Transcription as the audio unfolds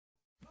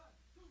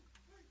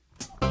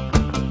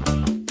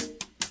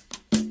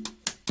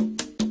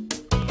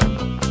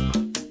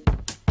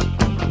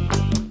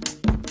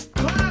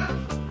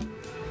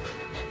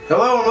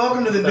Hello and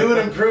welcome to the new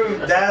and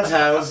improved Dad's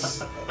house.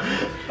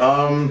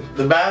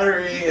 The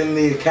battery in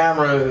the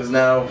camera is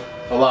now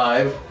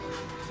alive,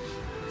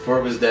 before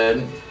it was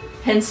dead.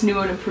 Hence new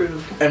and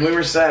improved. And we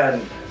were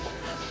sad.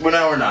 Well,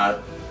 now we're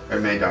not.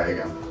 It may die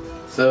again.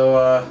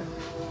 So,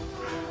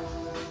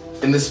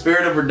 in the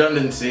spirit of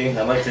redundancy,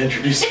 I'd like to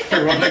introduce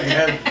everyone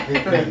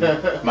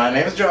again. My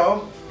name is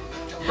Joe.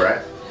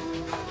 Brett.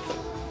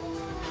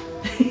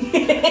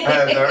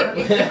 Heather.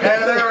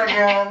 Heather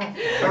again.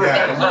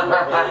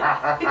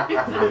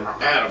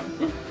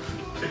 Adam.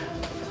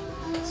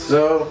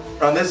 So,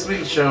 on this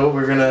week's show,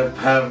 we're gonna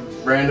have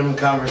random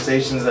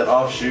conversations that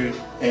offshoot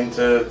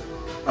into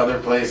other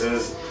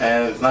places,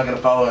 and it's not gonna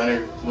follow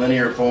any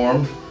linear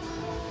form,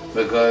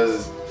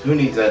 because who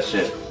needs that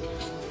shit?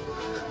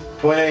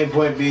 Point A and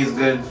point B is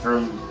good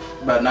from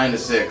about 9 to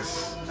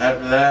 6.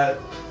 After that,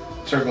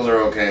 circles are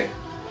okay.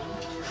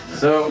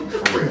 So,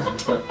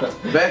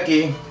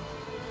 Becky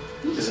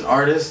is an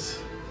artist.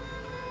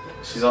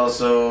 She's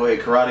also a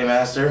karate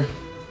master,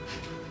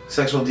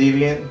 sexual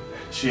deviant.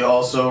 She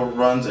also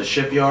runs a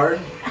shipyard,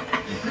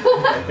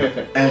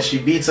 and she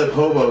beats up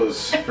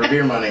hobos for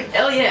beer money.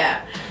 Hell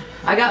yeah.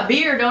 I got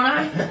beer, don't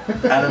I?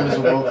 Adam is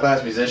a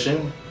world-class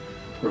musician,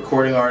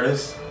 recording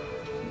artist,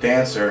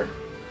 dancer.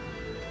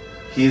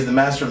 He is the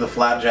master of the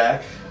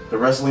flapjack, the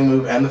wrestling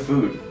move, and the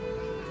food.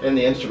 And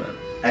the instrument.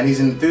 And he's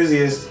an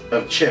enthusiast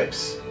of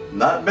chips.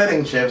 Not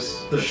betting chips,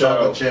 The but show.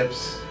 chocolate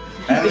chips.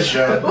 And the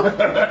show. Peanut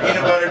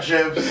butter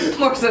chips.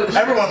 More so.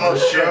 Everyone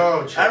loves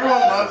show. Everyone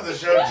loves the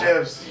show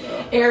chips.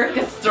 Eric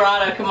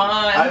Estrada, come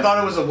on. I thought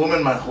it was a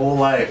woman my whole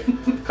life.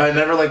 I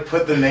never like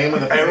put the name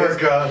of the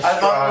Erica I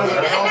thought it was a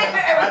girl.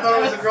 I thought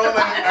it was a girl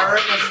named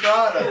Erica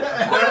Estrada.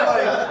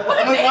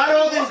 I'm like, why do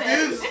all these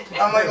dudes?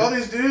 I'm like, all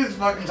these dudes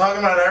fucking talking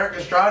about Erica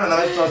Estrada, and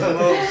I just saw some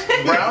little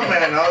brown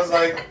man. I was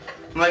like,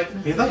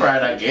 he's not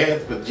right, I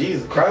guess, but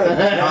Jesus Christ,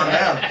 calm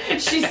down.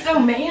 She's so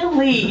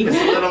manly. It's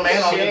a little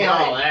man on She the ain't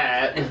all mic.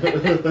 that.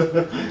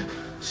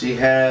 She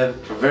had a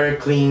very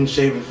clean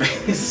shaven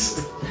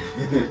face.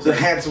 She's a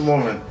handsome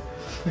woman.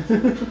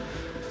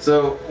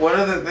 So one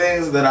of the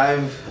things that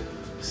I've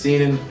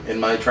seen in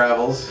my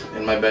travels,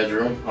 in my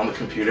bedroom, on the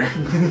computer,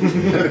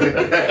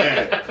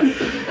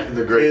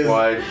 The great Is-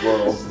 wide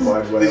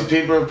these web.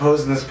 people are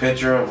posting this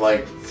picture of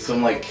like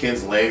some like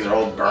kids' legs are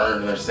all burned,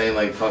 and they're saying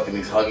like fucking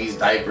these Huggies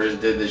diapers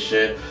did this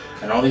shit,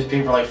 and all these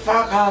people are like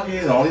fuck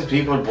Huggies, and all these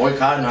people are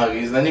boycotting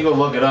Huggies. And then you go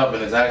look it up,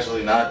 and it's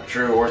actually not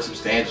true or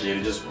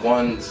substantiated. Just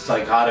one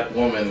psychotic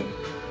woman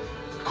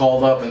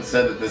called up and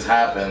said that this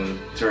happened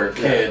to her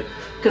kid.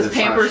 Because It's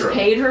not Pampers true.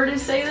 paid her to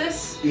say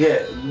this?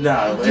 Yeah,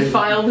 no.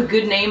 Defile the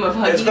good name of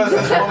It's because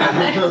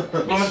Huggies?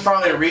 this woman's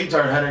probably a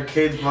retard, had her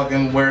kid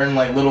fucking wearing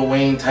like Lil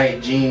Wayne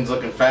tight jeans,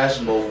 looking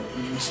fashionable,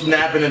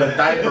 snapping in a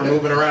diaper,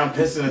 moving around,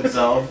 pissing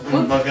itself.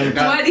 And fucking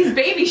That's why these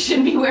babies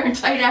shouldn't be wearing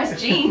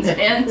tight-ass jeans,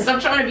 man. Stop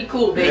trying to be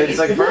cool, baby. It's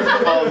like,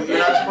 first of all, you're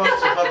not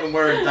supposed to fucking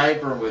wear a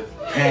diaper with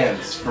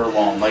pants for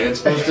long. Like, it's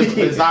supposed to,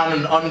 it's not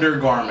an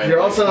undergarment. You're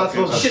also not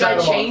supposed to Should set I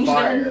them change on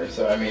fire. them?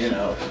 So, I mean, you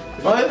know.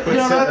 But, you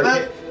know,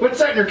 that Quit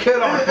setting your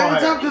kid on it's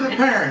up fire. to the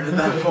parent at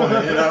that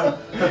point, you know?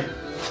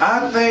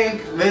 I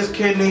think this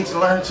kid needs to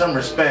learn some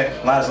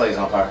respect. Last lady's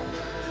on fire.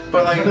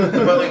 But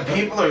like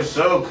people are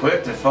so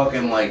quick to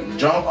fucking like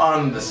jump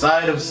on the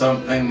side of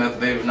something that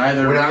they've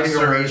neither Without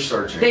even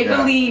researched. researching. They yeah.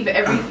 believe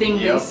everything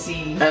they Yep.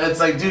 see. And it's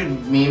like,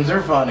 dude, memes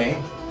are funny.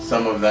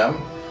 Some of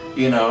them,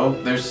 you know.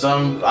 There's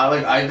some.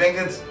 I think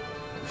it's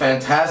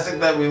fantastic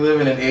that we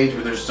live in an age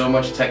where there's so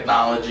much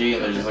technology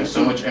and there's just like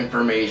so much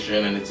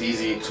information and it's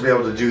easy. To be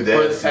able to do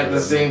this. But at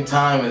the same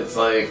time, it's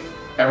like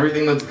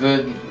everything that's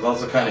good is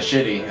also kind of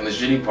shitty. And the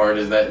shitty part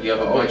is that you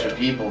have a bunch of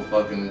people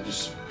fucking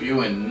just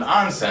spewing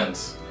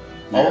nonsense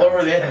all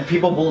over the And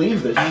people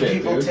believe this and shit,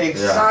 people dude. take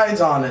Yeah. sides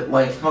on it,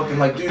 like fucking,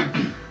 like, dude,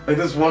 like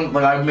this one,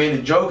 like I've made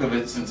a joke of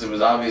it since it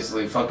was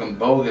obviously fucking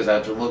bogus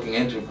after looking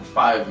into it for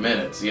 5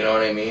 minutes, you know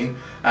what I mean?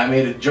 I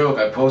made a joke,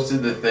 I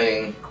posted the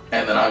thing,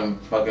 and then I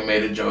fucking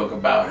made a joke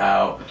about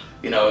how,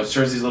 you know, it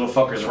serves these little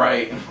fuckers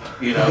right,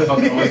 you know,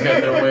 fucking always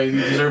get their way,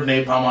 you deserve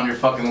napalm on your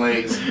fucking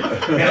legs, you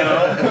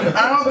know?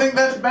 I don't think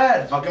that's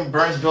bad, fucking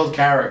Burns build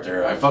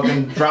character, I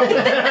fucking dropped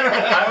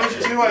I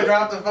was 2, I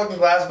dropped a fucking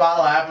glass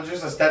bottle of apple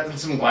juice, I stepped in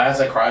some glass,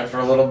 I cried for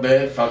a little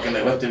bit, fucking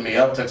they lifted me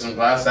up, took some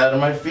glass out of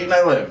my feet, and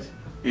I lived,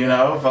 you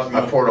know, fucking.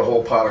 I poured a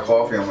whole pot of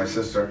coffee on my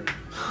sister.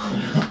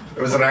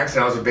 It was an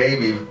accident. I was a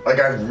baby. Like,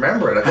 I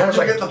remember it. I think I was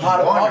How'd you like get the pot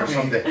of 1 or coffee?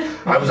 something.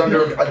 I was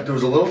under. There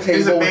was a little was a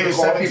table with baby a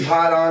coffee 17.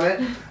 pot on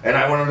it, and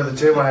I went under the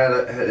table. I had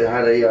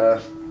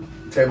a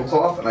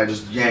tablecloth, and I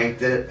just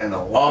yanked it, and the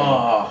whole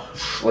Oh,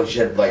 like she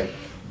had like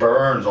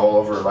burns all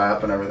over her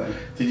lap and everything.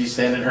 did you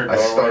stand in her I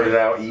doorway? started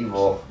out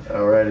evil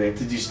already.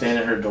 Did you stand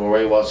in her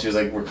doorway while she was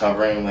like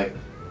recovering, like?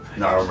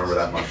 No, I don't remember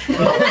that much.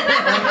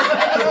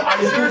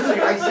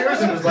 I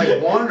seriously was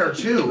like 1 or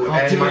 2, I'll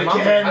and do my it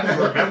mom again. I didn't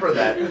remember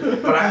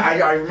that. But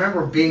I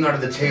remember being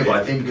under the table.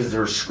 I think because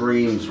her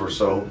screams were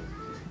so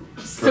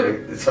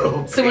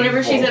So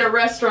whenever she's at a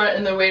restaurant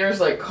and the waiter's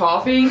like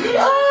coughing,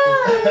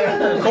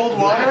 Cold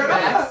water?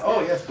 Flashbacks.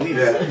 Oh, yes, please.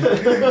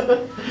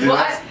 Yeah.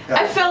 well,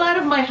 I fell out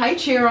of my high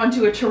chair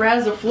onto a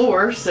terrazzo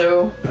floor,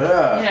 so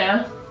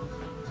yeah,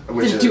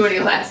 didn't do any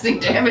lasting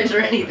damage or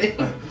anything.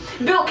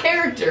 Built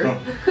character.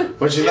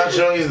 What she's not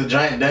showing you is the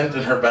giant dent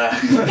in her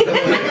back.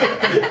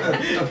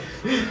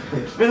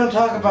 We don't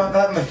talk about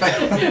that in the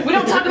family. We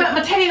don't talk about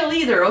my tail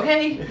either,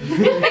 okay?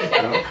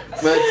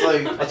 But it's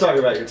like, I talk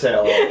about your tail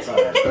all the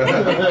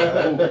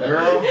time.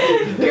 girl.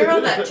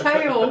 Girl, that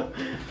tail.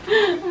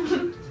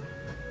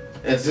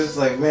 It's just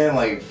like, man,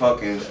 like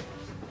fucking.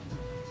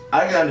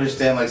 I can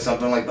understand like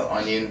something like The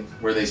Onion,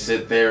 where they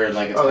sit there and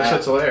like it's Oh, that kinda,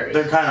 shit's hilarious.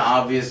 they're kind of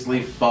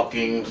obviously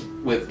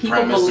fucking with People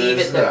premises. believe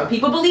it though. Yeah.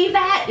 People believe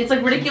that. It's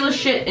like ridiculous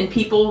shit, and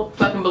people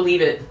fucking believe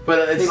it.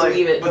 But it's They like,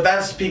 believe it. but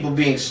that's people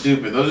being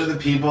stupid. Those are the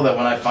people that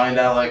when I find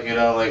out, like, you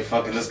know, like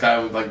fucking this guy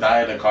would like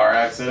die in a car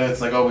accident.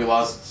 It's like, oh, we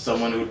lost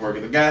someone who would work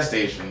at the gas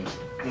station.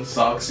 It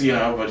sucks, you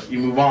know, but you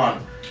move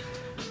on.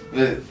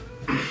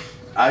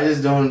 I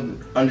just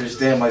don't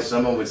understand why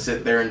someone would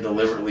sit there and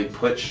deliberately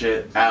put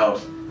shit out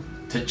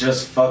to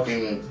just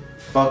fucking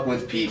fuck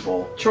with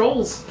people.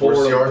 Trolls. Where's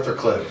the Arthur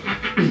clip?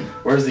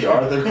 Where's the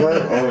Arthur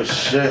clip? Oh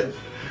shit.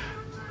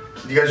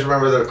 Do you guys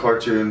remember the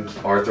cartoon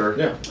Arthur?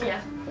 Yeah.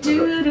 Yeah.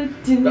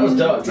 That was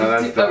Doug. No,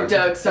 that's Oh, Doug.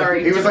 Doug,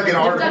 sorry. He was like an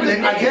Different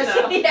aardvark. I guess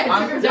Yeah,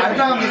 I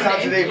found this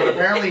out today, but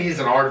apparently he's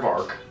an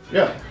aardvark.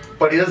 Yeah.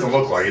 But he doesn't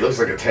look like. He looks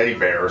like a teddy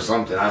bear or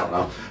something. I don't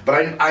know.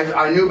 But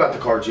I knew about the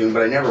cartoon,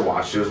 but I never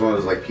watched it. It was one of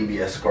those like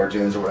PBS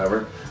cartoons or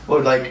whatever.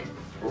 Well, like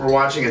we're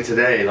watching it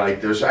today. Like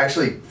there's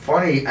actually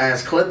funny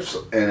ass clips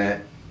in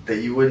it that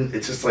you wouldn't.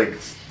 It's just like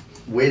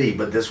witty.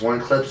 But this one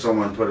clip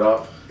someone put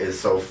up is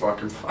so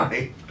fucking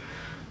funny.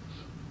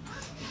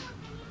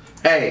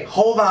 Hey,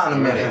 hold on a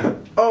minute.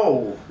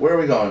 Oh, where are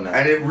we going now?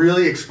 And it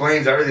really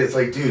explains everything. It's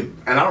like, dude,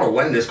 and I don't know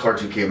when this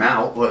cartoon came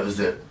out. What was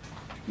it?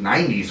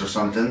 90s or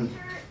something.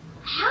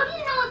 How do you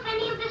know if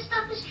any of this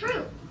stuff is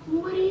true?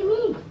 What do you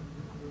mean?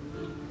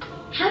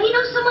 How do you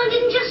know someone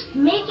didn't just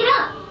make it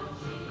up?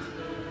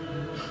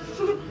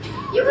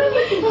 You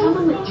really think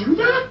someone would do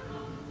that?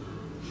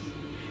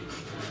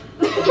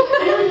 Just go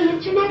on the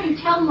internet and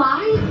tell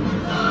lies?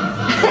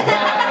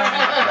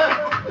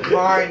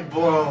 Mind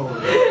blown.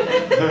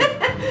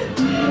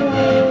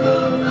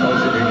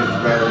 Hopefully it gets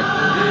better.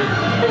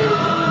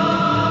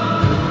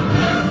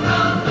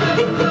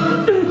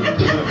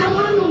 Just go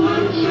on the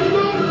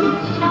internet and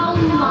tell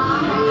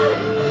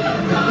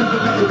lies?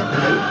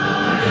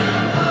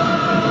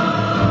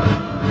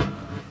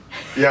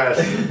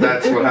 Yes,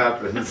 that's what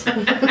happens.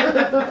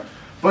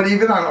 But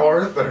even on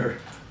Arthur,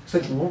 it's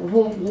like,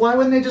 well, why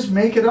wouldn't they just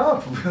make it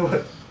up?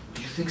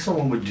 Do you think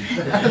someone would do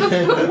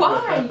that?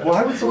 Why?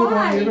 Why would someone go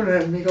on Why? the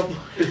internet and make up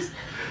lies?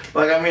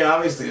 Like, I mean,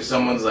 obviously, if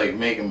someone's like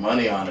making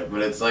money on it,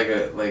 but it's like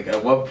at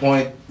what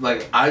point?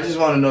 Like, I just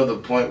want to know the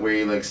point where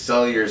you like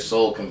sell your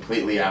soul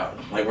completely out,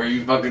 like where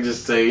you fucking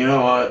just say, you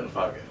know what,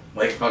 fuck it,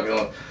 like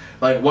fucking,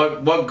 like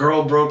what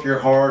girl broke your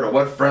heart, or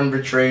what friend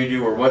betrayed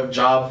you, or what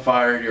job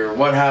fired you, or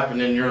what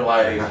happened in your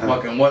life,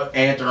 fucking what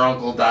aunt or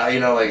uncle died,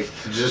 you know, like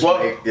Just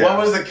what make- yeah. what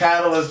was the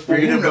catalyst for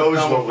Well, you to who knows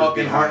become what a was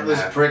fucking behind heartless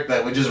that? prick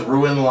that would just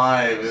ruin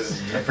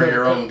lives for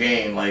your own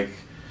gain, like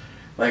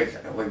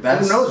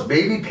that's. Who knows?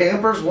 Maybe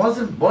Pampers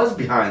was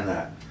behind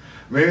that.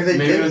 Maybe they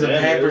Maybe did. it was a Yeah,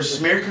 Pampers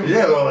smear campaign.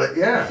 Yeah, well,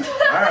 yeah.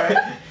 All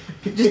right.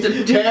 Just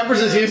a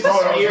Pampers is used to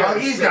Oh, smear. no,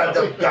 he's got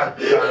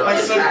Like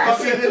some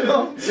acid in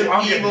him. Some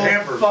I'm getting evil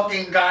Pampers.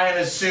 fucking guy in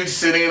a suit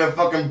sitting in a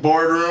fucking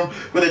boardroom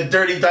with a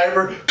dirty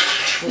diaper.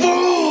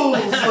 Fools!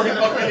 Like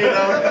fucking, you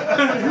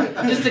know.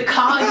 just a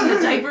cog in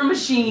the diaper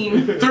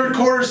machine. Third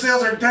quarter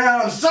sales are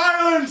down.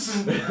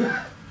 Silence!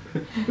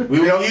 We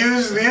will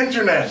use the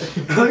internet.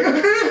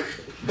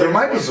 There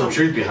might be some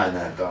truth behind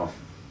that, though.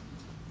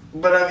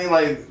 But I mean,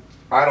 like,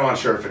 I'm not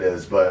sure if it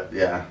is, but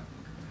yeah.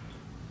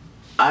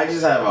 I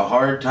just have a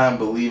hard time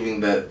believing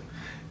that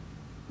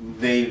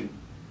they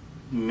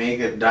make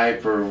a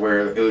diaper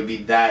where it would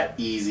be that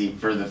easy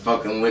for the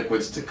fucking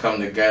liquids to come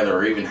together,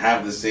 or even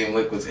have the same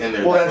liquids in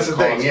there. Well, that that's the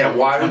would thing. cause Yeah, fucking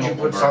why would you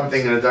chemical put burns.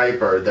 something in a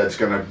diaper that's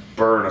gonna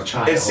burn a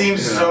child? It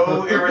seems you know?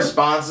 so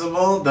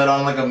irresponsible that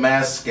on like a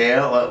mass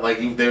scale, like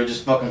they would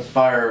just fucking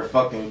fire a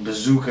fucking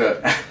bazooka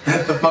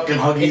at the fucking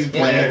Huggies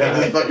plant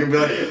and just fucking be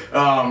like,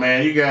 "Oh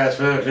man, you guys,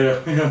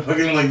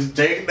 fucking like just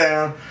take it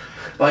down."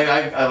 Like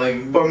I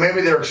like. But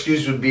maybe their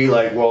excuse would be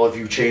like, well, if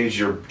you change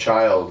your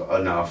child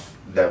enough,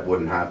 that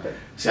wouldn't happen.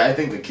 See, I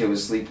think the kid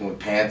was sleeping with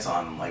pants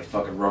on and like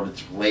fucking rubbed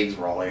its legs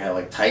were all like had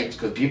like tight,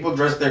 because people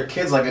dress their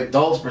kids like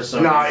adults for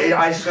some No, reason.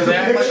 I Because they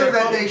act like picture their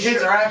that fucking they kids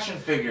showed- are action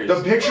figures.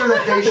 The picture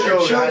that they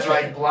showed had Children.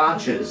 like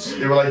blotches.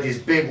 They were like these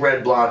big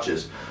red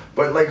blotches.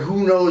 But like,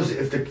 who knows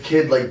if the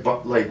kid like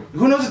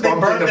Who knows if they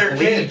bumped burnt into their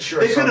kid? bleach or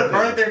They could have something.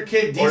 burnt their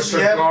kid Or DCF.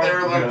 cigar- They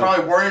were like yeah.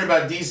 probably worried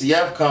about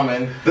DCF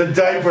coming. The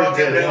diaper Fucking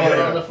did it. been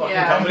On the like- fucking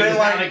Yeah. company's Been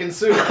like- panic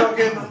ensued.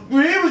 Fucking,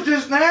 he was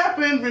just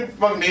napping.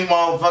 Fucking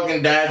meanwhile,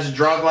 fucking dad's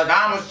drunk. Like,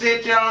 I'm gonna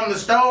sit you on the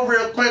stove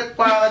real quick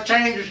while I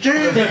change your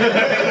shoes.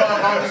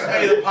 Meanwhile, I'm just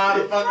made a pot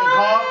of fucking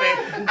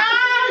coffee.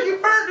 Ah, you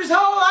burnt his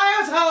whole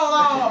asshole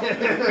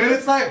And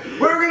it's like,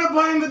 we're gonna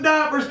blame the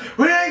diapers.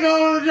 We ain't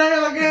going to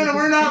jail again, and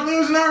we're not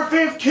losing our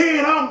 5th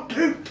kid. I'm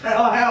too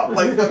hell out.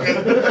 Like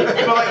fucking,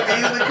 but like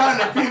these are the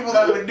kind of people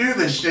that would do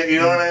this shit. You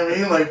know what I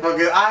mean? Like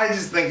fucking, I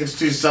just think it's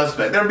too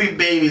suspect. There'd be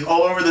babies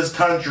all over this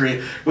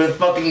country with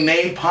fucking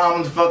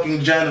napalmed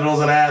fucking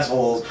genitals and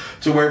assholes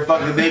to where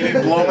fucking they'd be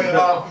blowing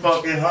up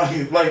fucking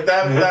honey like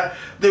that.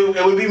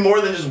 It would be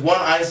more than just one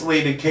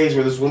isolated case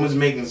where this woman's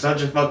making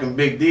such a fucking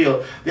big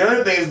deal. The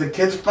other thing is the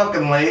kid's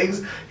fucking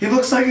legs. He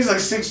looks like he's like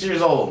 6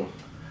 years old.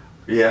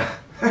 Yeah.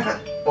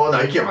 Well,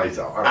 no, you can't really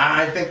tell.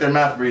 I think they're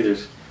mouth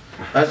breathers.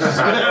 That's just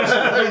my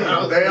personal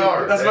opinion. They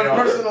are. That's my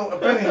personal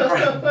opinion,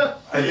 Brian.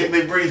 I think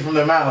they breathe from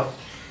their mouth.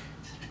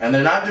 And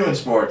they're not doing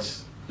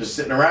sports. Just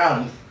sitting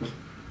around.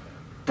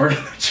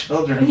 Burning the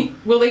children.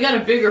 Well, they got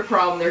a bigger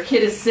problem. Their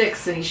kid is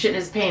 6 and he's shitting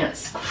his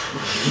pants.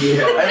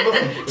 Yeah.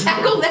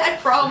 Tackle that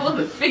problem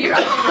and figure out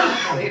the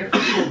problem later.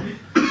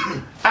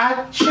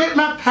 I shit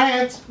my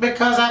pants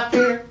because I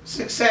fear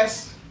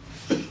success.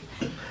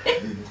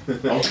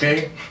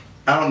 Okay.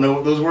 I don't know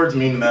what those words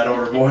mean in that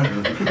order, boy.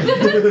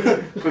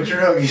 Put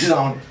your Huggies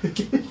on.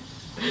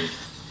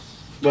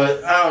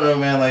 But I don't know,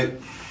 man. Like,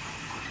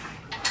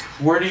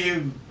 where do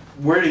you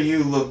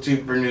look to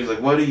for news?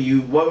 Like, what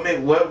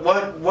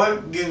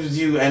gives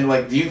you, and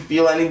like, do you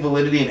feel any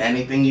validity in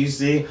anything you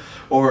see?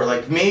 Or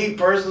like me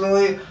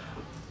personally,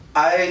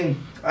 I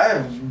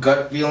have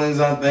gut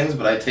feelings on things,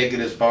 but I take it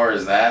as far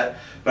as that.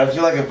 But I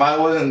feel like if I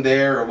wasn't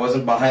there or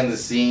wasn't behind the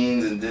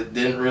scenes and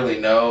didn't really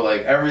know,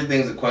 like,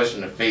 everything's a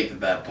question of faith at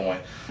that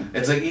point.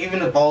 It's like,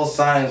 even if all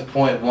signs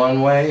point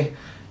one way,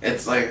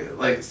 it's like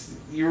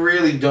you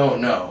really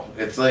don't know.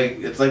 It's like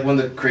when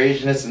the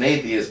creationists and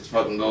atheists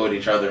fucking go at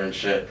each other and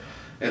shit.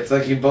 It's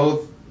like you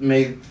both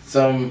make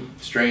some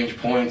strange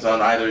points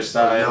on either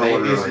side. No,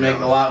 they just really make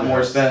not. a lot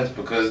more sense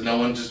because no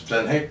one just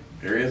said, hey,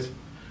 here he is.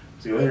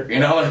 See you later. You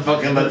know, like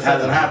fucking that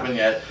hasn't happened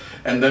yet.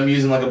 And them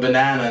using like a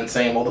banana and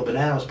saying, well, the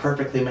banana was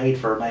perfectly made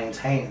for a man's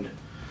hand.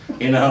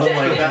 You know,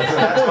 like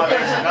that's my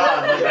basic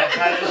God, like that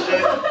kind of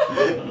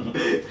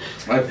shit.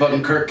 Like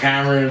fucking Kirk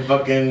Cameron and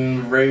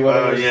fucking Ray,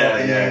 whatever.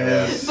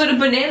 Yeah. But a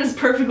banana's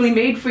perfectly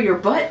made for your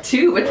butt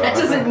too, but that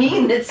doesn't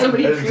mean that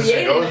somebody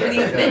created for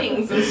these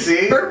things and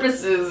See?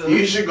 purposes.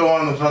 You should go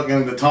on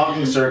the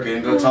talking circuit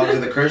and go talk to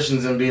the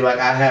Christians and be like,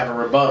 I have a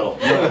rebuttal.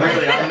 No,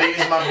 really, I'm gonna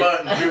use my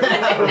butt and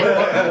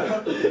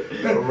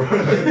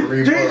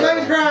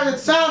Jesus Christ,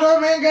 it's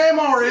Sodom and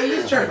Gomorrah in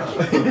this church.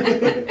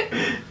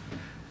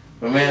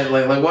 But man,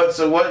 like what?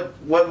 So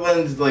what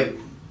lens like?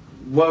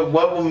 What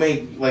will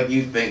make like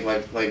you think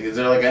like is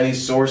there like any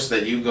source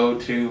that you go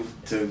to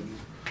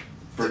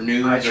for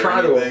news? I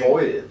try to anything?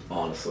 avoid it,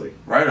 honestly.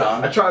 Right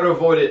on. I try to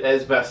avoid it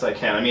as best I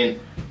can. I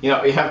mean, you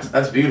know, you have to.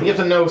 That's beautiful. You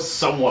have to know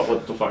somewhat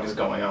what the fuck is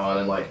going on,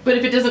 and like. But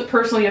if it doesn't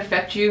personally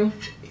affect you,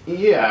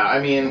 Yeah, I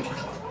mean,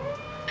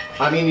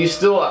 you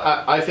still.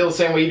 I feel the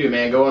same way you do,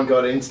 man. Go on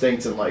gut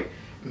instincts and like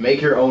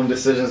make your own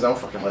decisions. Don't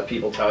fucking let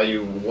people tell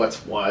you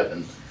what's what,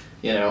 and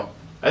you know.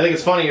 I think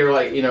it's funny you're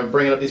like, you know,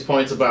 bringing up these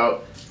points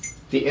about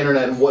the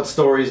internet and what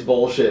story is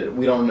bullshit.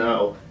 We don't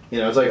know. You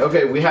know, it's like,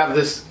 okay, we have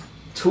this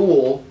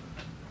tool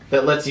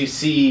that lets you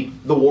see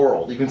the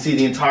world. You can see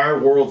the entire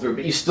world through,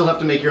 but you still have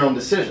to make your own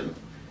decision.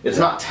 It's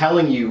not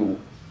telling you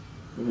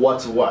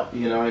what's what.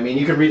 You know what I mean?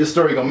 You can read a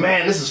story and go,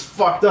 man, this is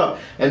fucked up,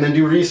 and then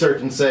do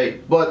research and say,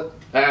 but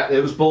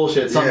it was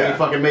bullshit. Somebody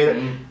fucking made it.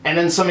 And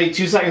then somebody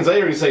 2 seconds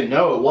later you say,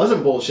 no, it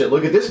wasn't bullshit.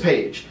 Look at this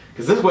page.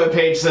 Because this web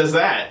page says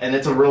that, and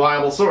it's a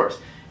reliable source.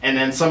 And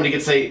then somebody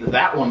could say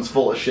that one's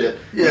full of shit.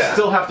 You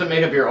still have to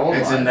make up your own.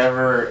 It's line. a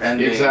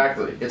never-ending.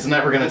 Exactly. It's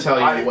never going to tell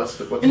you what's.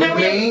 And then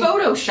we have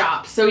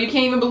Photoshop, so you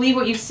can't even believe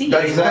what you see.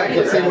 That's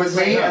exactly. See, with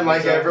me Yeah, and like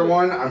exactly.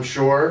 everyone, I'm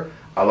sure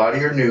a lot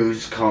of your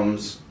news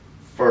comes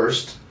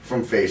first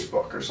from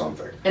Facebook or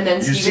something. And then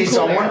you Stephen see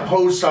Colbert. someone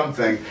post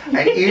something,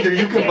 and either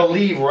you can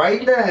believe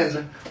right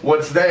then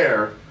what's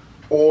there,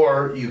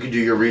 or you can do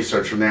your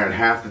research from there. And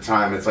half the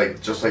time, it's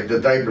like just like the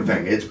diaper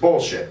thing. It's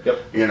bullshit. Yep.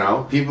 You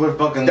know. People are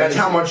fucking. That's lazy.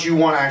 how much you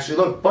want to actually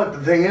look. But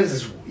the thing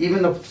is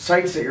even the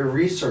sites that you're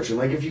researching,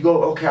 like if you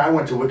go, okay, I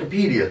went to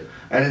Wikipedia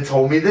and it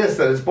told me this,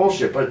 that it's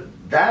bullshit, but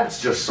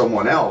that's just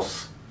someone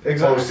else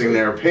posting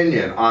their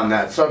opinion on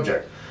that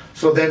subject.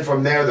 So then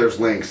from there,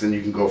 there's links, and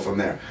you can go from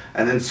there.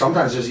 And then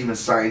sometimes there's even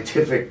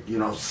scientific, you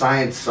know,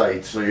 science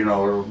sites or, you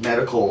know, or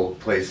medical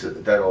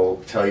places that'll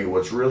tell you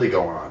what's really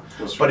going on.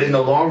 But in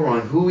the long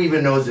run, who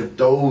even knows if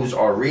those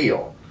are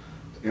real?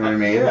 You know what I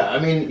mean? Yeah, I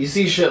mean, you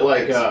see shit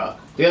like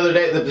the other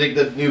day.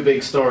 The new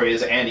big story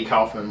is Andy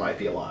Kaufman might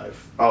be alive.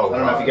 Oh, I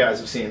don't know if you guys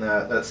have seen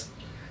that. That's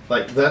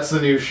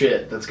the new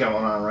shit that's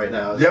going on right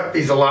now. Yep,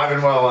 he's alive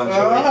and well on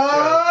Joey.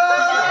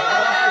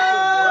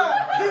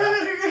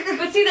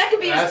 But see, that could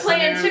be his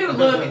plan too.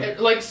 Look,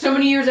 like so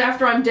many years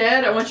after I'm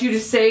dead, I want you to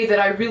say that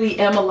I really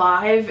am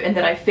alive and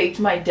that I faked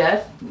my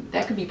death.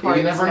 That could be part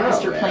of his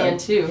master plan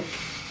too.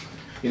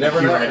 You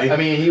never know. I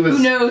mean, he was.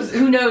 Who knows?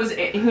 Who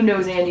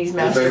knows Andy's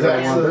master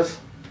plan? This?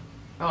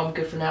 Oh, I'm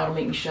good for now. It'll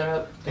make me shut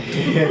up.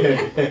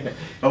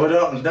 Oh,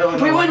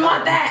 don't. We wouldn't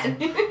want that.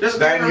 Just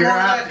Then you're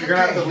gonna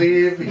have to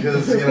leave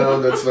because you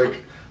know that's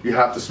like You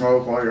have to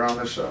smoke while you're on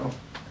this show.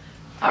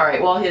 All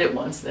right, well, I'll hit it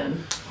once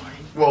then.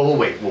 Well, we'll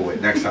wait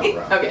next time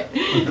around. Okay.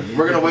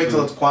 We're gonna wait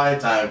till it's quiet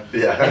time.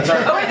 Yeah.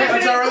 Oh, wait,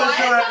 there's That's our other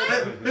quiet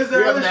show. time? This is our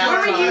We have other nap show.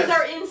 Where we time. use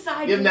our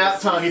inside You have nap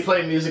voices. time. You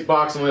play music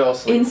box, and we all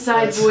sleep.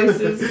 Inside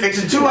voices. It's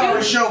a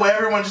 2-hour show where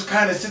everyone just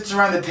kind of sits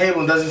around the table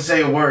and doesn't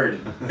say a word.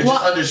 It's Well-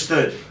 just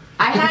understood.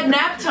 I had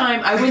nap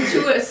time. I went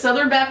to a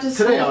Southern Baptist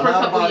school Today for on a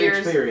couple Out-of-Body years.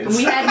 Experience. And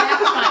we had nap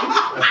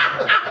time.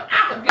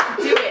 I'm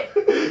gonna do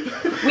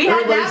it. We had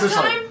Everybody's nap just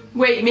like- time.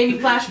 Wait, maybe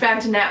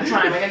flashback to nap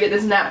time. I gotta get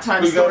this nap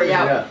time We go story to-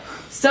 out. yeah.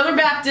 Southern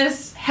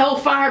Baptist,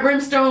 Hellfire,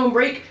 Brimstone,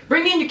 bring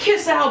in your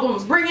Kiss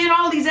albums, bring in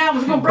all these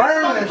albums, we're gonna break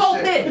Burn them on the that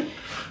pulpit.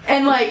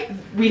 And like,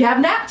 we'd have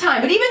nap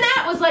time. But even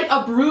that was like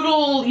a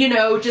brutal, you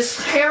know, just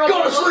terrible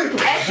Go to sleep.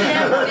 SM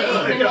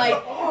thing. And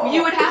like,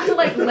 you would have to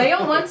like lay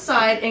on one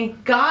side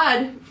and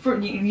God, for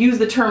you use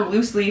the term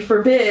loosely,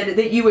 forbid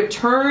that you would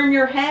turn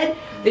your head.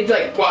 They'd be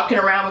like walking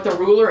around with a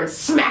ruler and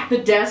smack the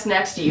desk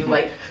next to you.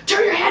 Like,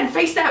 turn your head,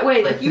 face that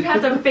way. Like, you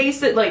have to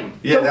face it, like,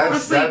 Yeah, don't go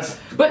to that's sleep,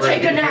 but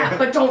take a right. nap,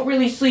 but don't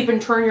really sleep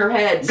and turn your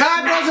head.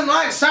 God doesn't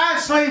like side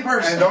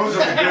sleepers. And those are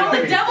the good Well, the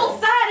people. devil's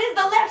side is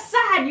the left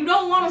side. You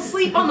don't want to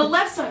sleep on the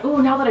left side. Oh,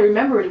 now that I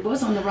remember it, it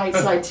was on the right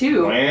side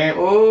too.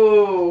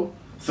 Oh.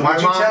 So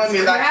what you mom- telling me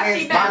is I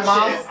Crafty can't My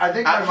mom, shit. I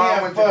think my mom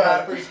can't went to fuck.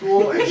 Catholic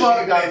school and she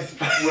got whipped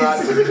for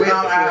using her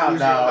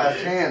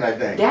left hand, I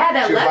think. Dad,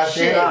 that She was left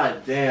left-handed. shit.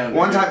 God damn.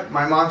 One dude. time,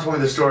 my mom told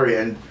me the story,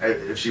 and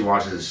if she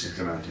watches this, she's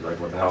gonna be like,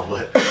 "What the hell?"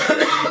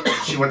 But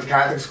she went to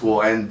Catholic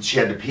school, and she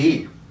had to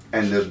pee,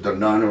 and the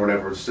nun or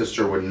whatever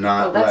sister would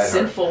not Oh, that's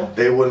let her. sinful.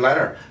 They wouldn't let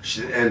her,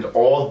 and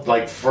all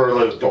like for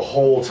like the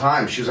whole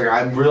time, she was like,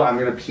 I'm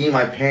gonna pee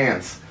my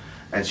pants,"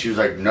 and she was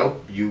like,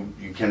 "Nope, you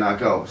cannot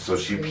go." So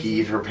she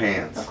peed her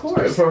pants. Of Good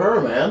course. for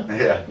her, man.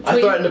 Yeah. I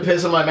threatened to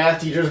piss in my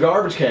math teacher's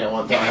garbage can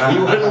one time. He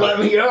wouldn't let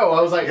me go.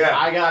 I was like, Yeah.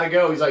 I gotta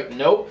go. He's like,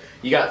 nope.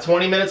 You got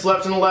 20 minutes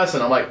left in the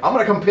lesson. I'm like, I'm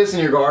gonna come piss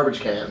in your garbage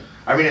can.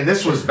 I mean, and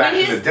this was back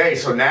But in the his- day,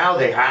 so now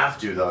they have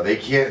to though. They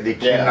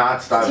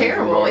cannot stop. It's you from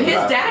terrible. going to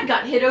His the dad bathroom.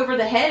 got hit over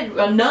the head.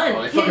 A nun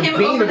Oh, they hit fucking him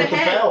beat over him the with the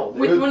head bell,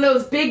 with dude. one of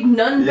those big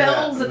nun Yeah.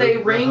 bells that they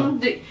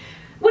ring.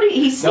 What did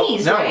he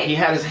sneeze? No, right? he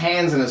had his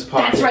hands in his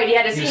pocket. That's right, he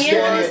had his was hands in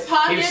standing- his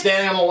pockets. He was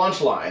standing on the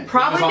lunch line.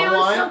 Probably he was on doing the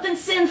line, something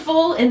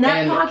sinful in that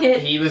and pocket.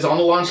 He was on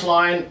the lunch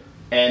line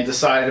and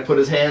decided to put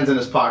his hands in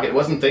his pocket.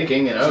 Wasn't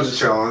thinking, you know. Just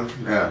chilling.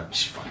 Yeah.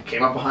 Just fucking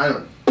came up behind him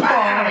and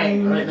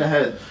bang! Right in the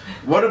head.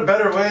 What a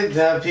better way to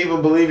have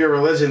people believe your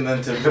religion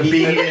than to be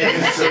be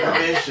in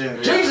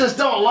submission. Jesus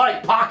don't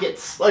like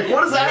pockets. Like,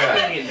 what does that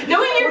Yeah. mean?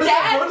 Knowing your What does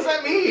dad. What does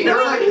that mean?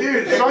 It's like,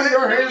 dude, Some of your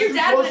Knowing hands your too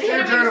dad close would to hit your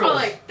him and he's genitals.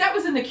 like, that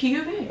was in the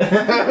Q of A.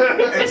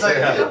 it's like,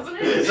 Wasn't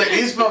it? it's like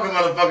these fucking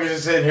motherfuckers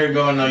just sitting here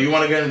going, "No, you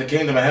want to get in the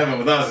kingdom of heaven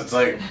with us?" It's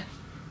like,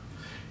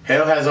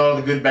 hell has all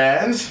the good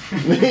bands.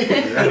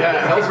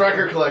 Yeah, Hell's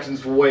record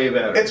collection's way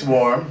better. It's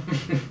warm,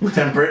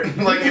 temperate.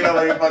 Like, you know,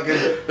 like fucking.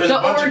 There's The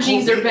a bunch of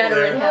orgies cool are better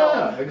people in there.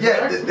 hell.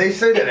 Yeah, Yeah, they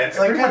say that it's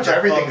Like, pretty get much the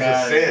everything's fuck a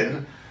outta here.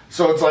 sin.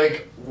 So it's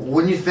like,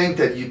 wouldn't you think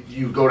that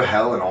you go to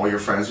hell and all your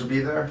friends would be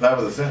there? That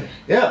was a sin.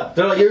 Yeah,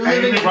 they're like, you're And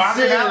living you'd in be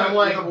rocking sin. out I'm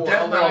like, with well,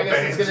 death then I metal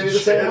guess it's bands gonna be and the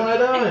same shit. when I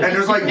die. And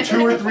there's like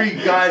 2 or 3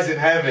 guys in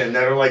heaven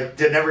that are like,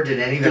 they never did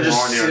anything They're just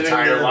wrong in their sitting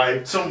entire there,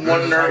 life. some They're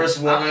one just nervous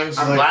like, woman, she's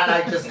I'm like- glad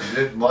I just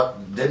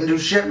didn't do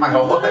shit my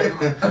whole life.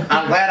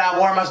 I'm glad I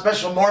wore my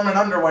special Mormon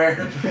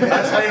underwear.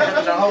 I was waiting for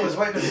the Jehovah's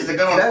Witnesses to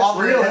go and That's fall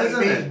real, real,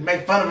 isn't it?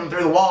 make fun of them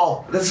through the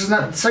wall. This is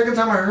not the second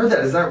time I heard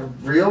that. Is that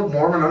real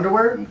Mormon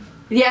underwear?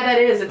 Yeah, that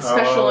is. It's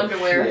special Oh,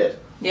 underwear. shit.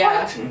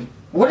 Yeah.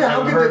 What? I How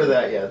haven't could heard they- of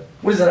that yet.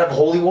 What does that have?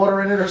 Holy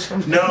water in it or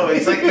something? No,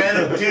 it's like,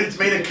 man, dude, it's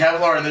made of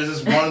Kevlar, and there's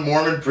this one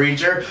Mormon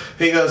preacher.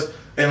 He goes,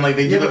 and like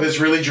they do Yeah, like but- this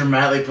really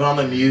dramatic. They put on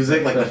the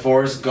music, like the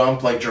Forrest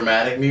Gump, like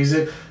dramatic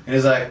music, and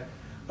he's like,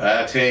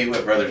 "I tell you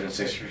what, brothers and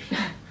sisters,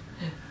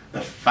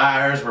 the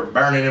fires were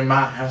burning in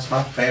my house.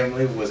 My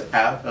family was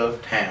out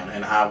of town,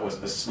 and I was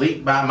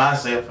asleep by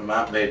myself in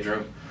my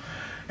bedroom.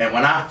 And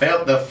when I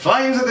felt the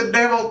flames of the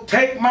devil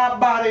take my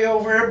body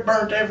over, it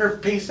burnt every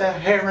piece of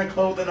hair and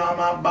clothing on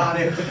my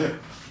body,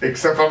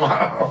 Except for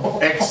my.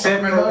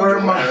 except for where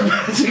my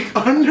magic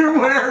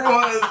underwear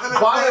was." And it's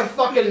Buy a like,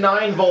 fucking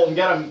 9-volt and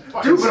get them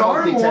fucking Dude, but smoke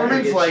aren't detector,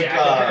 Mormons you like,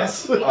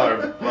 jackass.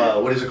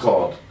 what is it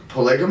called?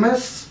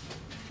 Polygamists?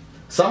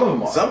 Some of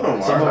them are. Some of them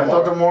are. Some of I them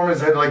thought the are.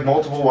 Mormons had like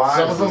multiple wives.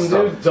 Some of and them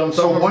stuff. do. Some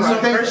So of them what do you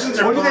Some think? Christians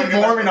are What do you think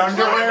polygamous. Mormon Well,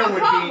 underwear there's no would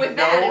problem be? with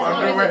that, as No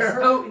long as underwear. it's,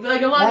 oh,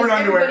 like a lot Mormon of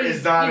underwear everybody's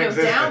is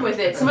non-existent. down with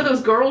it. Some of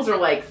those girls are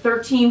like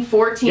 13,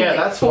 14, Yeah, like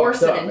that's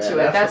forcing fucked up, into man.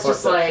 it. That's That's the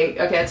just fucked up like,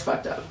 okay, it's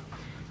fucked up.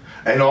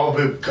 And all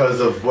because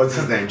of what's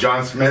his name,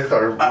 John Smith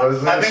or what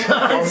is I that? think-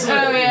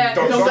 Oh, yeah.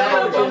 Don't-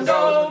 Dum, dum,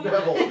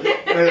 dum,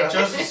 Yeah.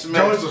 Joseph Smith.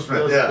 Joseph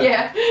Smith. Yeah.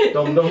 Yeah.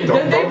 Dum, dum, dum,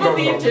 Then they dum, dum,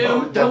 believed dum, him.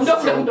 dum. Dum,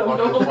 That's dum, dum, so dum,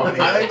 fucking dum. funny.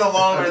 I think the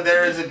longer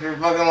there is, if you're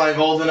fucking like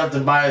old enough to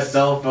buy a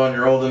cell phone,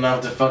 you're old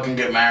enough to fucking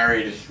get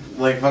married.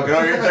 Like fucking,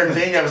 oh, you're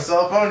 13, you have a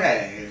cell phone?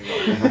 Hey.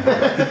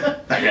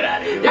 Now get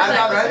out of here.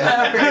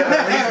 I figured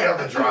at least be able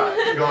to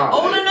drive. Go on.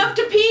 Old enough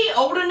to pee,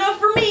 old enough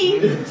for me.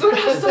 That's what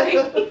I was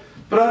like.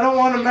 But I don't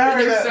want to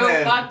marry They're that so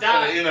man. fucked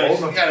up. You know,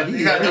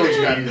 you gotta do what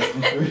you gotta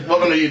do.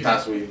 Welcome to Utah,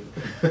 sweetie.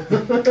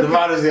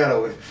 Nevada's the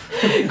other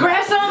way.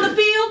 Grass on the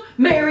field,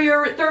 marry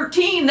her at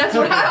 13. That's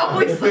what I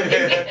always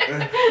say.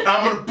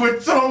 I'm gonna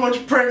put so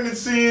much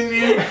pregnancy in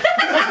you.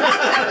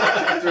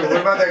 Dude,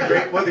 what about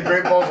the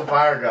Great Balls of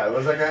Fire guy?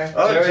 What's that guy?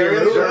 Oh, Jerry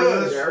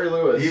Lewis. Jerry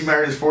Lewis. He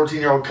married his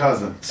 14-year-old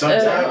cousin.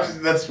 Sometimes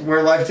that's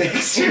where life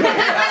takes you.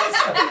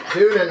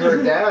 Dude, and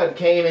her dad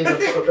came into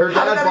her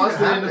How did dad that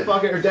busted even into happen?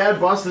 fucking her dad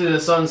busted into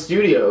Sun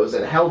Studios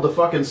and held the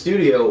fucking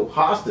studio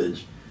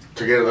hostage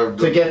To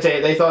get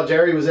they thought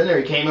Jerry was in there.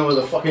 He came in with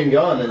a fucking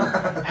gun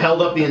and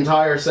held up the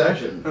entire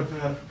session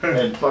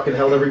and fucking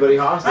held everybody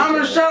hostage. I'm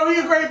gonna show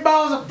you great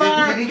balls of Did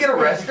fire. he get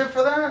arrested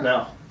for that?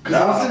 No,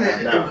 Because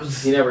wasn't it? no, It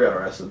was, he never got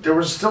arrested. there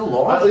was still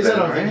laws. At least I then,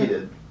 don't think he right?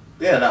 did.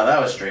 Yeah, no, that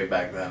was straight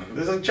back then.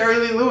 It's like Jerry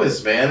Lee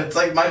Lewis, man. It's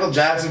like Michael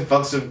Jackson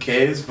fucks some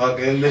kids,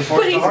 fucking they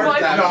forced But a he's heart Michael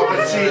attack. No, on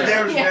but see, him.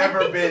 there's Yeah,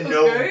 never it's been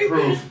no okay.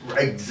 proof.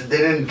 Like, they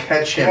didn't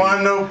catch You him. want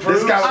to know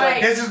proof? This guy was like,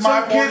 Alright, "This is my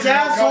Some kid's 14-year-old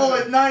asshole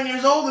cousin." at 9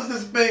 years old is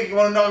this big. You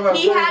want to know about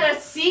He proof? had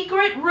a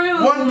secret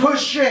room One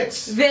push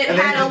shits. that And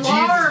had then the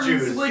Jesus alarms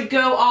Jews. would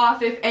go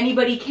off if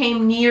anybody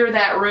came near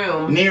that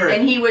room. Near it.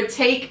 And he would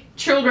take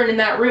children in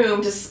that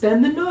room to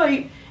spend the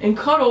night and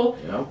cuddle.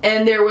 Yep.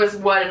 And there was,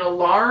 an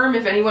alarm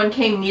if anyone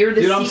came near the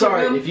Dude, secret I'm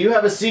sorry. room? If you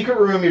have a secret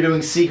room, you're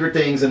doing secret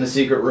things in the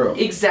secret room.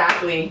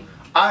 Exactly.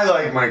 I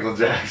like Michael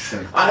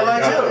Jackson. I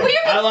like got too. it. Well, you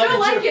can I like still it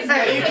like too. his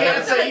Hey, you music. can't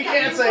It's say- like, you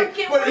can't say,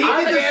 fucking but he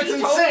whatever. can dance He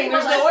and totally sing.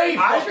 There's no way he I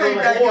fucked think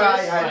her that voice. guy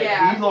had,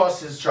 Yeah. he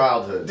lost his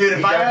childhood. Dude, if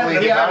he I had- definitely he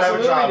did not have a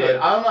absolutely childhood. did.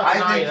 I'm not I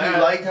denying think he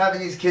that. liked having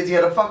these kids. He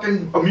had a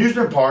fucking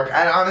amusement park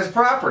on his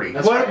property.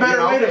 That's What right, a better You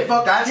know, way to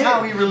fuck That's a kid.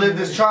 how he relived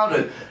his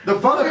childhood. The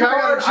fucking I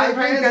got part, a I think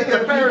chimpanzee that the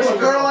and a Ferris people,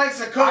 Girl likes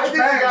to coach I think the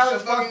guy bags.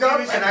 was She's fucked fucking up, give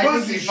you and some I think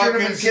pussy. he should have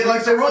been Fucking kid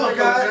likes a sleeping roller with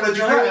the guy coaster in in the the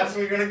giraffe. giraffe. So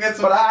you're gonna get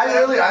some. But I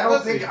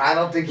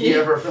don't pussy. think he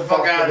ever The fuck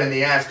fucked out him of in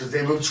the ass because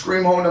they would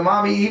scream home to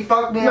mommy. He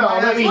fucked me in No, my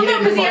ass. maybe Well, no,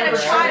 because he didn't had a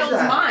fuck her. child's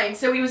that. mind,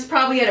 so he was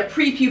probably at a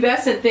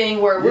prepubescent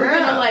thing where we're Yeah.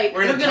 gonna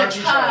We're gonna touch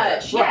each other.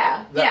 touch.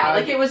 Yeah, That- yeah,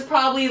 like it was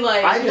probably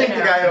like. I think you the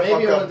know. guy had a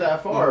Maybe it fucked went that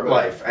up far, but-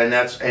 life,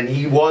 and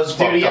he was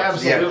fucked he up.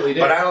 absolutely did.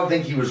 But I don't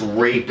think he was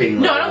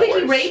raping. No, I don't think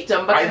he boys. raped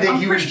them, but I think I'm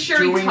he pretty was sure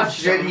he doing touched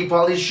shit them. he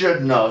probably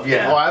shouldn't have.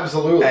 Yeah. Oh,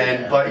 absolutely.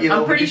 And yeah. but you know,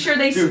 I'm pretty sure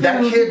they dude, that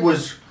spooned- kid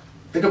was.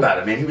 Think about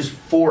it, man. He was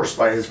forced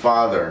by his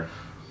father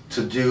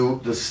to do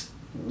this.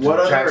 What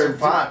other- Jackson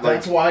 5? Like,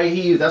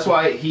 That's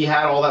why he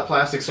had all that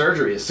plastic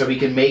surgery, is so he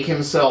can make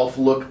himself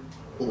look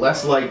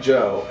less like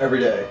Joe every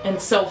day. And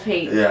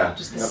self-hate. Yeah.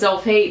 Just the Yep.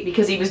 self-hate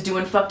because he was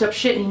doing fucked up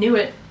shit and he knew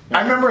it.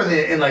 I remember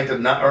in like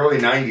the early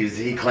 '90s,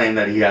 he claimed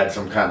that he had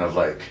some kind of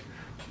like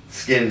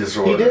skin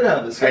disorder. He did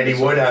have the skin and he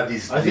disorder. would have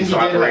these, I think these he did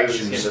have the operations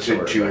skin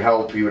to disorder.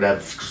 help. He would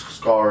have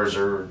scars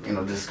or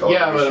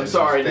discoloration. Yeah, but I'm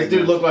sorry, this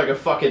dude looked like a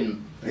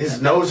fucking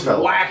His nose fell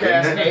off,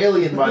 whack-ass didn't it?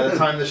 alien by the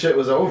time the shit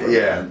was over.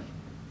 Yeah.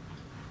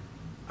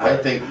 I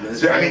think.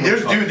 his I mean, family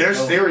there's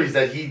fucking- theories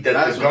that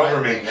That's the what I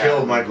government think killed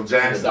happened. Michael The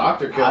Jackson.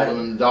 doctor killed him,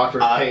 and the doctor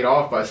was paid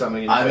off by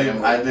somebody in the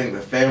family. I think the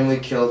family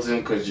killed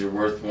him because you're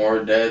worth more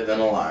dead than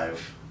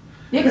alive.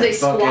 Yeah, because they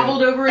Fucking-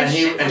 squabbled over his and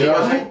he, shit. and he Yeah,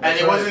 wasn't and that's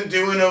he right. wasn't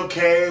doing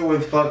okay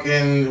with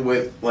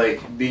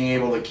like being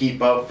able to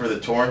keep up for the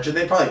tour and shit.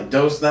 They probably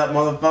dosed that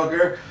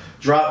motherfucker,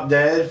 dropped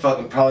dead,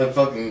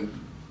 probably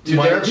Dude,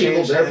 money there are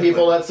changed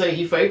people that say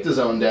he faked his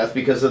own death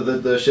because of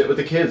the shit with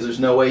the kids. There's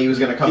no way he was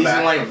gonna come He's back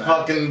in like from that.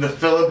 fucking the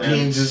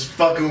Philippines, just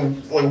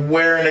fucking like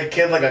wearing a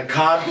kid like a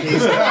cod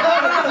piece. The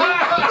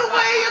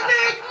way you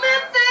make me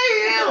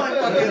feel, like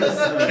fucking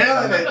just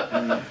killing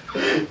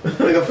it,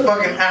 like a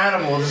fucking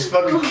animal. Just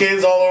fucking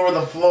kids all over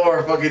the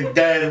floor, fucking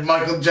dead.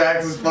 Michael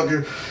Jackson's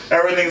fucking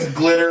everything's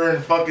glitter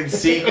and fucking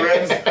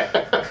sequins.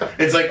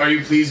 It's like, are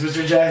you pleased,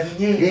 Mr. Jackson?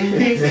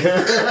 He's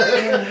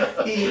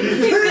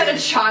got a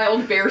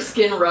child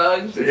bearskin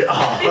rug.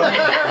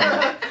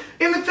 Oh.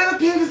 In the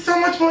Philippines, it's so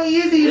much more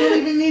easy. You don't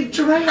even need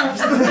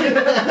giraffes.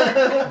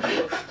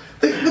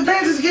 The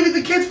parents just give you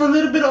the kids for a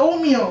little bit of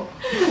oatmeal.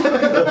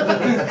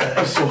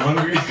 I'm so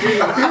hungry.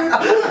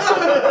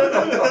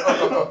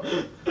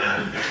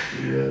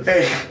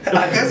 Hey,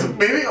 I guess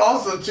maybe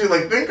also too,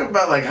 like, think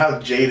about like how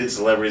jaded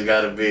celebrities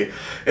gotta be.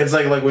 It's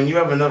like when you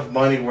have enough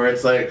money where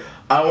it's like,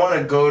 I want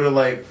to go to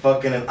like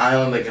fucking an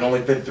island that can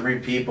only fit 3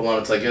 people on.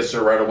 It's like, yes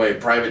sir, right away,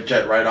 private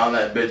jet right on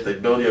that bitch. They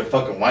build you a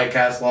fucking White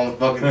Castle on the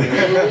fucking thing.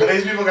 And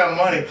these people got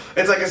money.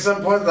 It's like at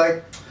some point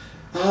like,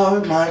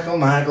 oh,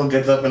 Michael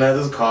gets up and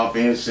has his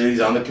coffee and shit.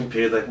 He's on the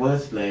computer like,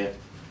 what's left?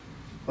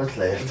 What's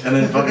left? And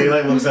then fucking he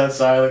like looks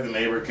outside like the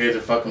neighbor kids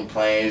are fucking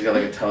playing. He's got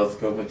like a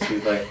telescope and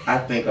she's like, I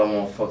think I'm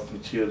gonna fuck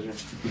some children.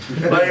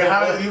 Like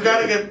how you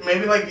gotta get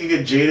maybe like you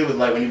get jaded with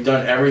like when you've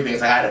done everything.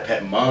 It's like I had a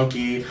pet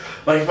monkey.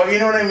 Like fucking, you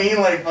know what I mean?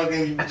 Like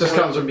fucking. It just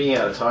comes from being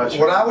out of touch.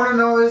 What I want to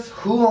know is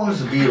who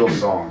owns the Beatles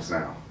songs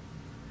now?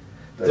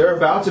 They're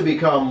about to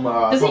become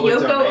Doesn't public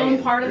Yoko domain.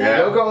 own part of Yeah.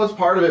 that? Yoko owns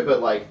part of it,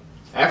 but like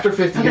after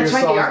 50 Oh, years,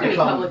 that's right, they are gonna be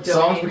public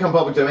songs domain. become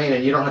public domain,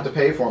 and you don't have to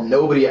pay for them.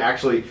 Nobody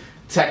actually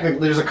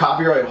technically there's a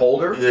copyright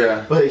holder.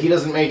 Yeah. But he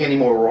doesn't make any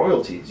more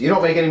royalties. You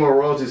don't make any more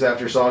royalties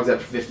after songs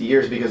after 50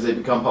 years because they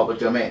become public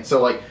domain. So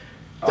like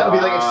that would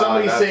be like if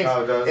somebody that's sings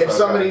how it does, if okay.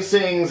 somebody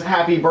sings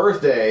Happy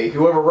Birthday,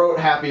 whoever wrote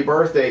Happy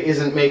Birthday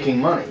isn't making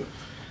money.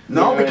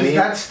 No, You know what I because mean?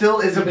 that still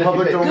isn't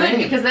public Good, domain.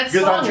 because that on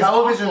song is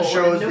television awful,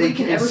 shows, and nobody they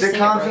can in ever sing it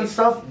sitcoms right. and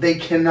stuff, they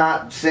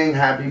cannot sing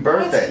 "Happy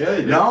Birthday." Yeah,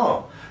 they do.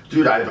 No,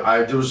 dude,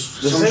 there was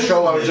some Simpsons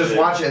show I was did just it.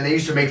 watching, and they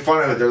used to make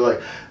fun of it. They're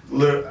like,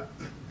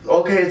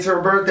 "Okay, it's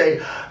her birthday.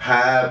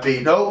 Happy,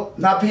 no,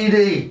 not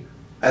PD,"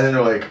 and then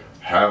they're like,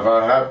 "Have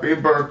a happy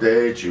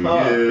birthday to you."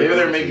 maybe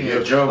they're making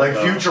a joke, Like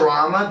though.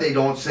 Futurama, they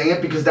don't sing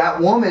it because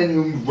that woman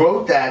who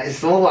wrote that is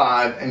still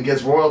alive and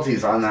gets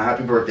royalties on the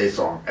happy birthday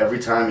song every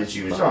time it's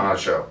used on our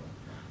show.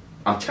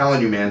 I'm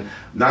telling you, man.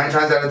 9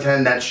 times out of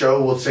 10, that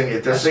show will sing.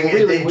 If they're singing,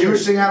 really if they do weird.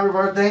 sing happy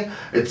birthday,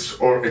 it's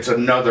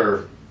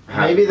another.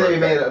 Happy Maybe they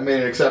birthday.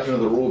 made an exception to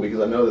the rule because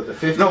I know that the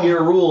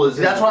 50-year rule is.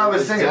 That's what I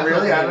was is saying.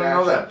 Really, I don't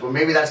know definitely that, but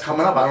maybe that's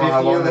coming up. I don't know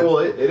how 50-year long that. rule,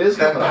 it is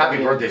That coming up. happy I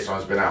mean, birthday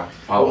song's been out.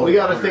 Well, we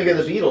got to 100 think of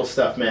the years. Beatles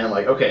stuff, man.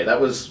 Like, okay, that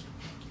was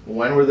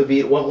when were the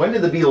Beatles? When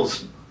did the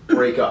Beatles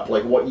break up?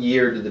 Like, what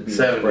year did the Beatles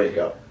 70. break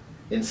up?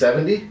 In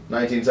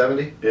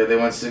 1970. Yeah, they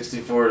went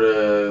 64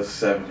 to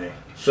 70.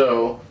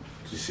 So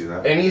Did you see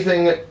that?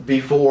 anything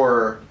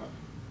before,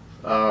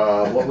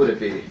 what would it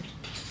be?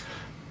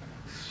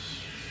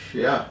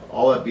 Yeah,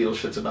 all that Beatles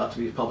shit's about to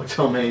be public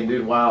domain,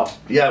 dude. Wow.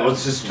 Yeah, I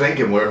was just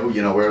thinking where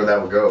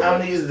that would go. I'm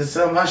gonna use it to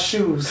sell my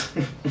shoes.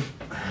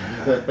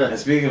 And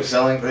speaking of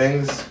selling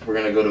things, we're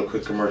gonna go to a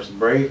quick commercial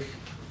break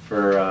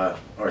for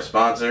our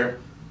sponsor,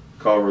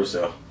 Carl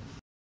Russo.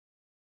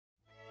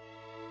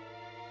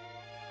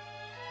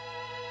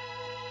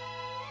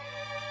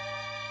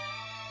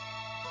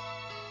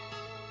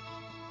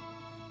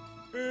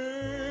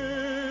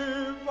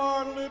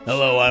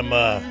 Hello,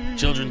 I'm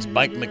children's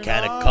bike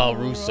mechanic Carl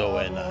Russo,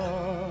 and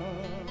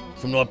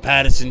from North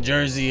Patterson,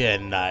 Jersey,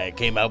 and I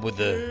came out with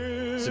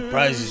a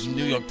surprise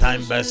New York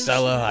Times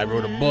bestseller. I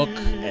wrote a book,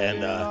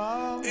 and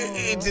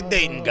it's a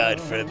dating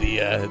guide for the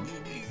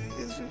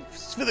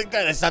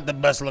guy that's not the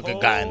best looking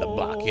guy in the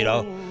block, you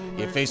know?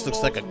 Your face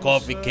looks like a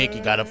coffee cake,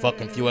 you got a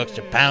fucking few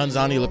extra pounds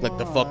on you, look like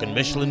the fucking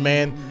Michelin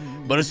Man,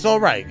 but it's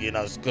alright, you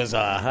know, because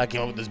I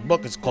came up with this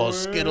book. It's called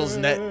Skittles,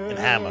 Net, and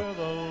Hammer.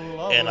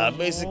 And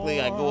basically,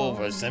 I go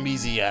over some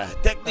easy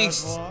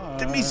techniques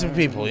to meet some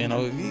people. You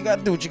know, you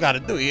gotta do what you gotta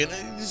do. You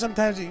know,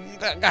 sometimes you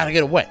gotta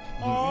get wet.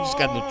 You just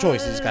got no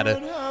choice. You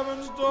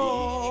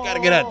gotta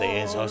get out there.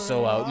 And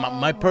so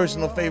my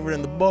personal favorite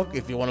in the book,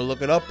 if you want to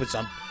look it up, it's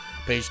on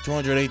page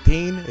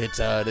 218. It's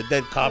the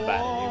dead car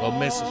battery. You go,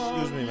 miss,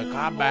 excuse me, my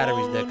car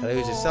battery's dead. Can I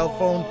use your cell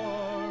phone?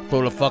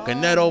 Throw the fucking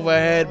net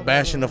overhead,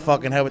 bashing the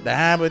fucking head with the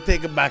hammer,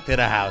 take it back to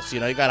the house. You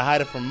know, you gotta hide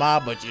it from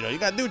Ma, but you know, you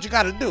gotta do what you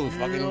gotta do.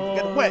 Fucking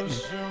get it wet.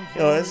 You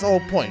know, that's the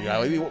whole point. You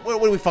know,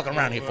 what are we fucking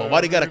around here for? Why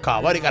do you got a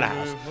car? Why do you got a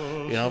house?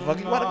 You know,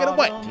 fucking, you wanna get it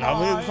wet. You know,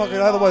 I mean, fucking,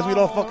 otherwise we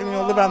don't fucking, you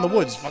know, live out in the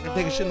woods. Fucking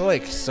take a shit in the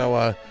lake.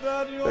 So,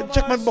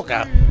 check my book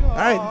out.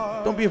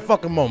 Alright? Don't be a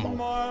fucking Momo.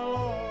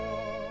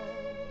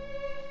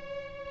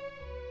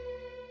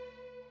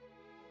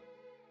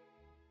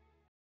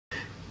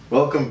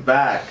 Welcome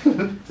back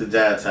to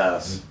Dad's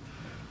house.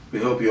 We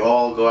hope you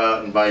all go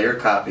out and buy your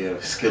copy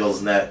of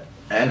Skittles, Net,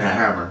 and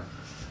Hammer.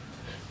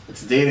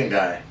 It's a dating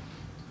guide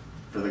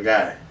for the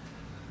guy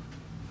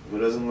who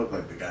doesn't look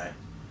like the guy.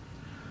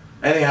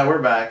 Anyhow,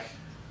 we're back.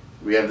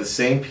 We have the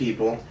same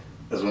people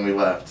as when we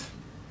left.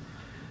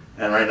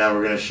 And right now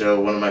we're going to show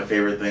one of my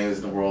favorite things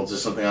in the world,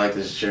 just something I like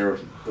to share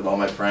with all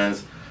my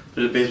friends.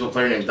 There's a baseball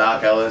player named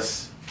Doc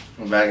Ellis.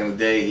 From back in the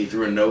day, he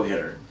threw a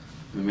no-hitter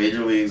in the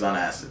major leagues on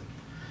acid.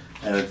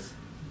 And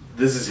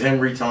this is him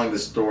retelling the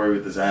story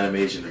with this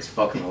animation. It's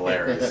fucking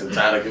hilarious. It's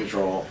out of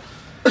control.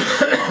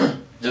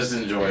 Just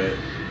enjoy it.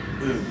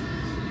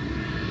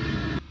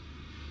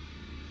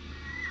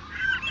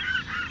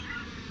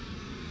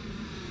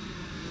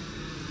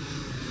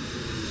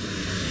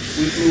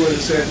 We flew into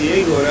San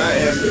Diego and I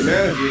asked the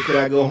manager, could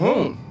I go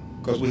home?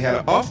 Because we had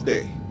an off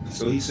day.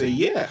 So he said,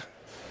 yeah.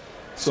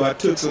 So I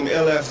took some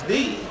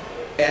LSD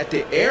at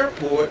the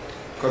airport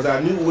because I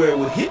knew where it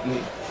would hit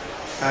me.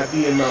 I'd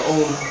be in my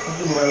little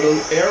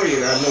area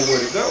and I know where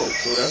to go.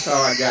 So that's how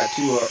I got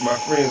to my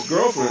friend's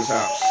girlfriend's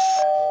house.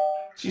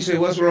 She said,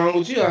 what's wrong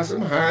with you? I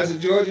said, I'm high as a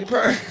Georgia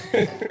pine.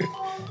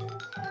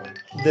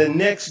 The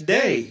next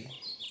day,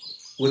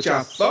 which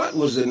I thought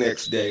was the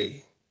next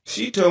day,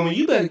 she told me,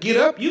 you better get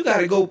up, you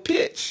gotta go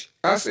pitch.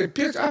 I said,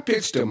 pitch? I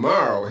pitch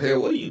tomorrow.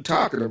 Hell, what are you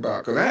talking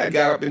about? Because I had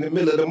got up in the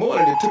middle of the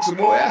morning and took some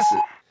more acid.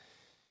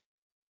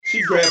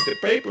 She grabbed the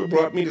paper,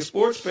 brought me the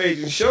sports page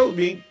and showed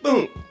me,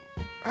 boom.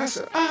 I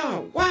said,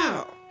 oh,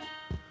 wow.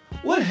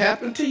 What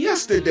happened to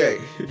yesterday?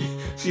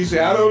 She said,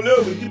 I don't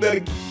know, but you better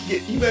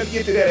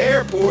get to that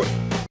airport.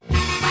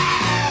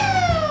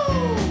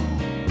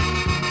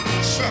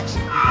 Shucks.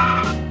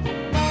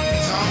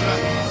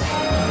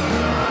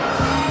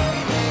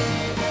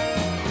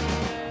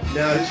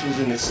 Now, this was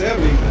in the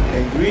 70s,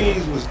 and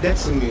Greens was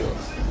Dexamil.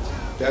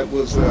 That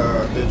was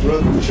the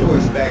drug of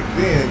choice back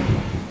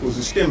then, was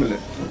a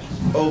stimulant.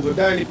 Over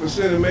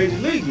 90% of Major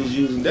League was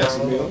using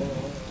Dexamil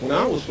when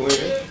I was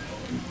playing.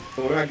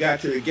 When I got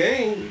to the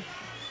game,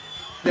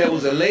 there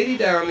was a lady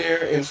down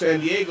there in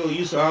San Diego who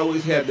used to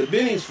always have the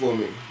bennies for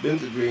me,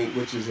 Benzedrine,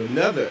 which is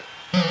another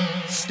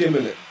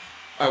stimulant.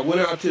 I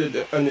went out to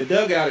the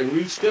dugout and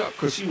reached up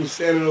because she was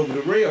standing over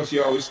the rail. She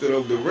always stood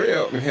over the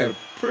rail and had a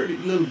pretty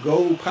little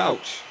gold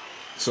pouch.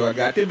 So I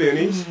got the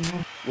bennies,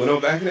 went on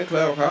back in the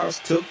clubhouse,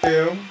 took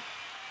them.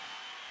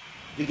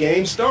 The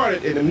game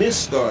started and the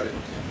mist started,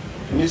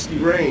 misty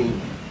rain.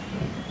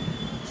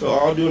 So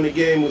all during the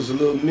game was a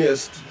little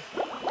mist.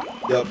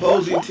 The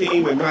opposing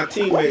team and my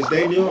teammates,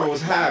 they knew I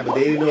was high, but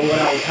they didn't know what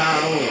I was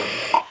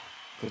high on.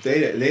 Because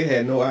they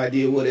had no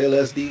idea what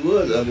LSD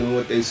was other than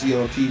what they see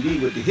on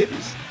TV with the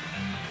hippies.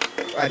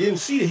 I didn't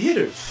see the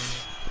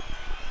hitters.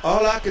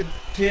 All I could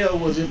tell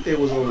was if they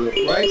was on the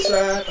right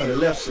side or the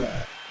left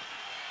side.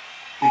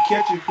 The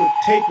catcher put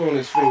tape on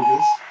his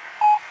fingers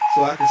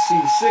so I could see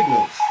the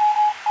signals.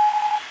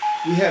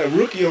 We had a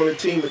rookie on the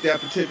team at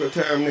that particular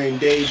time named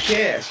Dave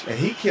Cash, and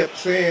he kept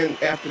saying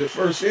after the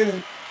first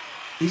inning,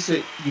 he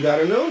said, "You got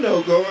a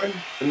no-no going,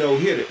 a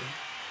no-hitter."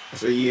 I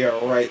said, "Yeah,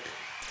 all right."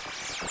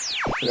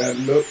 And I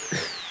looked.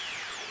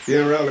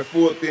 Then around the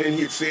fourth inning,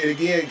 he'd say it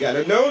again, "Got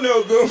a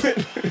no-no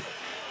going."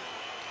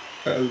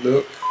 I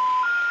looked.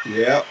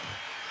 Yep.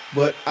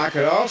 But I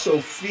could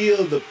also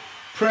feel the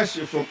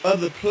pressure from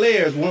other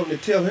players wanting to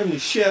tell him to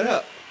shut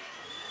up.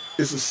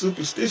 It's a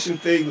superstition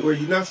thing where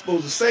you're not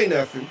supposed to say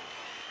nothing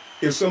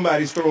if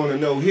somebody's throwing a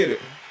no-hitter.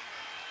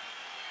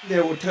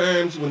 There were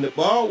times when the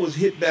ball was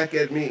hit back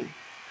at me,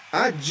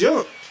 I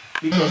jumped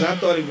because I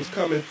thought it was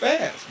coming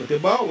fast, but the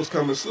ball was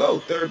coming slow.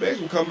 Third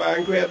baseman come by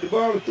and grabbed the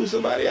ball and threw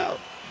somebody out.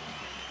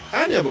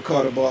 I never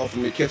caught a ball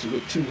from the catcher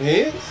with two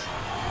hands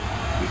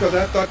because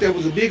I thought that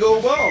was a big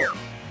old ball.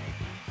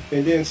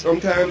 And then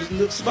sometimes it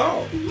looked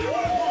small.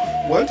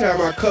 One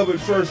time I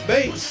covered first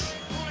base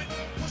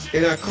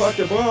and I caught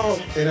the ball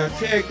and I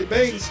tagged the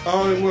base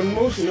all in one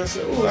motion. I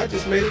said, "Oh, I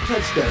just made a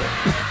touchdown."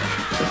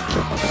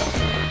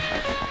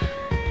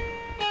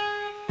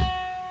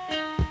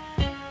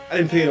 I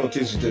didn't pay no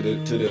attention to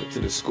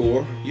the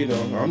score. You know,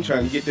 I'm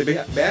trying to get the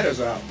batters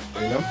out.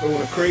 And I'm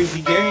throwing a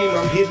crazy game.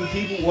 I'm hitting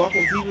people,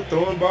 walking people,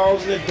 throwing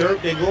balls in the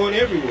dirt. They're going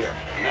everywhere.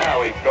 Now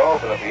we go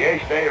for the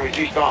Pièce de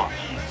Resistance.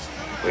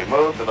 We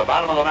move to the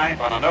bottom of the ninth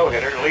on a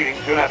no-hitter, leading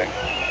 2-0.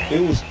 It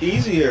was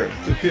easier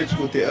to pitch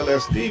with the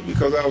LSD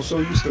because I was so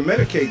used to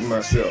medicating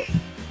myself.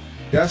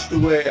 That's the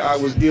way I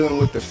was dealing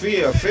with the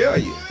fear of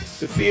failure.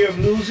 The fear of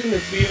losing,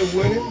 the fear of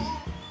winning.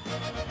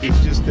 It's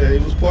just that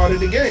it was part of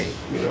the game,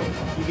 you know.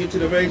 You get to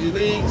the major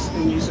leagues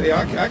and you say,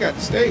 I got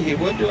to stay here.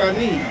 What do I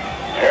need?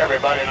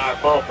 Everybody in our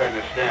bullpen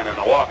is standing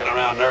and walking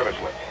around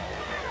nervously.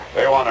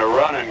 They want to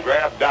run and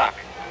grab Doc.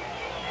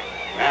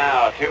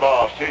 Now, 2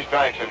 balls, 2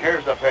 strikes, and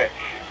here's the pitch.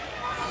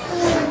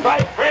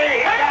 Strike 3,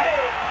 he got it!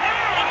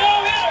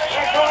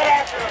 They're going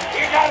after him,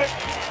 he got it!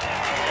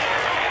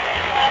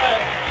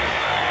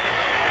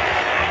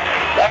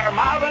 They're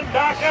mobbing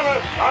Doc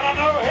Ellis on a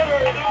no-hitter.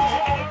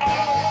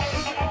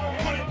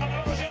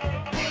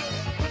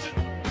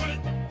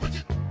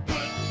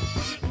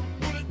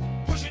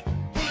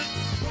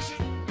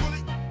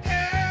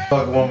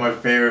 Fucking one of my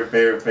favorite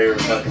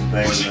fucking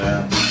things,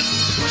 man.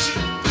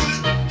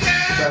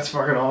 That's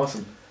fucking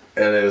awesome.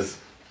 It is.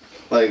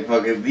 Like,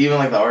 fucking, even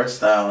like the art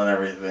style and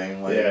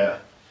everything. Like, Yeah.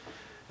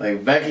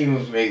 Like, Becky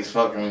makes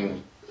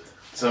fucking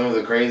some of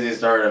the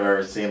craziest art I've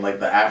ever seen.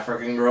 Like, the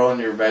African girl in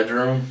your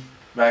bedroom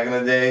back in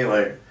the day.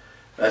 Like,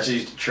 that shit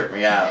used to trip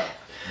me out.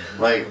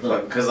 Like,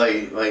 cause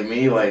like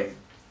me, like,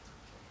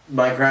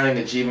 my crowning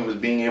achievement was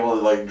being able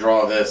to, like,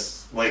 draw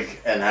this, like,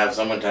 and have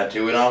someone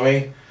tattoo it on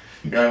me.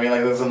 You know what I mean?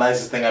 Like, that's the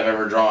nicest thing I've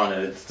ever drawn,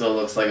 and it still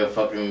looks like a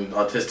fucking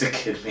autistic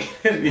kid.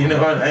 You know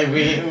what I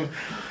mean?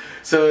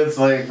 So it's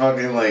like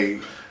fucking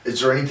like. Is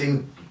there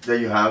anything that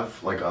you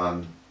have like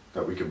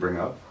that we could bring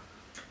up?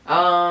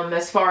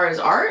 As far as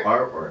art?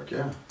 Artwork,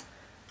 yeah.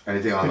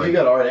 Anything on If like. you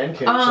got art and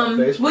kids on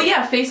Facebook. Well,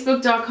 yeah,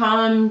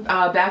 facebook.com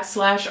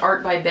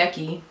 /art by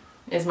Becky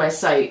is my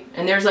site.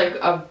 And there's like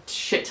a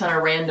shit ton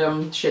of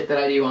random shit that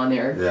I do on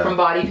there. Yeah. From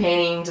body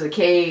painting to the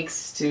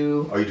cakes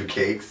to... Oh, you do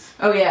cakes?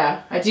 Oh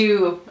yeah, I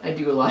do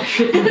a lot of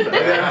shit. I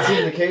haven't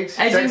seen the cakes.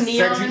 I do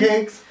neon. Sexy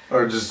cakes?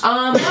 Or just...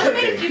 I've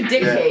made a few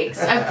dick cakes.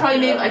 I've probably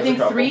made, I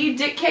think, 3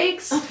 dick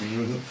cakes.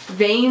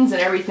 Veins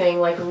and everything,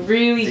 like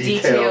really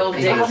detailed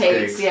dick penis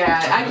cakes. cakes.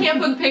 Yeah, I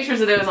can't put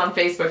pictures of those on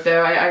Facebook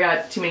though. I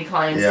got too many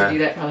clients Yeah. to do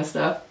that kind of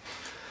stuff.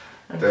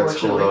 That's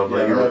cool though.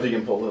 Yeah, I don't know if you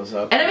can pull those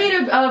up. And I made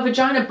a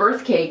vagina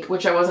birth cake,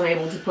 which I wasn't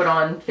able to put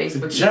on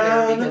Facebook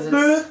either because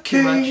it's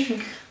too much.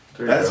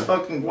 That's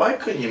fucking. Why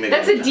couldn't you make?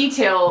 That's a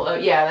detail.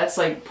 Yeah, that's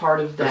like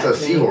part of that. That's a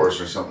thing. seahorse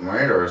or something,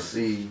 right? Or a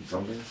sea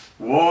something?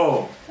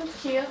 Whoa.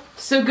 Thank you.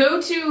 So go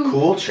to.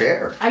 Cool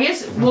chair. I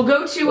guess we'll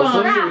go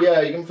to.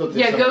 Yeah, you can flip this.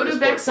 Yeah, go to this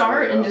Beck's book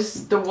art and out.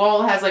 just the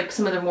wall has like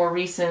some of the more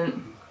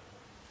recent.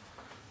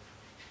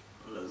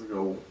 Let's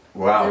go.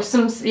 Wow. There's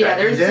some. Yeah,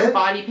 Becky there's some did?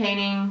 body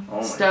painting Oh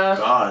my stuff.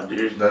 god,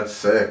 dude. That's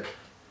sick.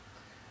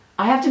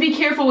 I have to be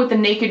careful with the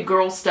naked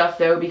girl stuff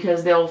though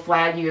because they'll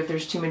flag you if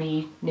there's too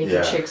many naked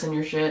Yeah. chicks in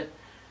your shit.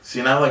 See,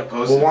 and I like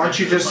posting. Well, why don't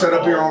you pictures just of my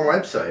set up your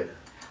balls. own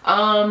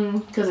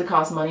website? Because it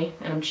costs money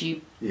and I'm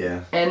cheap.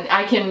 Yeah. And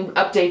I can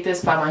update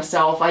this by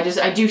myself.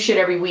 I do shit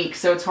every week,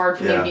 so it's hard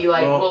for me to Yeah. be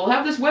like, Well- well,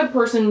 have this web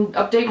person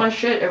update my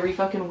shit every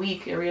fucking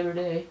week, every other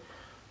day.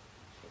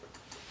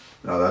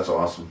 No, that's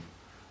awesome.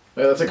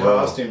 Yeah, that's a Wow.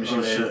 costume she Oh,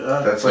 made. shit.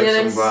 That's like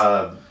Yeah,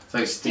 some. It's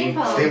like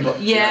Steampunk.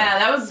 Yeah,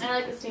 that was. I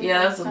like the steampunk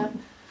Yeah, stuff.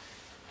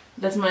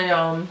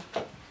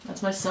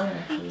 that's my son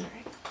actually.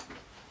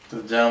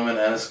 The gentleman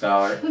and a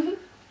scholar.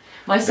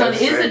 My son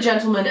That's is a sick.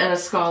 gentleman and a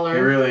scholar. He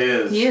really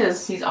is. He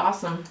is. He's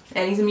awesome,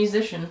 and he's a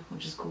musician,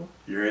 which is cool.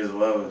 You raise a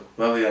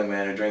lovely young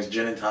man who drinks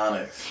gin and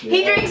tonics.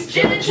 He drinks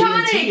gin and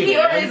tonic. He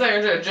orders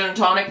like gin and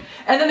tonic,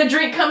 and then the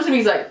drink comes to me.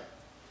 He's like,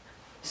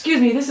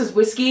 "Excuse me, this is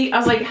whiskey." I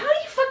was like, "How do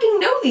you fucking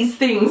know these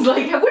things?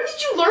 Like, where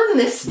did you learn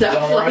this He's on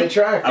stuff?" the right Like,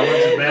 track. I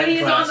went to but band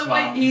he's class, on the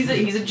way. Mom.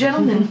 He's a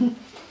gentleman.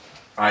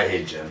 I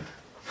hate gin.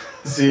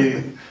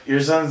 See, your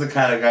son's the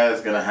kind of guy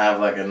that's gonna have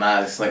like a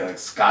nice like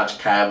Scotch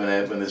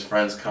cabinet when his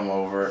friends come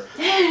over.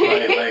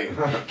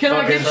 Like Can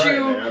I fucking get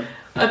you man.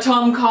 a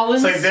Tom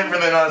Collins? it's like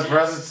different than us. For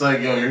us, it's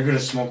like, yo, you're gonna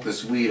smoke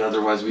this weed,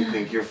 otherwise we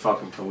think you're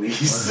fucking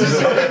police.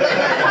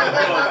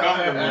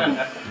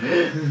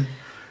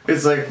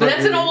 It's like, But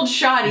that's an fucking- old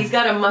shot. He's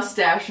got a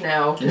mustache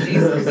now. He's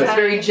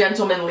very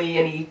gentlemanly,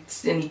 and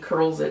he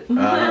curls it. Some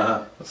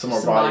more Some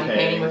body body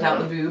painting without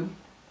the boob.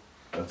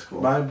 That's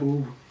cool. Bye,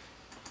 boob.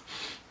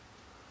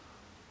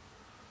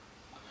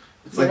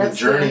 It's Yeah, like the that's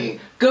journey.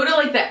 Go to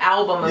like the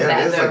album of Yeah, it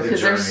that is though, like the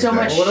because there's so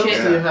journey much thing. What else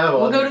shit. do you have?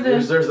 We'll on? go to the-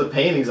 There's the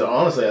paintings.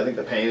 Honestly, I think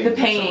the paintings. The are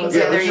some of paintings. the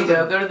Yeah, Yeah, there those you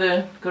are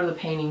go. Go to the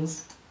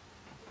paintings.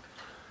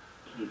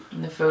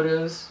 And the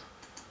photos.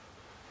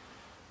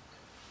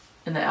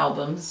 And the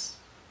albums.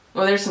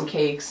 Well, there's some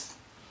cakes.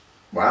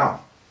 Wow.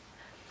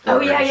 Oh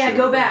yeah, yeah. Shit.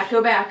 Go back.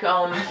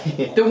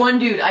 The one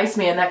dude,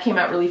 Iceman, that came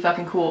out really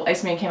fucking cool.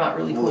 Iceman came out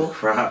really Holy cool.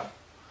 crap.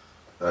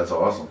 That's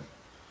awesome.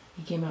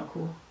 He came out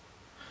cool.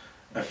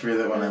 I fear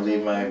that when I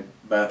leave my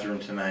bathroom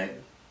tonight,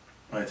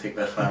 when I take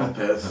that final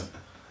piss,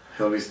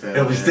 he'll be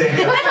standing. He'll be there.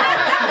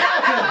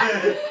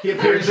 standing. He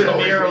appears in the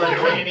mirror like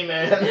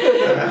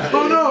Candyman.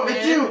 Oh no,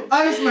 it's you,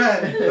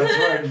 Iceman! That's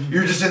right.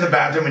 You're just in the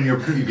bathroom and you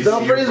can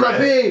Don't see your freeze my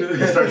breath. pee.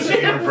 You start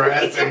seeing your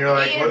breath and you're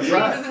like, what's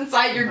that? Freezes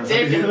inside your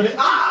dick. And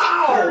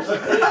Ow!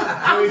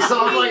 So he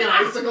sounds like an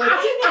icicle.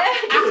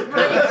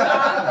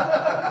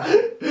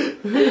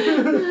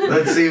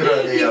 Let's see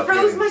what He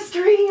froze my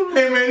stream.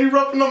 Hey man, you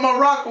roughing up my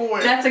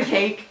Rockaway. That's a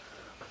cake.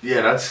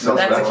 Yeah, that's That's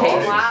a cake.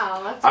 awesome.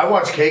 Wow, that's I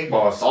watch Cake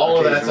Boss. All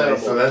of that's occasionally,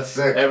 edible. so that's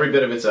sick. Every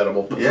bit of it's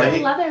edible. Yeah. the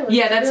leather looks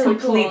Yeah, that's really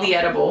completely cool.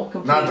 edible. Not the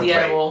Completely plate.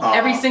 edible. Aw.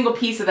 Every single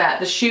piece of that.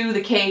 The shoe,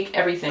 the cake,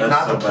 everything. That's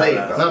Not the so plate,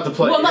 badass. though. Not the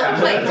plate. Well, not Yeah,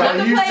 the plate. that's Not why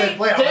the you plate. said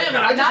plate. I'm Damn it,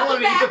 I just Not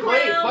wanted the to eat the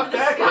plate. background. Fuck The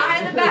that sky guy.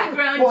 in the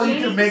background. Well, you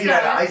James can make it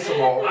Scott. out of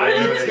isomalt. I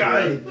eat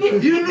Sky.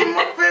 You know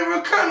my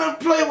favorite kind of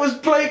plate was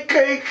plate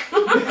cake. Why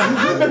would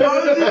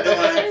you do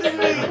that to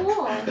me?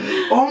 Cool.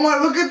 Oh my,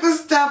 look at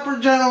this dapper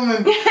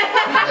gentleman.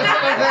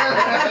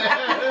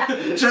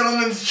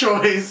 Gentleman's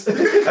choice.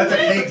 That's a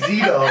Cake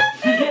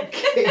Zito.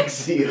 Cake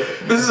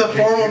Zito. This is a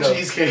formal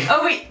cheesecake.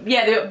 Oh wait,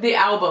 yeah, the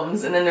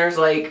albums, and then there's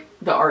like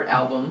the art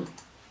album,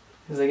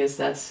 because I guess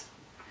that's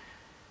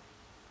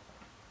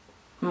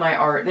my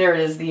art. There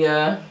it is,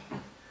 the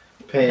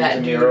Paintings that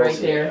and dude murals.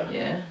 right there. Yeah.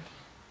 Yeah.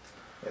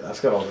 Yeah,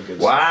 that's got all the good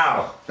stuff.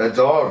 Wow, that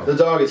dog. The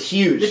dog is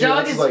huge. The too.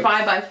 dog That's is like,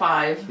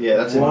 5x5. Yeah,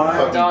 that's a Wow.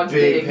 fucking Dog's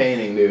big big.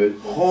 painting, dude.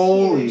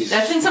 Holy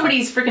That's in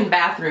somebody's freaking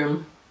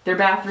bathroom. Their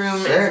bathroom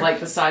Sick. is like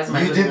the size of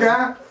my You living did room.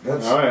 that?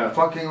 That's Oh, yeah.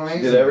 fucking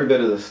amazing. Did every bit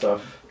of this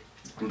stuff.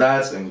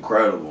 That's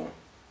incredible.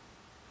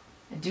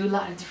 I do a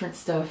lot of different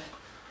stuff.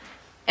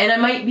 And I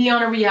might be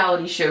on a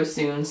reality show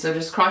soon, so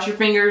just cross your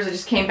fingers. I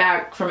just came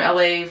back from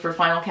LA for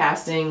final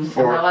casting.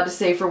 For- I'm not allowed to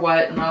say for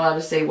what. I'm not allowed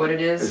to say what it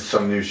It's is.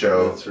 some new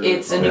show. That's really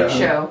It's a fun. new Yeah.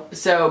 show.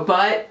 So,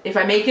 but if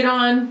I make it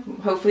on,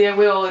 hopefully I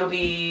will. I'll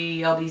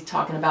be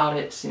talking about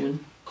it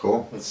soon.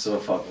 Cool. That's so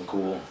fucking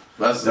cool.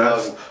 That's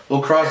That's-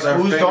 we'll cross our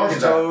Whose dog fingers,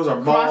 is that? toes, our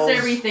balls. Cross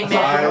everything,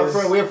 man.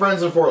 thighs. We have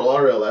friends in Fort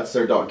Lauderdale. That's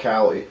their dog,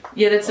 Callie.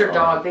 Yeah, that's their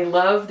dog. They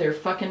love their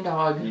fucking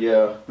dog.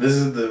 Yeah. This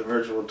is the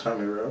virtual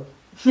tummy rub.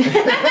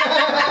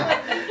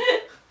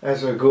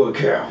 That's a good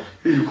cow.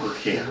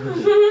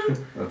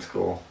 That's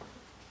cool.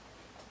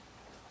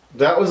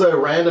 That was a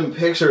random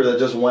picture that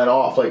just went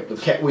off. Like the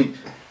cat,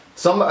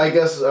 I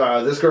guess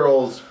this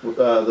girl's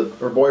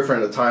her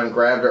boyfriend at the time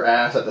grabbed her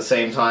ass at the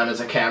same time as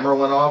a camera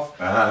went off,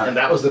 and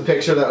that was the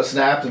picture that was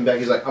snapped. And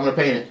Becky's like, "I'm gonna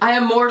paint it." I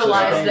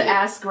immortalized So- the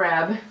ass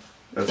grab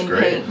That's in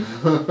great.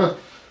 paint.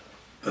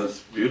 That's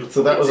beautiful.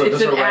 So that was It's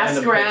just an a ass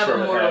random grab picture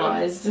that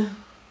immortalized.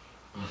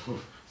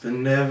 The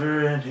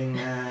never-ending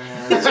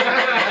ass.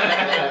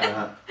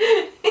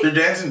 They're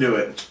dancing to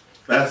it.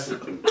 That's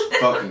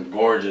fucking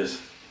gorgeous.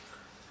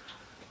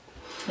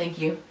 Thank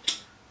you.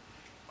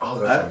 Oh,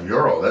 that's a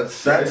mural.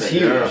 That's It's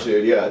huge, yeah.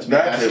 dude. Yeah, it's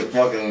That's a massive.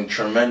 fucking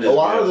tremendous. A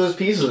lot of deal. those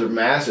pieces are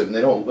massive, and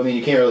they don't. I mean,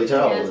 you can't really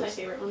tell. Yeah, that's my It's-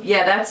 favorite one.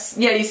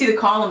 Yeah, you see the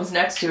columns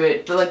next to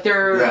it, but like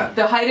Yeah.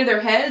 the height of their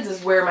heads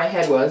is where my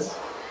head was.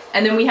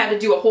 And then we had to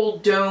do a whole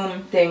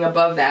dome thing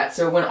above that,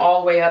 so it went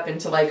all the way up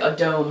into like a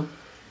dome.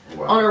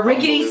 Wow. On a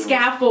rickety Unbelievable.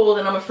 scaffold,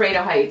 and I'm afraid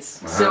of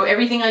heights. So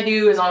everything I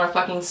do is on a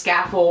fucking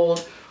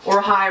scaffold, or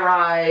a high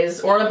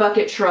rise, or on a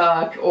bucket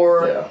truck,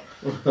 or Yeah.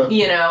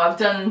 You know, I've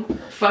done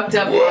fucked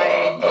up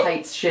my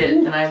heights shit,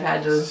 and I've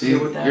had to See,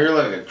 deal with that. you're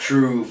like a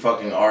true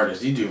fucking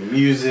artist. You do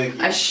music,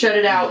 I shut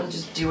it out and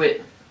just do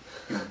it.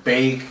 you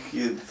bake.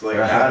 It's like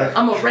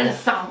I'm a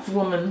Renaissance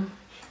woman.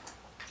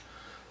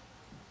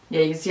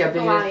 Yeah, you can see how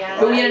big Oh, wow, it is. yeah.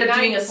 But we ended up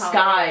Yeah, doing a nice.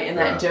 sky in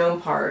that Yeah.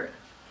 dome part.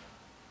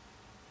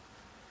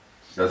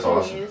 That's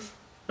awesome. It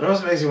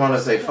almost makes you want to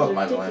say fuck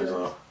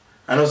Michelangelo.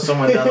 I know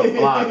someone down the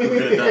block who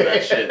could have done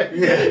that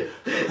shit.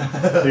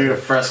 Yeah. Do a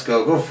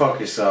fresco. Go fuck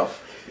yourself.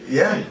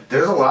 Yeah,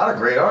 there's a lot of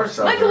great artists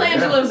out there.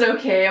 Michelangelo's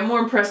okay. I'm more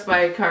impressed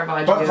by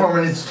Caravaggio. But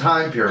from its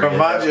time period.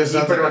 Caravaggio he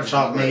sounds pretty like a much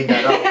chocolate. made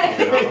that up.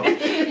 You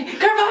know?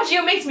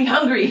 Caravaggio makes me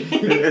hungry.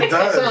 It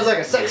does. Sounds like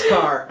a sex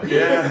car.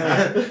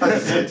 Yeah.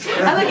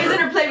 I like his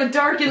interplay with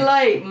dark and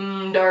light.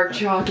 Dark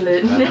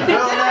chocolate.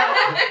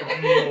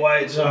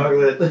 White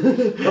chocolate.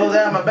 Goes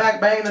down my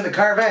back banging in the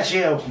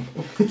Caravaggio.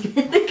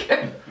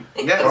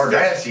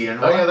 Kardashian.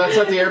 Oh yeah, that's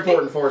at the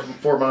airport in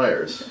Fort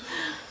Myers.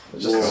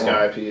 It's just a Whoa.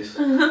 sky piece.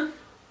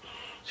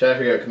 Should I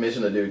figure out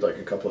commission to do like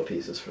a couple of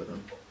pieces for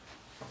them?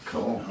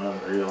 Cool.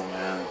 Unreal,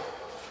 man.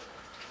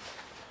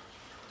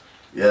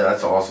 Yeah,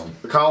 that's awesome.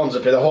 The columns are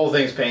the whole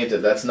thing's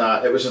painted. That's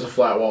not. It was just a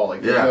flat wall.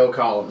 Like there's Yeah. no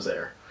columns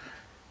there.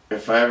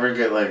 If I ever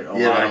get like a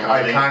Yeah, lot of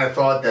I money, kind of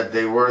thought that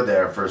they were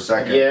there for a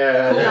second.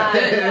 Yeah, Cool.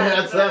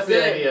 that's the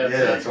Good. idea. Yeah,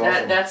 that's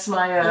awesome. That's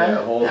my Yeah, the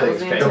whole that was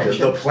thing's the painted.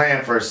 intention. The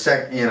plant for a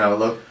sec, you know,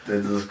 look,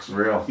 it looks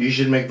real. you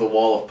should make the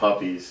wall of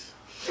puppies.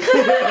 You'd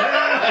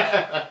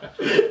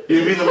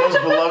be the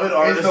most beloved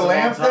artist Is the of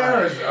lamp all time.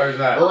 there, or is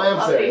that? The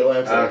lamp's there. The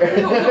lamp's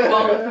there.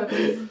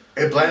 Okay.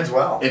 It blends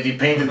well. If you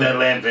painted that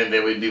lamp in, they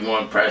would be more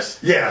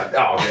impressed. Yeah.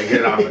 Oh, okay, get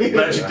it on. Get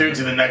Let it you on. through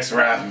to the next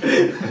round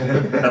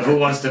of Who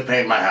Wants to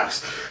Paint My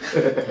House.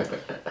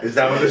 Is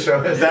that what the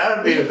show is? That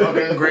would be a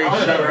fucking great I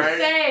was show, gonna right?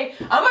 say,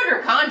 I'm under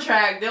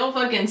contract. They'll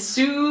fucking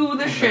sue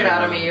the shit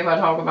out of me if I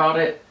talk about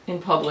it in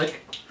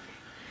public.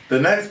 The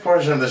next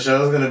portion of the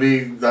show is going to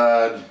be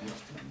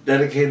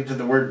dedicated to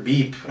the word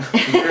beep.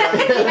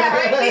 Yeah,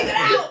 right, leave it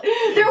out.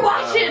 They're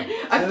watching.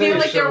 I feel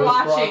like they're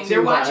watching.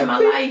 They're watching my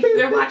life.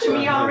 They're watching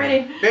me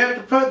already. You have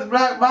to put the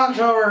black box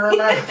over her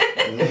mouth.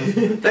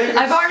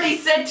 I've already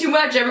said too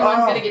much. Everyone's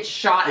Oh, gonna get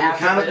shot The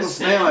after mechanical this.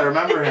 snail, I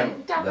remember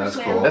him. That's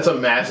cool. That's a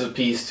massive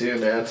piece too,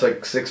 man. It's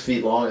like 6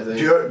 feet long, I think.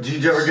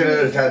 Did you ever get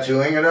into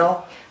tattooing at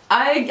all?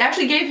 I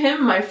actually gave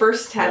him my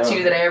first tattoo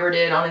Yeah. that I ever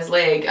did on his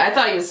leg. I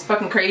thought he was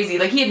fucking crazy.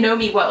 Like, he had known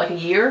me, what, like a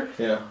year?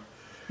 Yeah.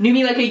 Knew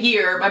me like a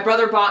year. My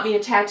brother bought me a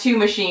tattoo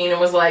machine and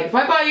was like, if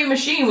I buy you a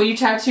machine, will you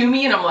tattoo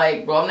me? And I'm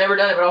like, well, I've never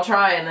done it, but I'll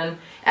try. And then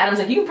Adam's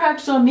like, you can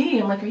practice on me.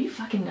 I'm like, are you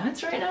fucking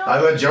nuts right now? I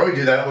let Joey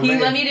do that with He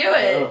me. let me do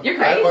it.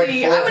 You're I had, like,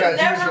 crazy. 4 I would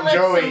tattoos never from let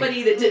Joey.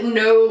 somebody that didn't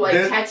know, like,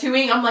 This-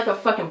 tattooing. I'm like a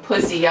fucking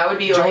pussy. I would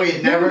be Joey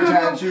like, never no, no, no.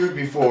 tattooed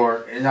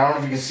before, and I don't know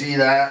if you can see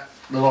that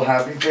little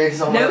happy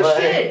face on my No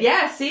leg. shit.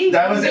 Yeah, see?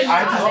 That was it.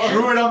 I Good just job.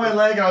 drew it on my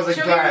leg, and I was like,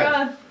 Show go me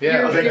ahead. Yeah,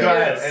 I was like, your go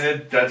ahead, notes.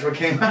 and that's what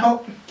came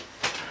out.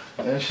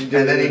 Yeah, she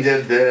did. And then he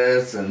did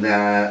this and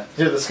that.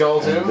 Did the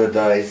skull And too? the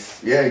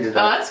dice. Yeah, he did Oh,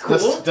 that. that's cool.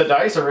 The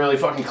dice are really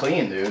fucking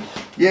clean, dude.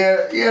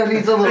 Yeah, it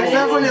needs a little.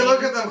 Except when you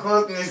look at them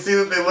close and you see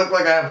that they look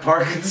like I have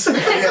Parkinson's. I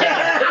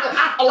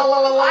had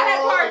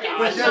But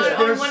Parkinson's just,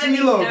 on they're one of these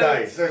CeeLo notes.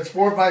 dice. There's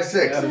 4, 5,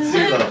 6. Yeah. It's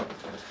CeeLo. It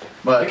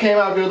But came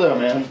out good though,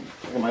 man.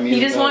 My He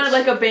music just wanted notes.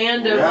 like a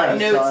band of Yeah, like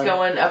that's notes fine.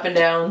 going up and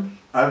down.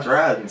 That's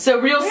rad. So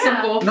real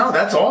simple. no,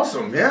 that's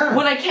awesome. Yeah.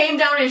 When I came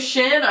down his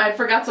shin, I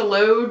forgot to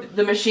load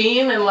the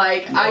machine, and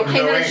like I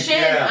came down his shin.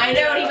 Yeah. I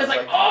know, and he was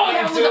like, "Oh, What are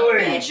that was you a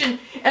doing?" bitch,"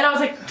 and I was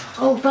like,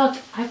 "Oh fuck,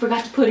 I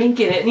forgot to put ink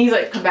in it." And he's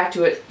like, "Come back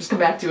to it. Just come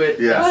back to it."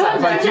 Yeah. I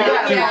was like, Like,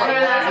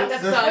 yeah, the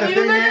that sucks.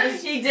 thing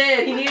is, He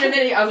did. He needed a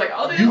minute. I was like,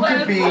 "I'll do You it could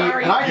later." be-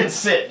 Sorry. And I can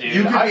sit, dude.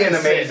 you could I be an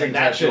can sit amazing and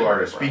that tattoo shit-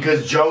 artist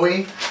because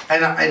Joey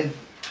and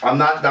I'm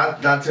not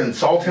to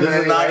insult him. This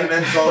in is not any an way,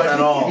 insult but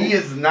at all. He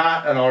is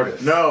not an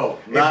artist. No.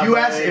 not If you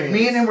by ask, any if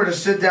me and him were to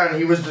sit down and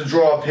he was to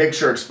draw a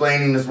picture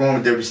explaining this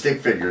moment, there'd be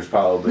stick figures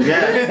probably.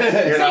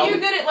 Yeah. You So know? you're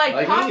good at like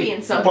Like copying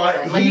me. something.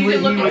 But Like he you would-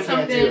 can look he at would-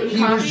 something. and He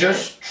was copy it.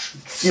 just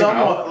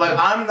Somewhat. Like,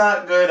 I'm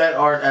not good at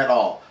art at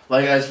all.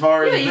 Like, as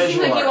far Yeah, as you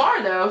visual seem like you art.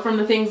 are though, from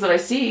the things that I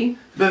see.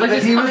 The- Like the-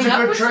 just he was coming a up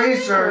good with something,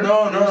 tracer. or-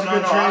 No, He was a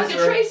good Oh, like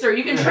a tracer.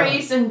 You can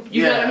trace and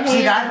you Yeah. got a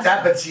See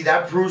hand. but see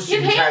that proves to You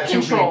you have hand tattoo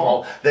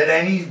control. people that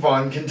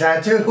anyone can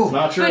tattoo.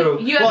 Not true.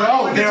 But you have- No,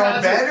 anyone there can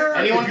are tattoo. better.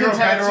 Anyone if you're can a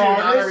better tattoo. Not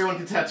artist. everyone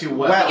can tattoo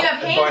well. Well, You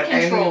have hand but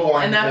control,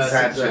 anyone and can that's-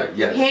 tattoo. Exactly.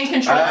 Yes. Hand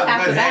control I is have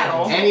half good the hands.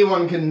 battle.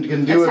 Anyone can do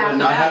That's it, half but the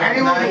not battle.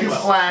 Anyone everyone can well.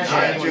 flash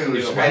Not everyone can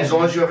tattoos, do it well. as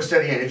long as you have a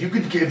steady hand. If you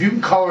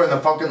can color in the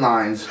fucking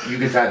lines, you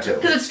can tattoo.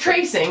 Because it's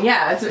tracing,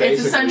 yeah. It's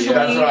Basically, essentially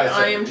that's what I said.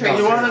 I am No, tracing.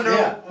 You want to know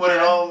Yeah. what it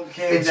all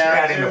came It's down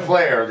adding to? a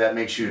flair that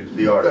makes you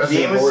the artist.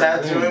 Dean was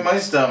important tattooing my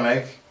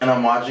stomach, and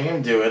I'm watching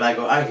him do it, and I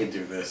go, I can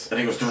do this. And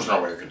he goes, there's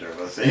no way you can do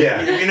this. And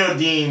Yeah. If you know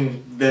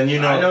Dean, then you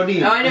know. I know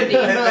Dean. Oh, I know Dean.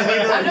 And then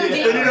you know, I've known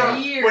Dean then you know, for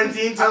years. when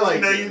Dean tells like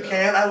you no, Dean, you though.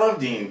 can't. I love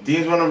Dean.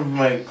 Dean's one of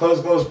my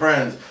close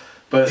friends.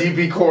 But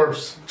DP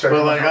Corpse. Check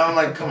but him like out. I'm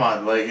like, come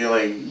on, like you're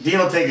like Dean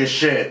will take a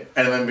shit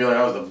and then be like,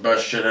 that was the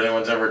best shit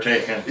anyone's ever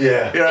taken.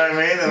 Yeah. You know what I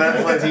mean? And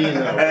that's like Dean,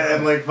 though.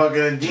 and like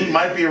fucking Dean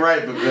might be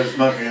right because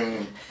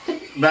fucking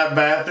that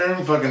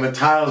bathroom, fucking the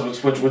tiles would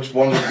switch which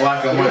one was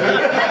black and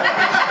white.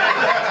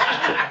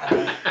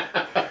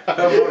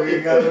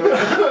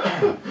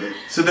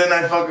 So then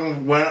I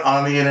fucking went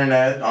on the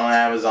internet, on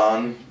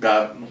Amazon,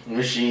 got a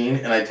machine,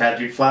 and I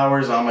tattooed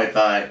flowers on my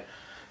thigh.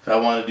 So I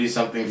wanted to do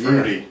something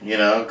fruity, you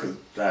know, because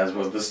that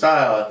was the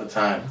style at the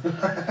time.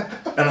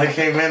 And I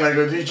came in, I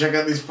go, dude, check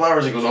out these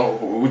flowers. He goes, oh,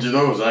 who did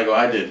those? And I go,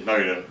 I did. No,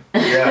 you didn't.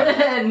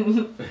 Yeah.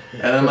 And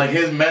then, like,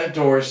 his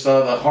mentor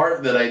saw the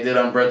heart that I did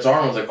on Brett's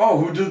arm. I was like, oh,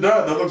 who did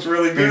that? That looks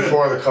really good.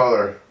 Before the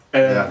color.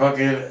 And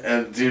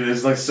fucking, dude,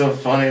 it's like so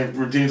funny.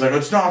 Routine's like,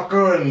 it's not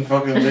good. And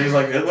fucking Jay's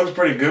like, it looks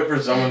pretty good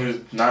for someone who's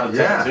not a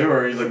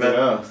tattooer. He's like, that.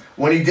 Yeah.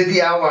 When he did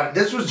the outline,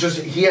 this was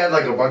just, he had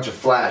like a bunch of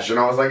flash. And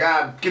I was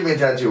like, give me a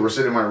tattoo. We're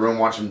sitting in my room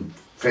watching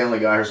Family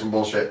Guy or some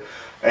bullshit.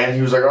 And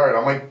he was like, all right.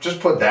 I'm like,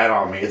 just put that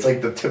on me. It's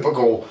like the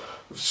typical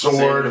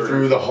sword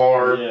through the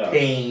heart,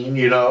 pain,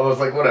 you know? I was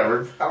like,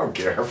 whatever. I don't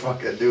care.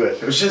 Fucking do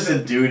it. It was just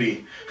a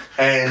duty.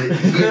 And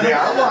the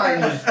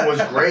outline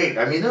was great.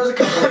 I mean, there was a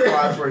couple of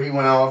spots where he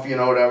went off, you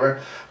know,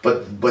 whatever.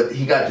 But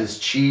he got this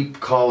cheap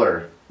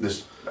color.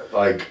 This,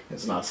 like...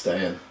 It's not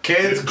staying.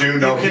 Kids, you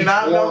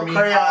cannot melt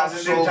crayons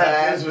and do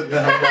tattoos with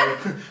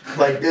them.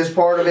 Like this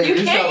part of it. You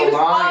can't use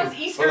Bob's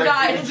Easter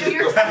guide to do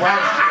your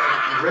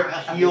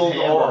peeled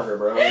off,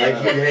 bro.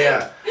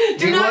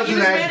 He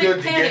wasn't as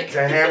good to get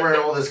to hammer in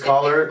all this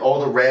color, all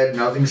the red,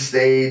 nothing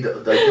stayed.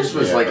 Like this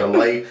was like a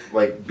light,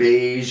 like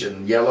beige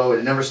and yellow.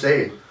 It never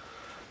stayed.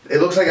 It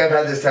looks like I've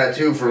had this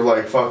tattoo for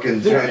like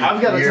fucking 10 years.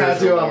 I've got a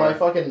tattoo on my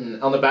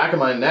fucking on the back of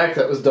my neck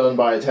that was done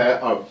by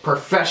a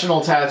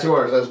professional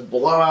tattooer. There's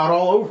blowout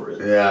all over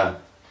it. Yeah.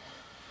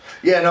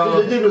 Yeah,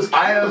 no,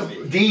 I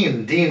have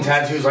Dean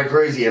tattoos like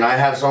crazy, and I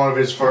have some of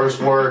his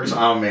first works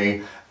on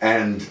me,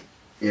 and,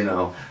 you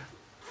know,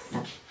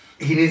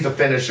 he needs to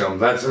finish them.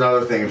 That's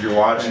another thing if you're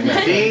watching.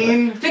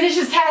 Dean, finish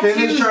his tattoos,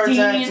 finish our Dean.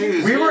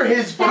 Tattoos. We were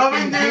his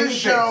fucking Dean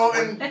show,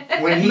 and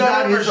when he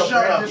got his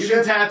you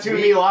can tattoo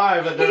me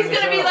live. He's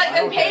gonna be like,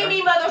 then pay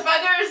me,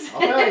 motherfuckers.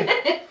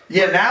 Okay.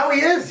 Yeah, now he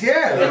is,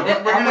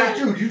 yeah. I'm like,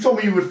 dude, you told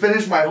me you would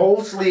finish my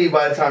whole sleeve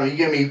by the time you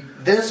give me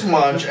this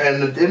much,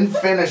 and didn't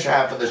finish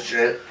half of the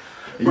shit.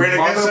 We're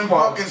gonna get some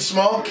fucking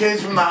small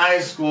kids from the high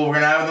school. We're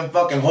gonna have them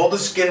fucking hold the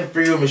skin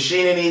for you, a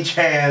machine in each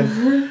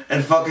hand,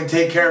 and fucking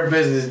take care of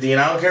business, Dean.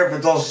 I don't care if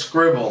it's all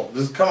scribble.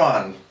 Just come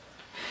on.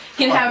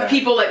 You can have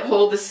people like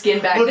hold the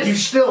skin back. Look,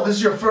 this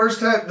is your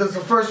first tattoo. This is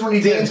the first one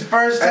he did. Dean's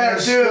first and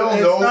there's tattoo. still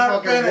It's no not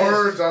fucking finished.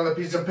 words on the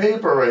piece of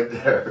paper right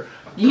there.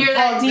 You hear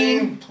that,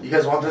 Dean? You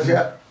guys want this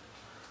yet?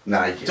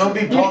 Nah, you can't. Don't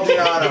be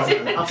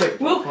Pontiano. I'll take.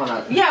 Well, why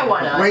not? yeah,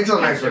 why not? Wait till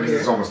the next one because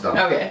it's almost done.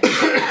 Okay.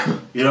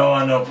 You don't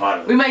want no part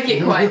of it. We might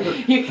get quiet.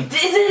 Is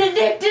it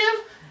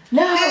addictive?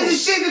 No.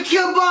 This shit that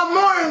killed Bob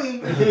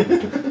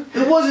Martin.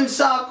 It wasn't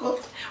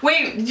soccer.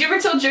 Wait, did you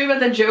ever tell Joey about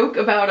that joke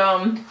about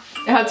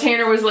how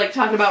Tanner was like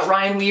talking about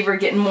Ryan Weaver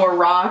getting more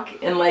rock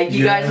and like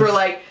you guys were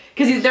like,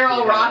 because they're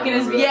all rocking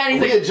his and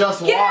he's like, had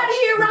just get out of watched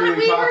here, the Ryan Dewey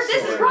Weaver, Cox this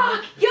is story.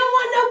 rock. You don't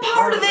want no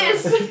part of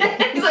this.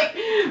 He's like,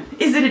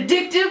 is it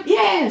addictive?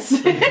 Yes.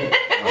 Dude,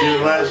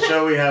 the last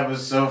show we had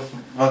was so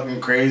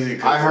fucking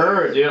crazy. I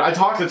heard, dude. I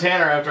talked to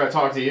Tanner after I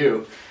talked to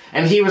you.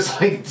 And he was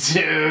like,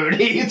 dude,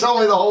 he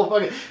told me the whole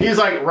fucking... He was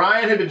like,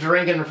 Ryan had been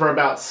drinking for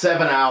about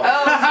 7 hours.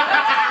 Oh, no.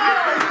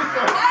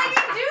 Why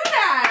did you do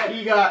that?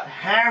 He got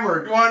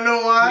hammered. You wanna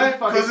know why?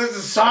 Because it's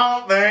a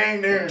salt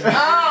thing, dude.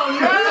 Oh,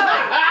 no.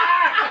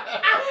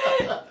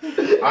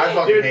 I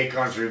fucking hate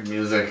country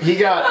music. He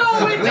got...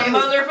 Oh, it's a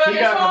motherfucking He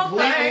got salt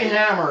completely thing.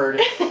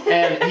 hammered.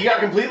 And he got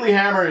completely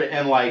hammered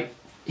and, like,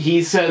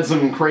 he said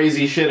some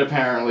crazy shit,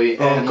 apparently.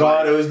 Oh, and,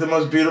 God, it was the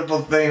most beautiful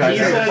thing I've He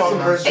said ever some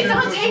fucking It's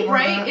on tape,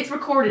 right? It's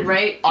recorded,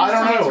 right? I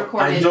don't Just tell me know. It's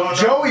recorded. I don't know.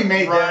 Joey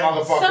made that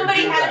motherfucker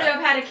Somebody do had that. to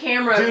have had a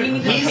camera. Dude, We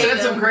need to he pay said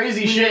them. some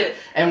crazy shit,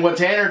 and what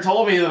Tanner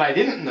told me that I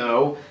didn't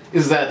know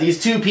is that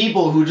these two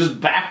people who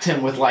just backed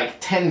him with like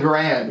 10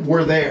 grand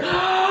were there.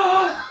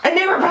 And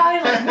they were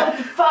probably like, what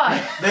the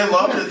fuck? They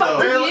loved it, though.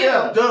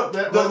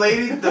 Fuck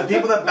you. The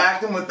people that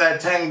backed him with that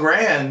 10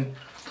 grand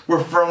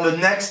were from the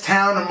next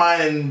town of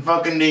mine in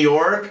fucking New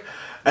York.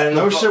 And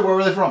No shit, where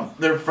were they from?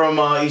 They're from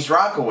East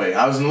Rockaway.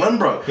 I was in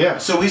Lynbrook. Yeah.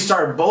 So we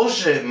started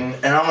bullshitting,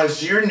 and I'm like,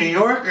 so you're New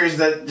Yorkers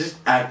that just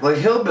act like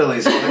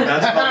hillbillies. I'm like,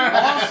 that's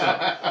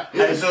fucking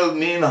awesome. And so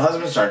me and the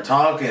husband started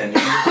talking, and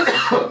he was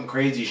just fucking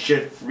crazy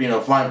shit, you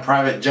know, flying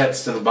private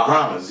jets to the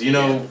Bahamas. You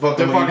know,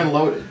 fucking... They're fucking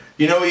loaded.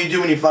 You know what you do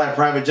when you fly a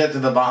private jet to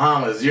the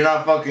Bahamas? You're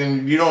not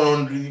fucking... You don't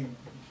own...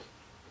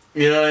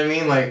 You know what I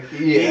mean? Like,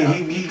 Yeah.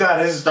 he got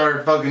his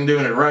start fucking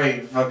doing it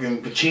right,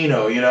 fucking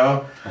Pacino, you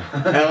know?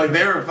 And like,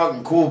 they were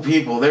fucking cool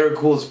people. They were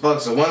cool as fuck.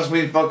 So once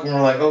we fucking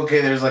were like,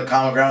 okay, there's like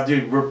common ground,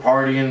 dude, we're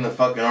partying in the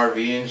fucking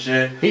RV and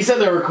shit. He said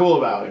they were cool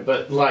about it,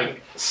 but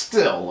like,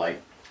 still,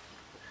 like,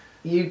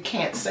 you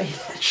can't say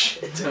that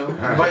shit to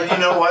him. But you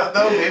know what,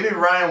 though? Maybe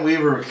Ryan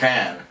Weaver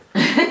can.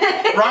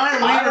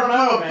 Ryan Weaver don't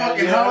know, flew a man.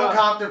 fucking You know?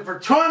 helicopter for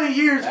 20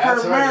 years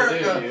That's for hard to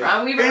America. do, dude.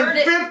 Ryan Weaver earned And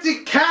it.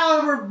 50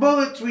 caliber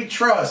bullets we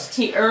trust.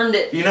 He earned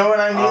it. You know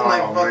what I mean? Oh,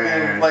 like fucking,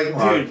 man. like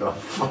What dude. the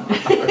fuck?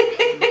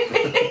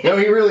 No,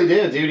 he really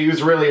did, dude. He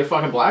was really a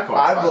fucking Blackhawks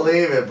I fan.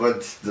 believe it,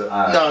 but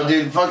No,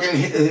 dude, fucking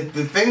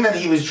the thing that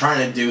he was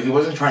trying to do, he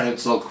wasn't trying to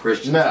insult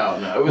Christians. No,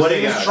 it was What the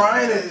he was guy.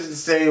 trying to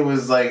say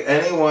was like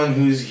anyone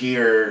who's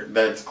here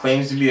that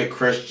claims to be a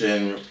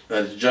Christian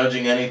that's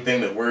judging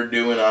anything that we're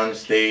doing on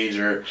stage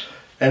or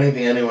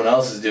anything anyone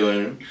else is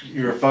doing,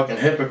 you're a fucking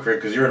hypocrite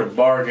because you're at a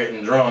bar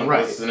getting drunk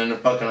Right. listening to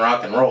fucking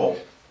rock and roll.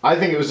 I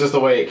think it was just the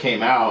way it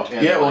came out.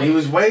 And Yeah, well, he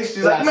was wasted.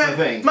 He's like, That's the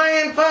man, thing.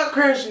 man, fuck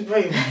Christian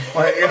people.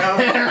 Like, you know?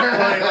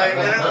 and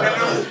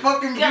it was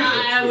fucking God,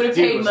 I beautiful. would have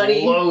Dude paid was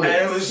money. loaded.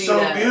 And it was See so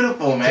that.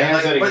 beautiful, man. Dan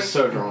Like, said he but, was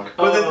so drunk.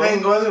 but the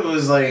thing was, it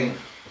was like,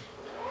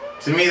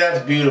 to me,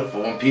 that's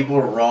beautiful. When people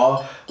are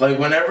raw, like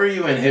whenever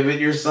you inhibit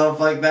yourself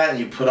like that and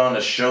you put on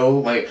a show,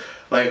 like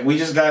we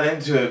just got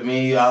into it,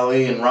 me,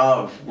 Ali, and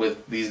Rob,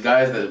 with these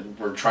guys that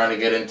were trying to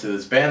get into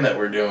this band that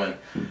we're doing,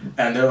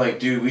 and they're like,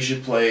 dude, we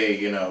should play,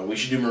 we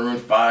should do Maroon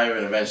 5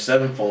 and Avenged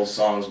Sevenfold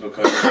songs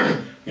because,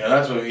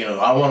 that's what,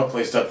 I want to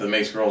play stuff that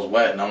makes girls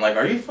wet, and I'm like,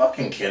 are you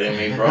fucking kidding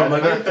me, bro? I'm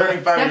like, you're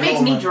 35 That years makes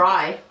old. me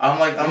dry. I'm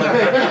like,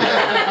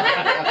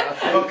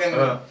 fucking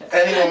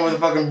anyone with a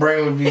fucking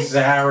brain would be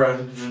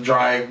Sahara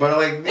dry, but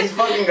like these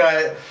fucking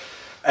guys,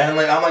 and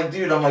like I'm like,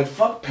 dude, I'm like,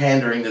 fuck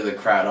pandering to the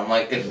crowd. I'm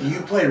like, if you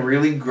play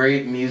really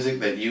great music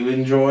that you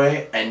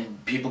enjoy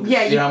and people can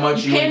see how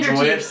much you pander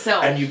enjoy to it,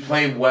 yourself. and you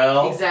play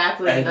well,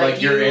 Exactly, and like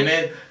like you're you- in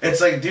it, it's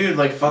like, dude,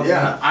 like fucking,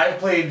 Yeah. I've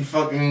played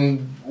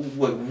fucking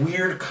like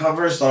weird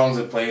cover songs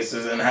at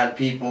places and had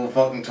people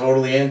fucking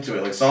totally into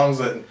it, like songs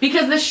that.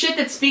 Because the shit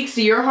that speaks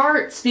to your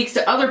heart speaks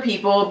to other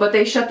people, but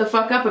they shut the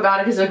fuck up about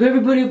it because like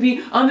everybody will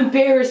be, I'm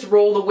embarrassed,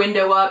 roll the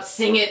window up,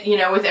 sing it,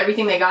 with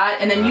everything they got,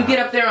 and then you get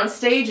up there on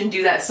stage and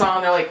do that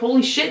song. They're like,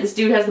 holy shit, this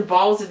dude has the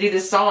balls to do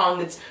this song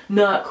that's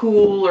not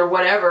cool or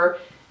whatever,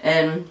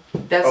 and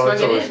that's Oh,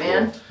 it's fucking always it,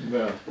 man.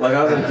 Yeah. Like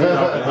I was,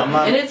 I'm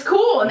not. And it's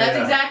cool, and that's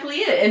Yeah. exactly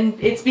it. And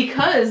it's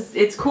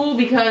cool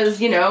because,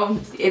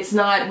 it's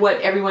not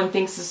what everyone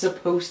thinks is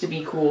supposed to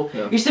be cool.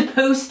 Yeah. You're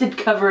supposed to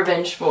cover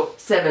Avenged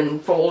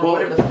Sevenfold or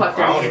whatever the fuck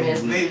their name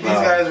is. These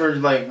guys were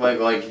like,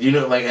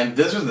 and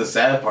this was the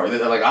sad part.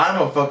 Like,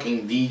 I'm a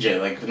fucking DJ,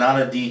 like,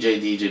 not a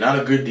DJ, not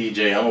a good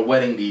DJ. I'm a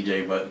wedding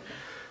DJ, but,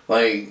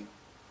 like,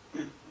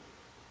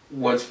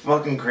 what's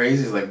fucking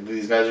crazy is, like,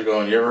 these guys are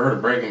going, you ever heard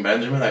of Breaking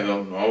Benjamin? I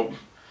go, nope.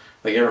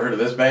 Like, you ever heard of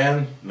this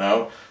band?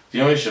 No. Do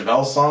you know any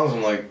Chevelle songs?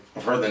 I'm like,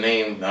 I've heard the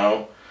name,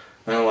 no.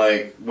 And they're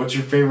like, what's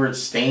your favorite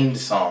Stained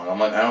song? I'm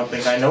like, I don't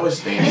think I know a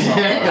Stained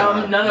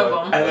song. None of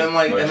them.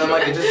 And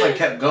then it just like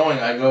kept going.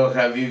 I go,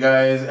 have you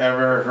guys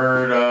ever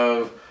heard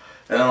of?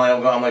 And then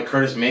I'm like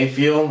Curtis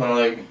Mayfield. And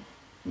they're like,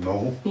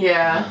 no.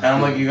 Yeah. and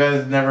I'm like, you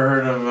guys never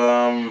heard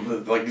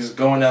of like just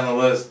going down the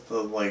list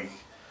of like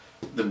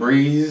The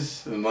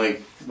Breeze and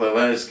like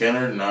Leonard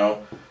Skinner?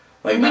 No.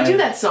 Like We do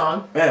that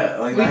song. Yeah,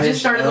 like We Nine just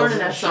started Inch Nails learning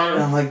that and shit. song.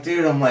 And I'm like,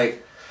 dude,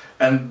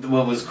 and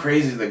what was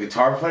crazy, the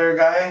guitar player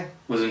guy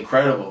was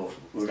incredible.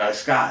 The guy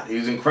Scott, he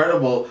was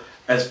incredible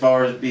as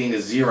far as being a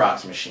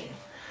Xerox machine.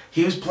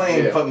 He was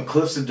playing fucking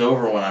Cliffs of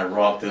Dover when I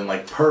rocked in,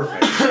 like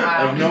perfect,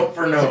 like note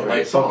for note,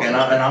 like fucking. And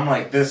I'm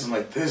like this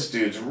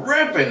dude's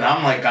ripping.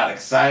 I'm like got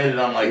excited.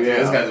 I'm like, dude,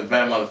 this guy's a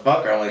bad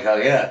motherfucker. I'm like,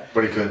 hell yeah.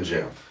 But he couldn't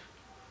jam.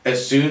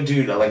 As soon,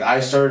 dude, like I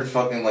started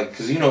fucking like,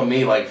 cause you know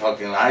me, like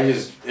fucking, I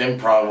just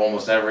improv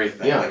almost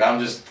everything. Yeah. Like I'm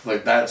just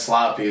like that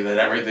sloppy that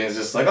everything's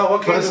just like, oh,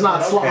 okay. But it's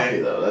not okay. sloppy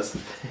though. It's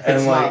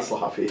And, not like,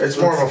 sloppy. It's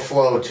more of a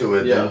flow to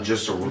it Yeah. than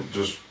just.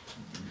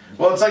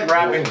 Well, it's like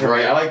rapping for me.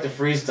 Right. I like to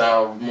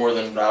freestyle more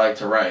than I like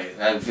to write.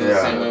 I feel the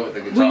Yeah. same way with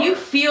the guitar. Well, you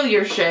feel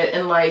your shit,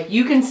 and like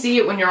you can see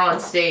it when you're on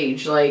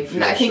stage. Like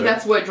Feel I think shit.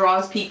 that's what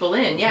draws people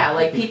in. Yeah,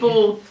 like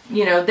people,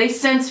 they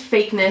sense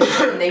fakeness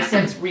and they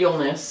sense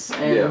realness.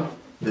 And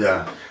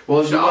Yeah.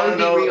 Well, Should you want always to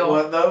be know real.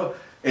 what though?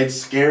 It's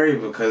scary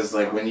because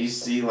like when you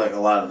see like a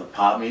lot of the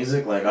pop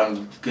music, like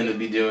I'm gonna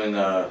be doing.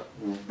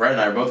 Brett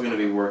and I are both gonna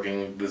be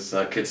working this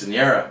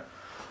Quinceañera,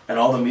 and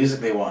all the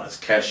music they want is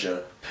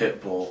Kesha,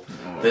 Pitbull,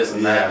 this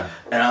and that.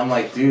 And I'm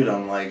like, dude,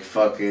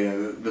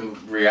 fucking. The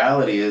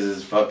reality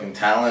is fucking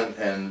talent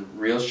and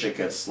real shit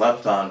gets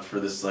slept on for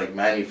this like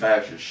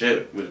manufactured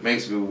shit, which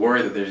makes me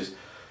worry that there's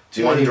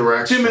too One many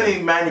direction.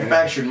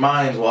 manufactured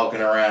minds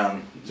walking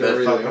around. There That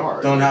really fucking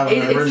are. don't have an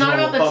It's not original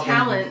about the fucking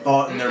talent.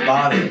 thought in their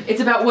body.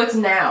 it's about what's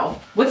now.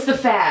 What's the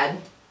fad?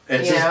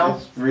 It's You just know?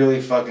 it's really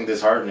fucking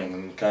disheartening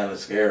and kind of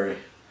scary.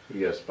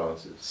 You got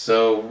sponsors.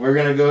 So we're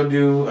gonna go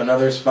do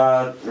another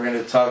spot. We're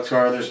gonna talk to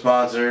our other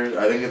sponsor.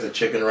 I think it's a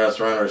chicken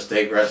restaurant or a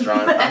steak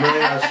restaurant. I'm really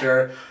not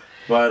sure,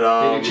 but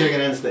They do chicken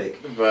and steak.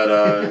 But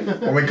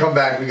When we come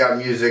back, we got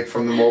music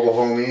from the Mobile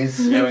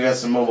Homies yeah, we got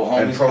some mobile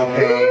and homies coming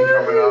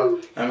Propane coming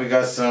up. and we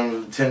got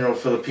some 10-year-old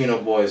Filipino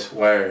boys.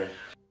 Where?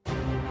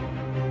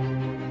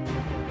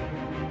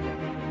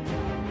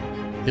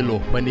 Hello,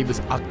 my name is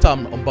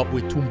Aktam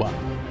Mbabwe Tumba.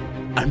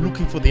 I'm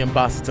looking for the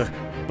ambassador,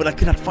 but I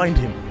cannot find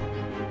him.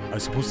 I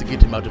was supposed to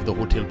get him out of the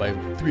hotel by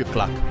 3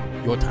 o'clock,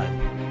 your time.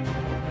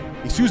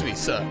 Excuse me,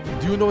 sir.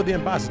 Do you know where the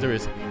ambassador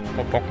is? I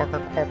don't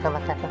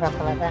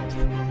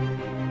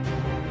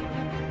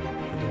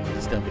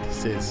understand what he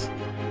says.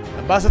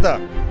 Ambassador!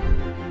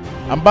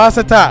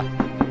 Ambassador!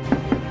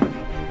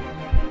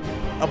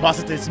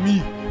 Ambassador, it's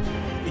me.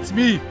 It's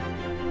me.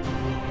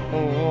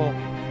 Oh.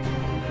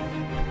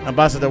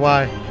 Ambassador,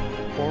 why?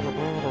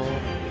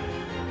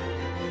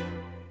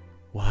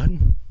 What?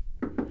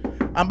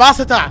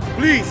 Ambassador,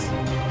 please.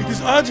 It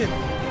is urgent.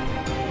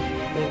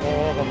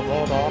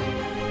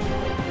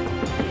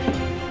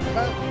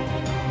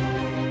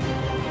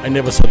 I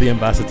never saw the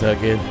ambassador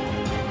again.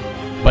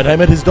 But I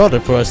met his daughter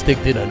for a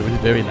steak dinner and it was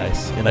very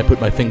nice. And I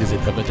put my fingers in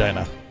her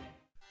vagina.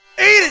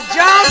 Eat it,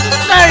 Johnson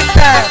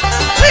Steakhouse.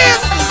 This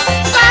is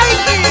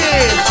steaky.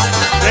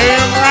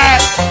 Damn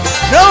right.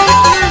 Don't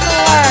use the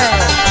line.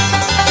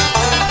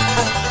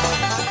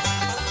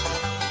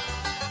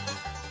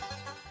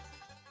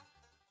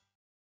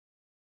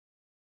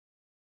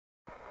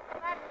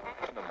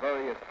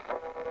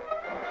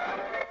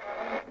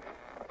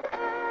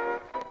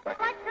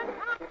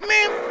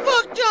 Man,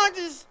 fuck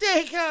Johnson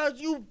Steakhouse,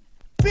 you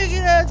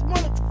bigot ass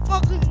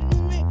motherfuckers.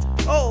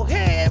 Oh,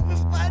 hey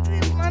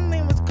everybody, my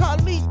name is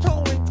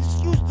Carlito and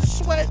just used to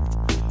sweat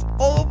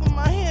all over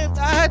my hands.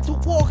 I had to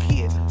walk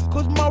here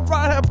because my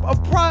ride had a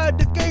prior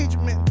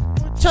engagement.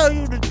 I'll tell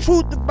you the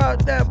truth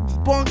about that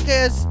bunk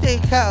ass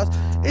steakhouse.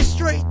 It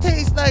straight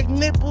tastes like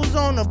nipples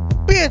on a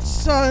bitch,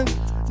 son.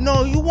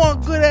 No, you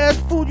want good ass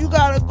food, you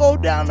gotta go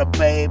down to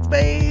Bay's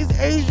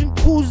Asian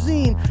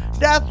Cuisine.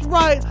 That's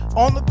right,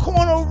 on the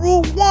corner of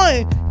Route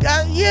 1.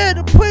 Yeah,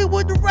 the place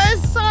with the red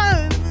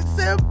sign. It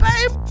said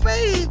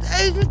Bay's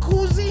Asian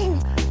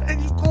Cuisine.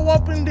 And you go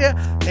up in there,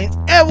 and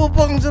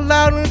everybody's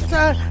allowed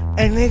inside.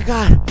 And they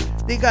got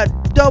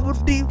double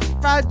deep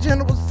fried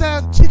General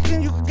Tso's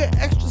chicken. You can get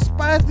extra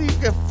spicy. You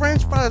can get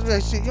French fries with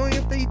that shit. You don't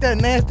even have to eat that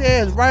nasty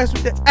ass rice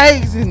with the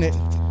eggs in it.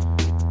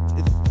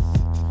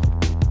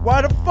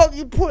 Why the fuck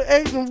you put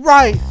eggs in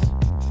rice?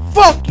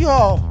 Fuck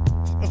y'all.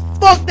 And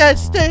fuck that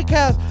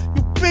steakhouse,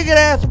 you bigot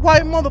ass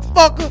white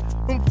motherfucker.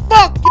 And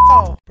fuck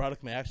y'all.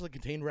 Product may actually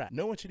contain rat.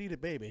 No one should eat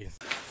it, babies.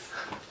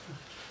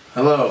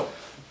 Hello.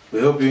 We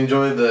hope you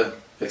enjoyed the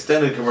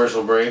extended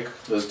commercial break.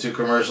 Those two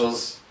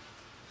commercials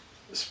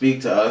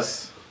speak to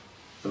us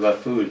about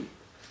food.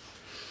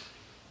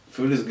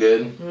 Food is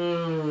good.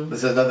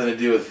 This has nothing to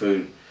do with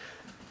food.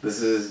 This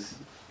is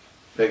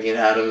Becky and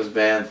Adam's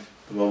band,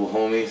 the Mobile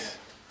Homies.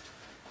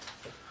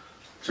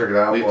 Check it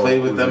out. We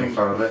played with them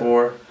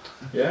before.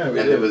 Yeah, we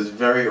and did. it was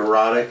very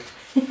erotic.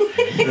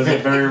 It was a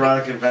very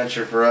erotic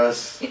adventure for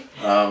us.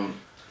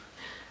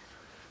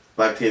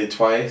 Lactated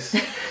twice.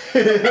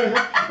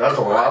 That's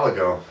a while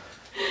ago.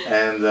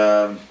 And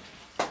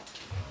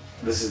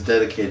this is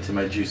dedicated to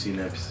my juicy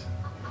nips.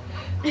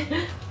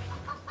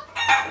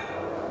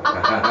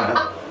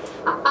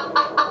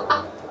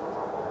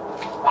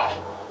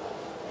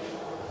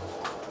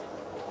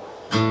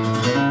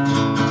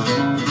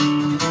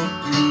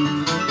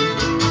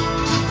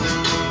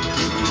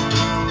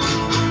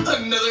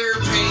 Another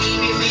pain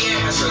in the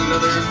ass,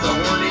 another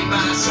thorn in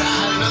my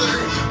side, another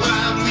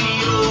why me,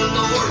 oh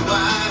Lord,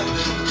 why?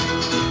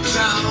 'Cause I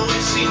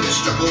always seem to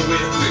struggle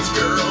with this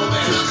girl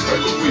that I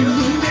struggle with.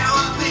 Now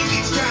I think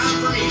it's time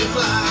for me to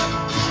fly.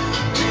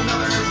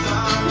 Another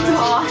thorn.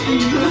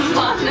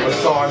 What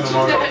song in the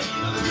morning?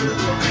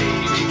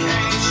 Baby,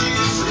 can't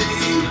you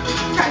see?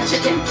 Fried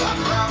chicken. I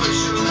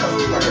promise you know.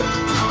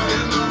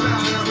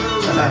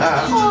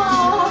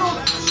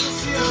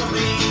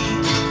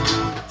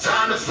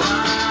 Time to fly.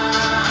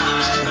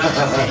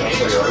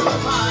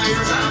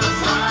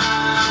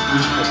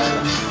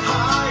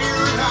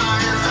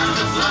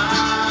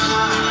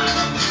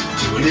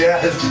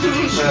 Yes.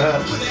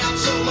 Without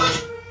so much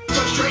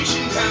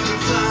frustration, time to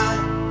fly.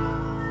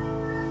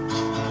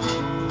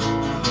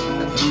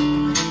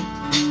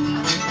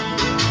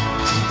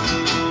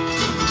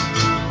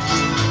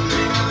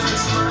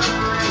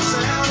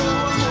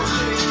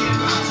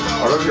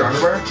 Are those your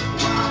underwear?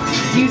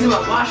 Use them a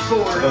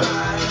washboard.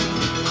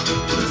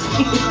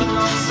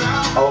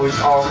 Oh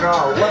no!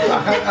 What the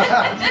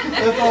heck?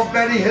 That's all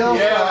Benny Hill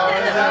stuff.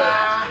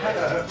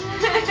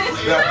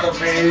 That's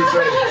amazing.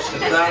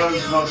 That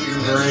was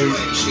fucking great.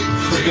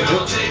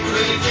 I'll take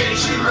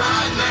vacation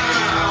right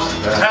now.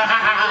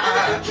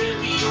 Get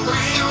me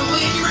around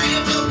when your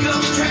anthem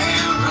comes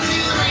down.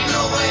 There ain't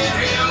no way in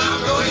hell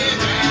I'm going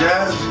down.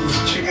 Yes,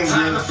 chicken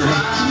green screen.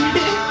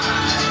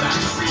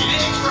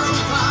 Phoenix from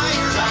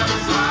fires, I'm a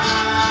fly.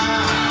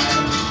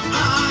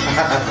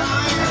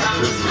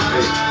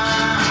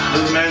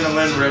 Those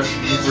mandolin riffs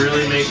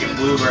really making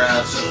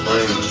bluegrass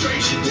like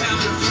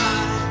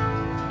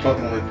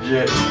fucking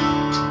legit.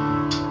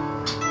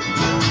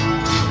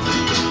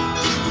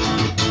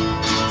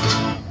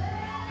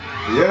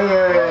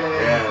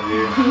 Yeah,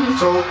 dude.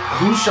 So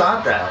who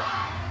shot that?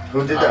 Who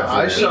did that? I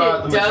for you?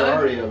 shot the Doug?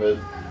 majority of it.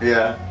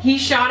 Yeah. He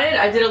shot it.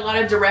 I did a lot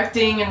of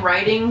directing and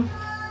writing.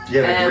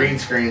 Yeah, the And green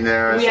screen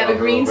there. I We saw have a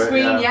little green bit,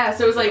 screen, yeah.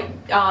 So it was like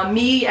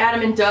me,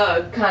 Adam, and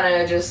Doug kind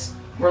of just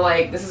were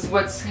like, this is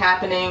what's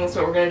happening, this is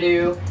what we're going to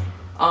do.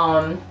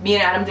 Me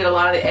and Adam did a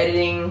lot of the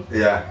editing.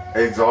 Yeah,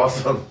 it's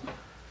awesome.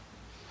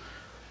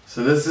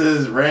 So this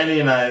is Randy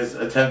and I's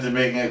attempt at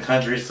making a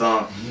country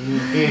song. Oh,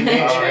 here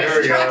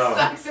we Truck go.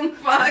 sucks and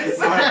fucks.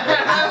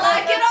 I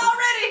like it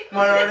already.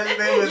 My artist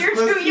name is You're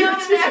Pussy. too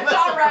young and that's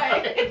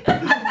alright.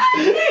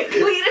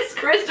 Cletus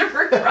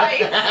Christopher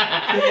Christ.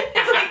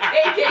 It's like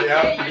KKK,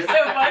 Yeah. you're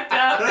so fucked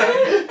up.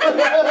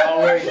 Oh,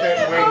 wait,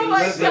 Oh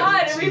my listen.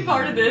 god, every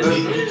part of this.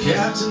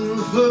 Captain of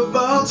the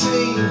football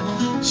team.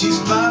 She's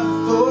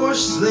 5'4",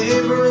 she's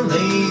laboring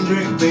lane.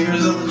 Drink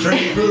beers on the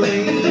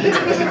trampoline.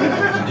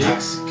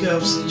 Dixie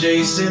cups and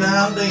Jason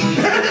Aldean.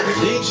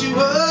 Think she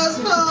was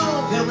an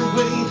homecoming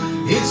queen.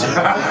 It's her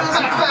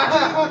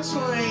class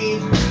Swain.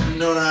 You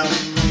know what I mean?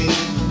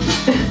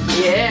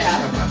 Yeah.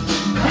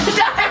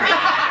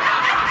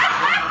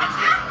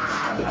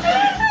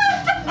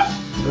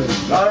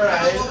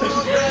 Alright.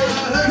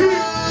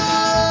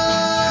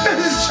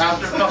 Just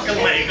chopped her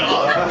fucking leg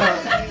off.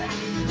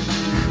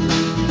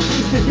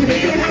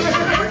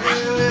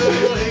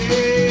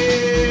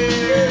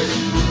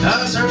 I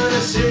was heard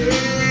to say,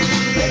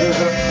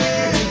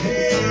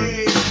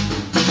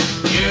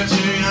 you're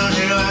too young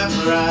to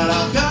laugh right.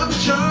 I'll come to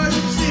charge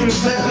and see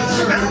what's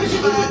out.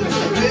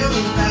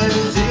 Building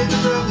patterns in the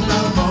room in the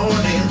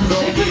morning.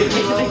 Don't get it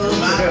over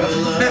my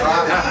love.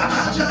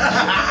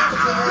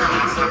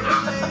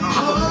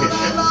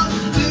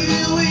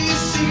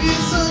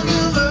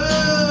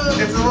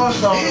 It's a love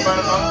song about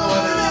an uncle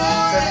and his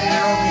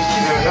 70-year-old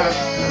niece.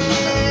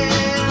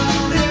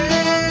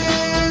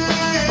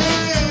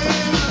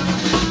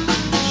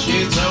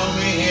 She told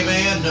me, hey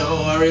man,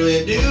 no, I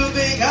really do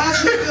think I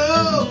should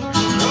go.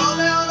 Roll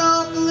down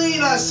off the lead,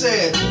 I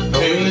said,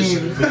 hey,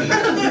 listen, queen.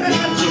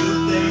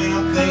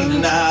 I'm thinking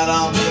tonight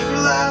I'll make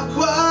your life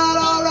quite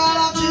alright.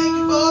 I'll take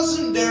you for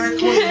some Dairy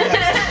Queen. You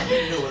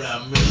know what I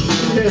mean?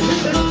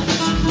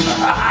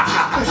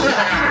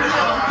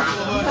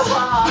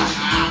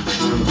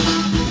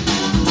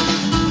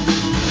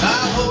 I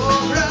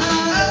hope right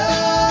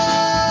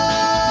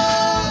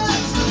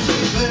just to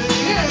keep it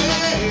here.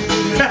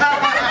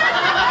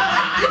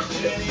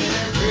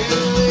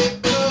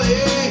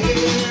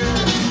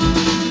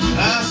 I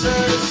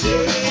started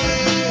singing.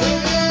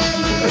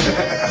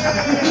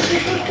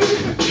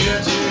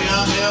 You're too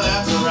young, yeah,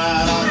 that's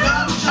alright. I'll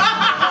come to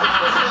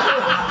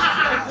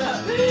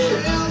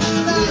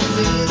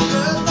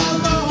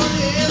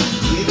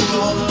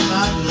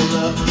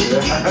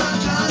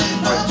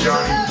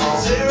Johnny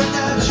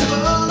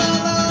Paul.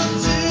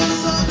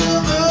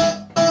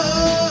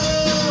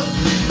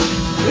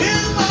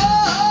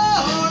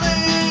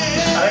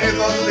 I think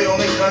it's also the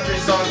only country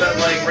song that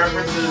like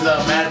references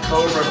Mad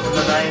Cobra from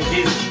the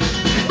 90s.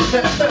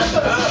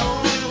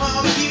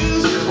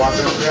 Just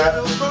walking up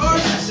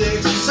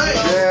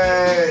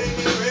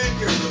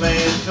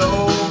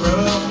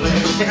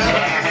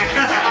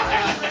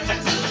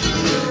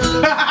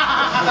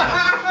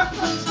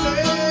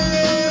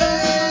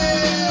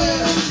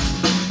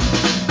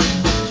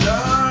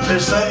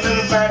There's something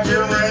about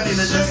your Randy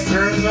that just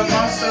stirs up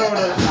my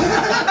soda.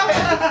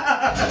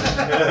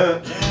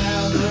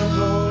 Now the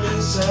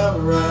police have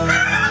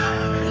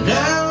arrived.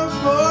 Now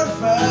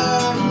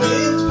 45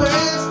 minutes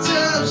past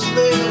time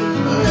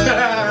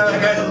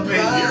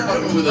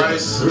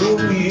threw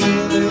me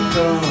in the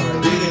car.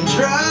 Didn't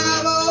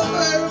drive all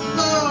very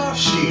far.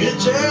 She a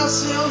jail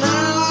cell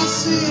now. I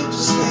see it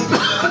just thinking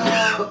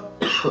about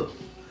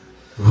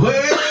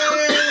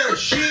where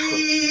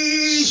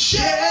she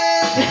shed.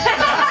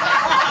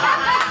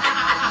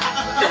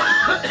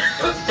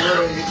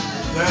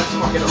 That's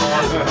fucking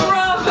awesome.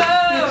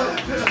 Bravo!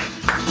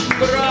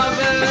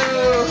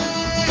 Bravo!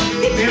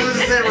 Needless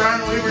to say,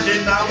 Ryan Weaver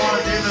did not want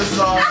to do this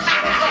song.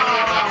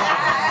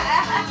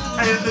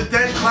 And the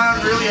dead clown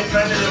really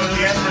offended him at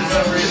the end for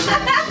some reason.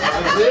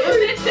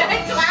 The dead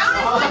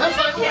clown is That's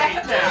like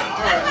right now.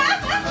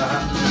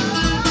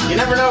 You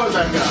never know with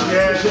that guy.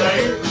 Yeah,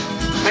 like,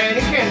 Man,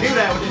 you can't do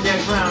that with a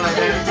dead clown like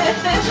that.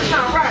 That's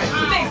not right.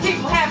 It makes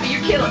people happy.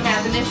 You're killing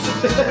happiness.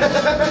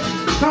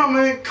 no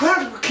man,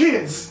 clowns for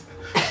kids.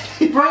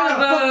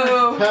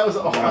 Bravo! That was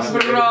awesome.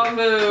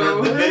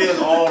 Bravo! The video's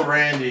all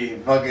Randy,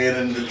 fucking,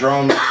 and the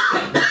drums.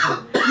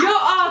 Your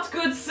art,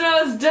 good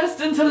sir, is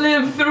destined to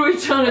live through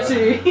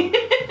eternity.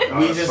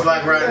 We just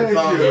like writing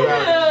songs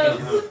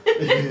about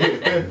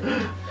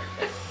it.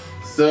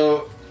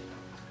 So,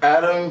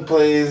 Adam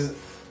plays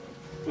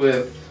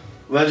with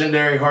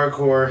legendary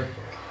hardcore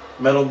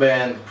metal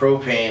band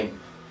Propane,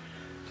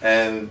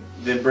 and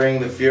they bring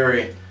the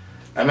Fury.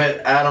 I met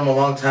Adam a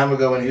long time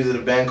ago when he was in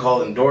a band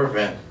called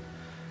Endorphin.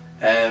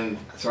 And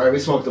That's right, we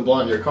smoked a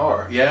blunt in your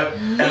car. yep.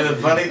 And the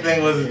funny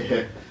thing was,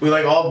 we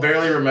like all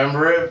barely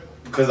remember it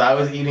because I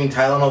was eating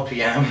Tylenol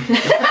PM.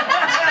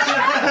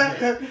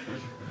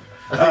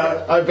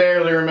 I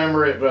barely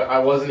remember it, but I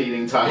wasn't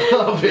eating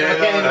Tylenol. Yeah, I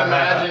can't even no.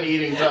 imagine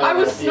eating Tylenol. I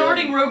was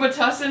snorting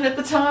Robitussin at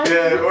the time.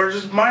 Yeah, or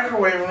just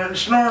microwaving and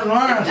snoring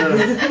lines.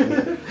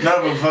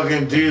 No, but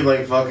fucking dude,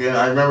 like fucking,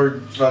 I remember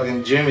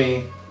fucking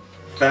Jimmy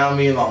found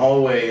me in the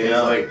hallway and he's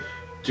like,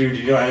 dude,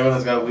 you know anyone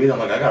that's got weed? I'm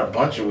like, I got a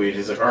bunch of weed.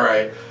 He's like,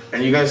 alright,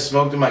 and you guys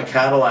smoked in my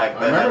Cadillac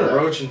that had a that.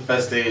 roach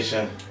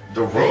infestation.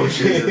 The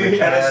roaches in the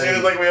And as soon caddy.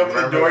 as like we opened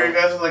the door, you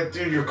guys were like,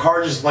 dude, your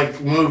car just like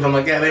moved. I'm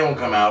like, yeah, they won't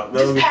come out.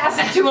 They'll Just be pass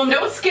it to him.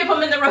 Don't skip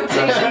him in the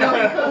rotation. They'll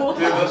be cool.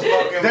 Dude, those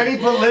fucking. Then he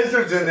put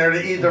lizards in there to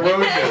eat the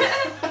roaches.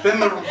 Then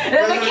the. And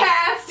then the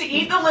cats to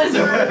eat the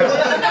lizard, and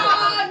the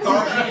dogs,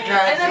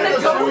 and then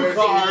the goats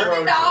to eat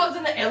the dogs,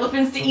 and the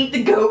elephants to eat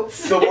the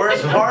goats. The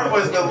worst part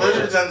was the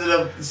lizards ended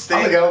up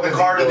staying in the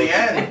car to the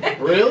end.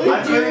 Really?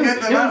 I couldn't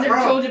get them No out, one's ever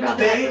bro. told you about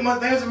that. They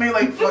must have made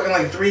like fucking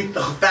like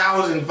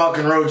 3,000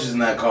 fucking roaches in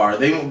that car.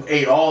 They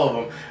ate all of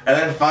them, and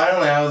then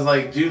finally I was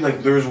like, dude,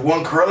 like there was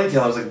one curly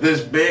tail. I was like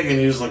this big, and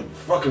he was like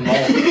fucking all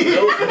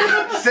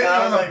Sitting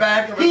on the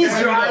back of a He's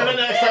Camry. driving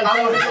next time.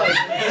 I was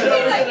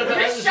like,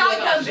 This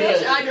shotgun,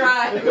 bitch, I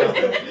drive.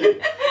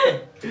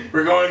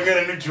 We're going to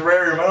get a new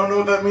terrarium. I don't know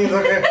what that means.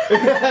 Okay.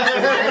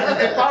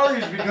 It probably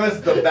was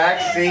because the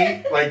back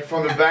seat, like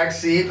from the back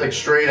seat, like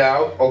straight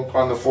out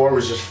on the floor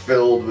was just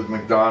filled with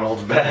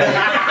McDonald's bags.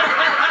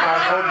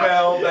 Taco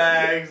Bell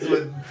bags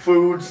with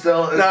food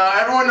still. No,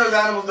 everyone knows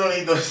animals don't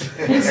eat those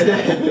things.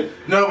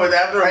 No, but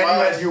after a And you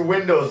while, had your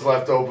windows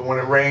left open when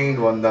it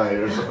rained one night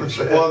or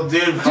something. well,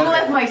 dude, I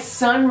left my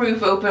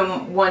sunroof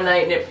open one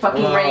night and it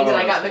fucking rained and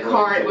I got in the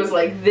car and it was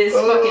like this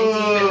fucking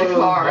deep in the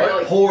car. I,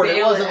 like, poured. It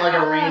bailed wasn't like a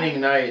out. raining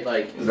night.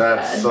 Like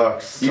That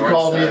sucks. you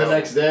called me the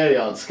next day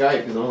on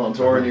Skype because I was on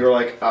tour, and you were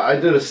like, "I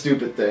did a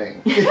stupid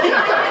thing."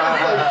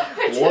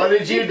 What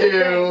did you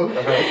do?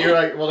 You're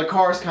like, "Well, the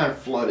car's kind of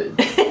flooded."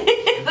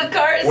 The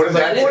car is What does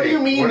that flooded. What do you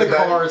mean What the did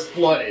that- car is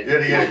flooded?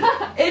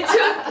 It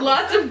took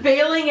lots of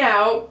bailing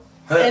out.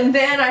 And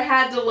then I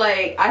had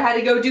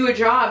to go do a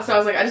job, so I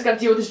was like, I just gotta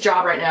deal with this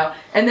job right now.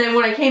 And then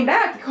when I came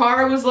back, the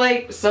car was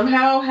like,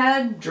 somehow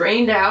had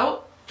drained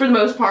out for the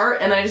most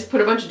part, and I just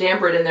put a bunch of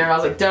damper in there, and I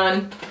was like,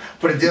 done.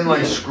 But it didn't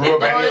like screw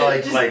up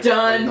any Just like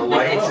done. the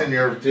lights in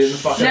your No, it didn't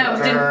fuck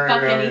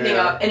anything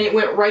up, and it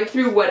went right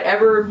through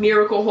whatever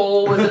miracle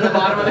hole was in the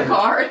bottom of the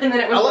car, and then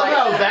it was I love like,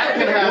 how that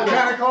can happen. What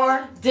kind of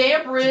car?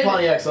 damper it.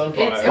 Pontiac Sunfire.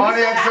 It's-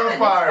 Pontiac happened,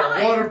 it's Sunfire,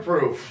 fine.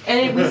 waterproof. And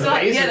it was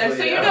like, yeah, Basically,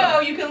 so you yeah. know,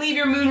 you can leave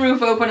your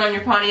moonroof open on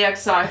your Pontiac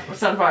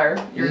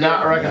Sunfire. You're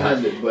not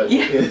recommended, but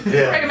Yeah.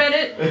 Yeah. Recommend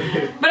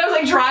it. But I was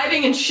like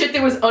driving and shit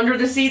that was under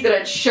the seat that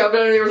I'd shoved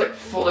under there was like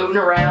floating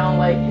around,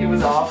 like it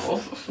was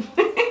awful.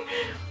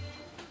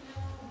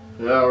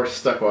 No, we're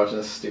stuck watching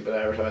this stupid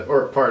advertisement,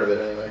 or part of it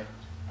anyway.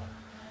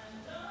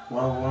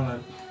 well,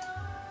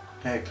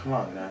 hey, come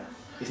on, guys.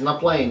 He's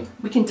not playing.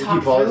 We can You talk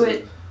keep pausing. through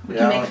it. We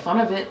Yeah. can make fun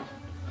of it.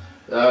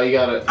 Oh, you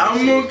got it.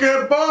 I'm gonna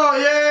get ball,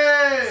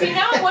 yay! See,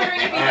 now I'm wondering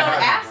if he's on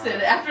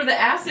acid. After the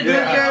acid,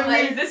 Yeah. I'm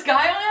like, is this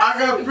guy on I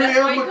acid? got free That's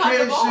why he caught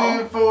the ball.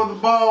 application for the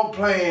ball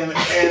playing,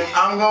 and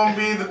I'm gonna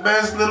be the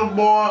best little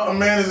boy a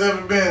man has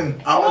ever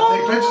been. I'm gonna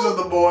take pictures of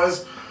the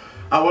boys.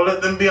 I will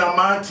let them be on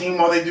my team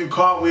while they do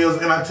cartwheels,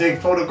 and I take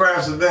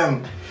photographs of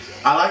them.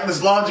 I like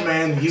this large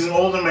man. He's an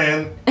older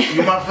man.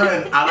 You're my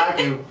friend. I like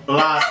you a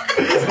lot.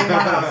 Let's go to my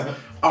house.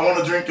 I want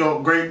to drink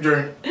your grape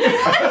drink.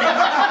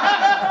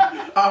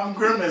 I'm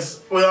Grimace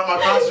without my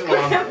costume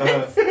on.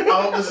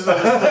 I hope this is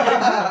understood.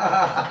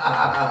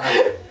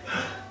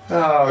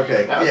 Oh,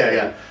 okay.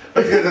 Yeah.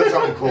 Let's get to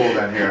something cool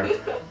then here.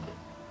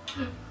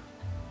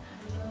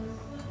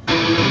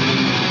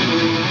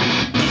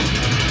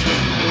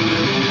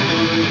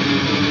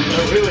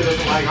 It really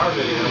doesn't like our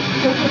video.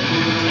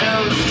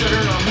 No, sugar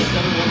on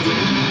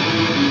the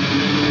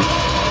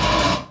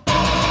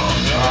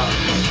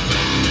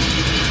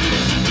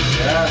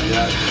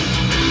Yeah.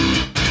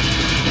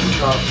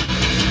 What's up?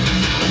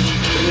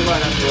 We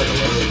might have to let it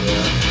load,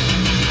 yeah.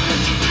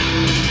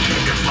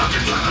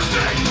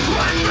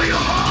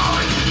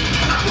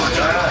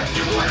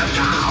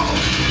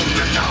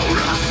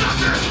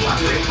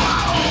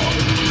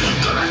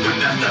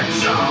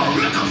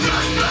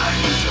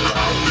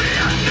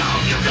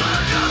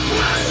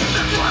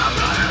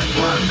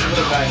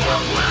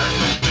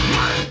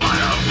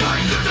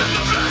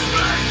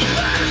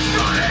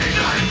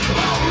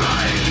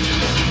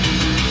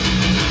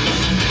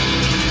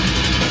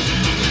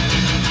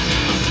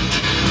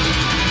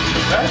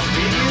 That's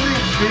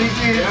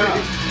speakeasy. Yeah.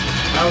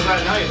 How was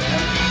that night,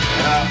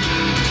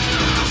 man?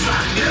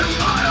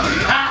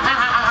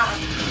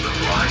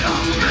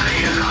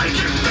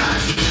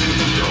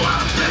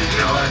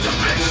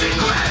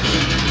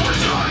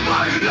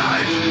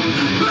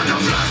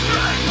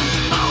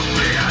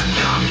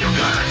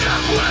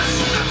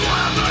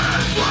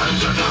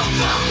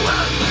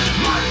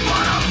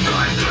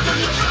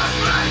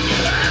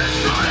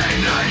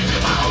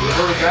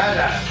 Where was that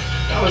at?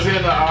 That was in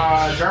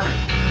Germany.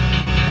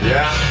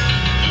 Yeah.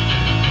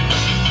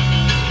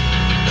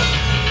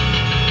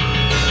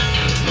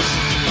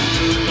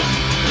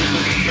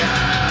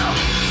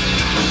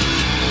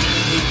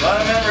 A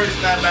lot of memories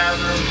in that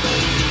bathroom.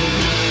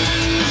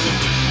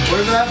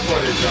 Where's that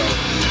footage of?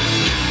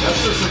 That's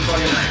just some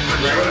fucking rain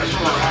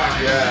from a rock.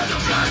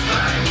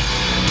 Yeah.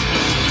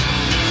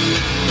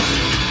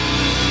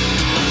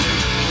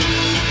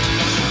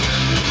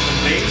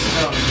 Bass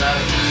drum is out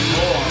of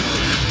control on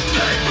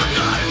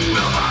this.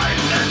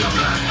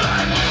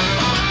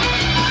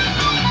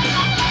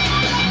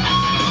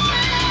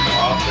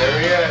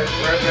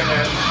 ripping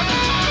it.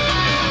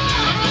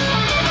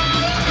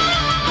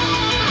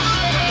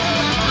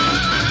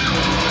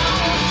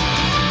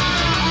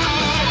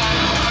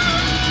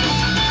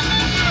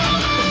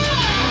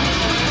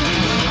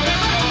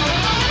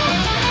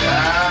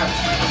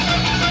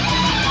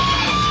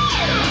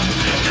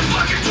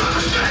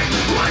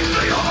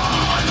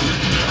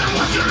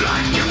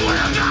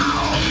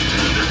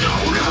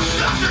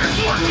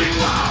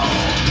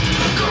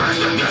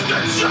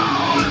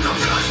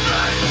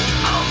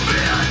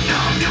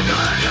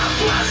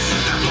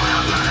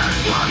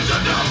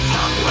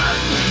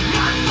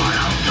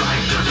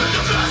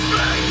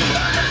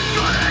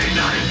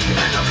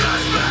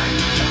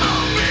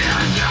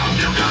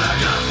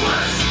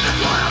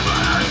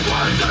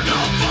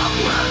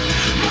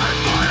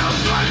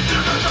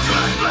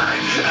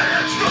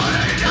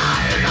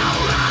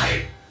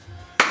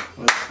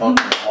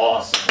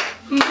 Awesome.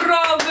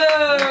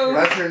 Bravo!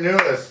 That's your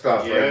newest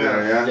stuff right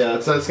there, yeah? Yeah,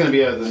 that's gonna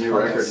be the new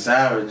Fucking record.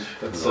 savage.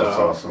 That's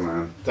awesome,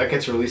 man. That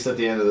gets released at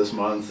the end of this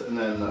month, and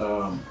then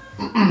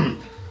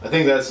I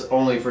think that's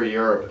only for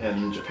Europe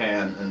and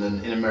Japan, and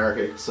then in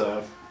America it's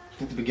I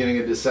think the beginning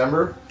of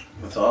December.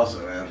 That's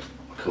awesome, man.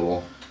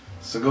 Cool.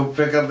 So go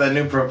pick up that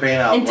new Propane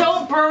album. And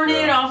don't burn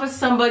it off of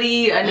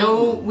somebody. I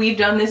know we've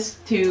done this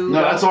too.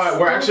 No, that's why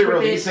we're actually Don't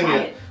releasing buy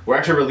it. We're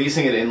actually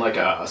releasing it in like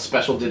a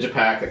special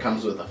digipack that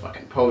comes with a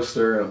fucking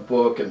poster and a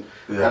book and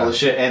all the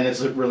shit, and it's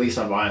released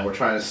on vinyl. We're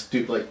trying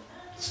to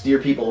steer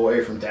people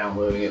away from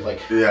downloading it. Like,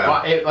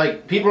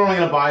 like people are only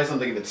gonna buy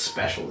something if it's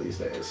special these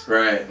days.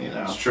 Right. You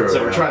know. It's true.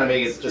 So we're trying to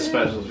make it as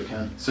special as we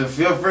can. So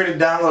feel free to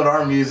download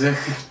our music.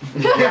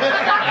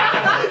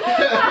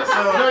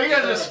 No, you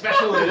guys are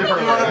special in a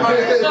different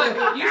way.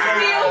 Look, you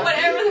steal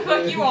whatever the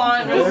fuck you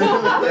want.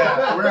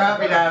 Yeah, we're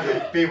happy to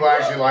have people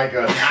actually like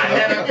us. I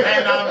never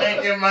planned on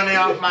making money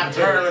off my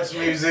tournaments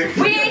music.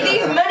 We ain't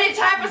these money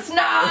type of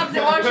snobs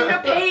that want you to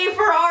pay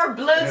for our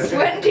blood,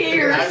 sweat, and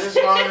tears. I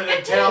just wanted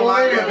to tell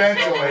my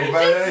eventually,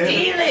 but Just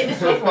steal it.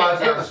 Just watch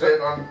that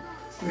shit on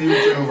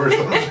YouTube or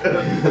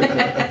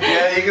something.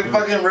 Yeah, you can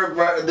fucking rip.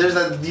 There's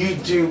a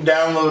YouTube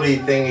downloady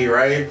thingy,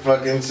 right?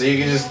 Fucking, so you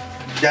can just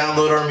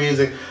download our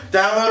music.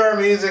 Download our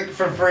music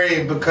for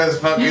free because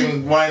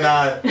fucking why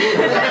not? So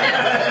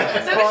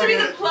this should be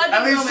the plugging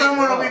At least moment.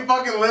 someone will be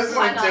fucking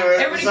listening to it.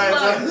 Everybody besides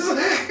plug. us.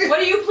 What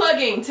are you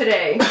plugging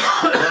today? Am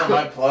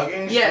I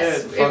plugging?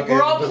 Yes, Shit, if fucking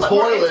we're all the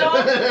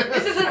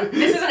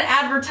this is an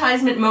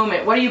advertisement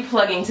moment. What are you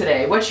plugging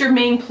today? What's your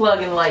main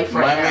plug in life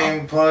right My now?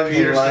 main plug in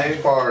Peterson's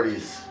life.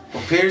 parties.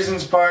 Well,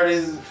 Peterson's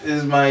Parties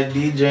is my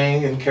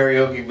DJing and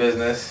karaoke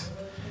business.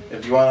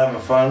 If you want to have a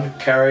fun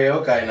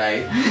karaoke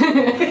night,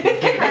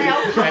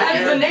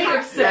 As the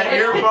native said. at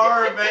your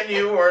bar or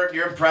venue or at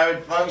your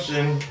private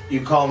function, you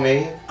call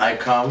me, I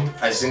come,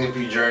 I sing a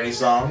few Journey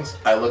songs,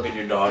 I look at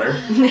your daughter.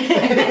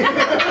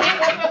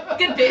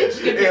 Good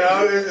bitch. Good You bitch.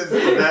 know, it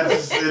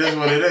is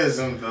what it is.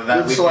 And that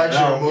Good we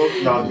selection can of know.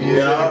 not You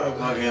music. know,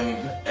 fucking,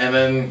 and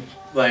then,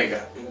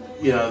 like,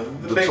 you know,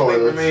 the The big thing for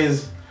toilets. me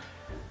is,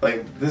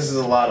 like, this is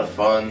a lot of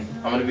fun.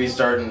 I'm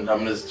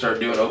gonna start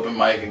doing open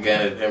mic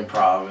again at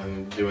Improv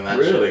and doing that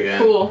shit again.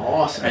 Cool.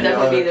 Awesome. And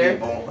Definitely yelling be there. at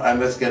people. I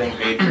miss getting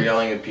paid for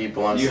yelling at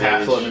people on You stage.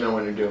 have to let me know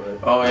when you're doing it.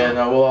 Oh yeah,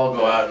 no, we'll all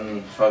go out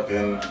and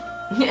fucking.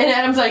 And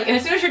Adam's like, and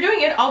as soon as you're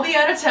doing it, I'll be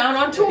out of town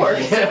on tour.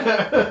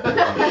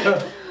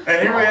 And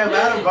here we have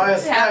Adam via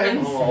It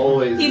happens. Skype.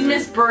 Always. He's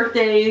missed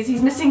birthdays.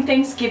 He's missing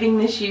Thanksgiving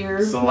this year.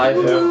 It's the life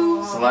of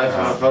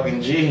a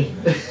fucking G.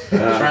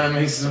 Trying to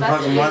make some That's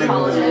fucking money with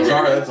holiday. his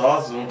guitar. That's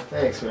awesome.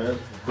 Thanks, man.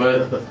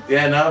 But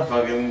yeah, no,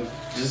 fucking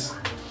just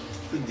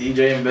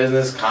DJing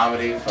business,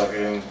 comedy,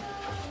 fucking.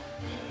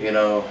 You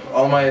know,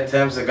 all my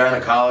attempts at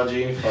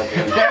gynecology,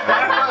 fucking.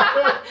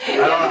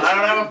 I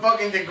don't have a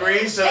fucking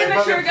degree, so they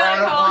Immature fucking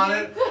frown upon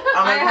it.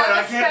 I'm like, I what? have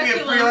I a can't be a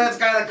speculum. freelance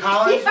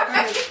gynecologist.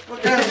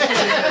 What kind of shit is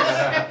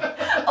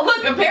this?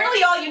 Look,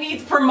 apparently all you need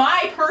for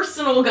my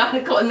personal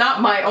not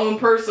my own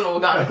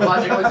personal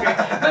gynecological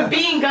experience, but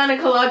being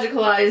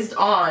gynecologicalized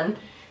on.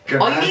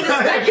 All you need is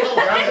speculum.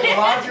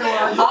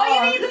 All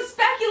you need is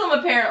speculum,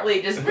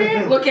 apparently. Just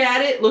look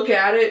at it.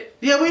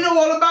 Yeah, we know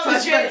all about the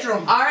Just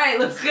spectrum. All right,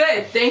 looks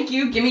good. Thank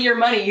you. Give me your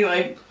money.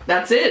 Like,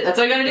 that's it. That's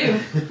all you gotta do.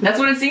 That's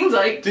what it seems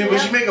like. Dude, we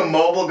should make a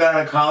mobile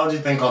gynecology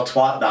thing called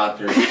Twat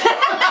Doctor. I'm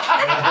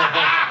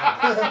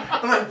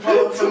like,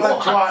 pull up in the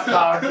Twat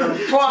Doctor.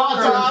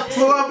 Twat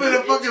Pull up in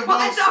a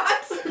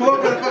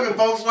fucking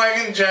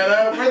Volkswagen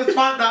Jetta. We're the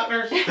Twat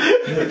Doctors.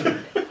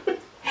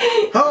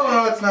 Oh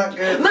no, it's not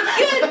good. Looks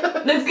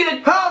good. Looks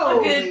good. Holy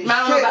Looks good. I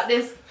don't know shit. about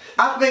this.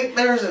 I think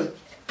there's a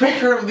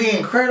picture of the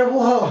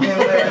Incredible Hulk in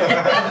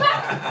there.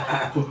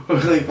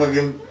 Like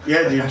fucking,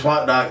 yeah, dude,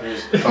 Twat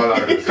Doctors.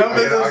 Come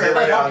visit us at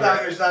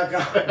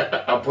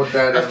twatdoctors.com. I'll put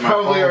that That's in my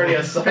probably phone. already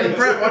a site.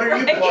 Brett, what are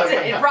you plugging?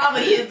 It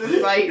probably is the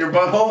site. Your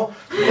butthole?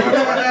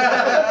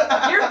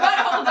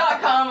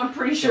 Yourbutthole.com, I'm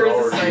pretty sure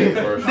is the site.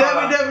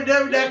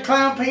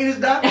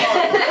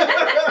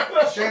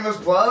 www.clownpenis.com. Shameless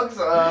plugs.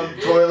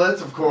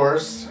 Toilets, of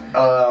course.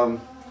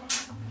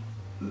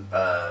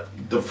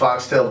 the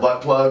foxtail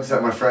butt plugs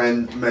that my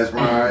friend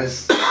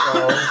Mesmerized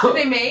sells. Are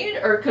they made,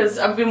 or because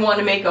I've been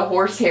wanting to make a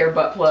horsehair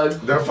butt plug?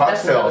 They're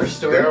That's another foxtails.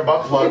 story. They're a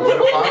butt plug with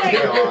a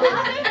foxtail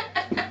on it.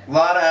 A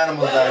lot of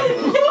animals died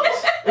for those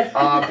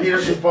ones.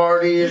 Peterson's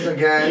Parties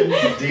again,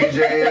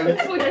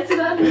 DJing. Wait, that's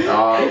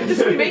that. Does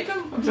we make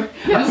them?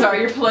 I'm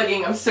sorry, you're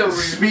plugging. I'm so rude.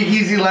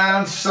 Speakeasy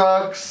Lounge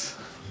sucks.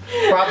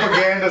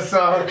 Propaganda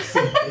sucks.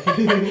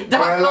 But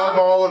I love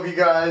all of you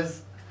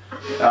guys.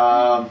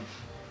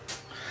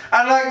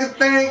 I'd like to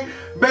thank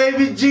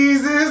Baby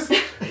Jesus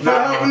for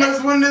helping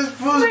us win this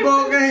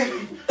football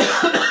game.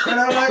 And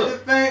I'd like to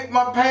thank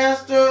my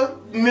pastor,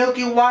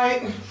 Milky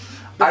White.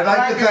 I'd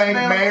like to thank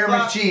Mayor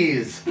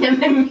McCheese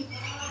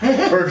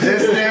for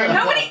existing.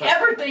 Nobody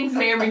ever thanks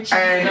Mayor McCheese.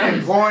 And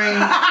employing.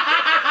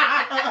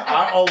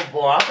 I'll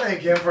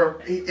thank him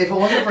for. If it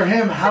wasn't for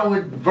him, how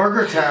would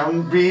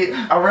BurgerTown be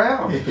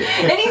around?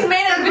 And he's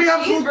made out of a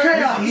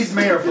cheeseburger. He's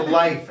mayor for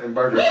life in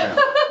BurgerTown.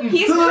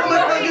 He's the little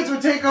promoting. nuggets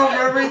would take over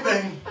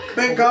everything.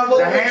 Thank God for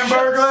The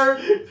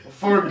Hamburglar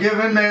for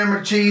giving Mayor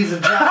McCheese a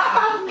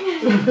job.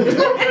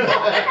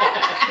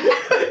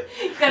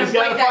 He's gotta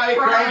fight that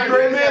crime. And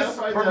Grimace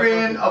for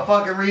being a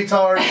fucking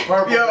retard.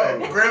 Purple Yo,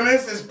 thing.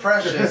 Grimace is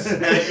precious.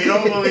 And if you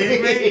don't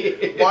believe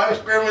me,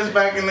 watch Grimace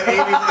back in the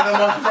 80s and the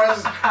most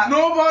precious.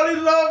 Nobody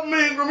loved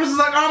me. Grimace is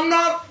like, I'm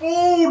not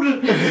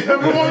food.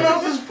 Everyone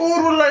else is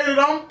food related.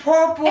 I'm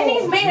purple. And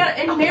he's made out,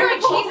 and Mayor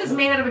McCheese is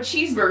made out of a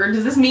cheeseburger.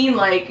 Does this mean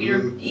like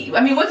you're?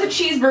 I mean, what's a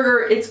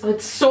cheeseburger?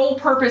 Its sole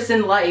purpose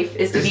in life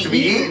is to be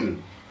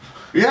eaten.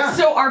 Yeah.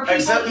 So are people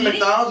Except the eating?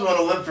 McDonald's want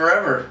to live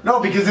forever. No,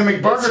 because in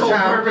McBurger sole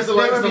Town, purpose of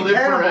they life is would to be live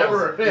cannibals.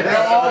 forever. They're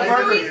all So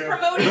burgers. he's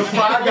promoting The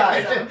Fry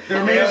Guys.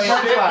 They're made of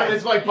French fries.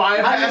 It's like I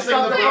bypassing just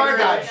love the the Fry burger.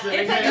 Guys.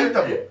 It's like- Eat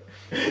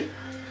them.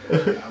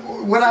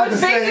 What I So have to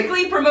it's say.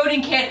 basically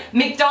promoting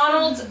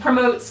McDonald's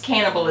promotes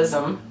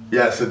cannibalism.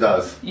 Yes, it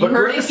does. You But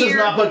heard Grimace it is here.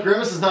 not. But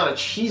Grimace is not a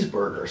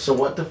cheeseburger. So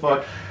what the fuck?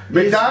 It could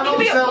McDonald's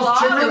be a sells blob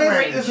chicken of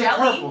grape wings.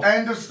 jelly.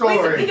 End of Please, it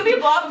story. could be a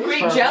blob of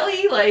grape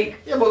jelly, like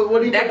Yeah, but what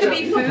do you that put could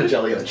jelly- be you don't put food.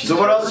 jelly on a cheeseburger. So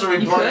what else are we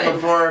You playing could.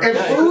 before? If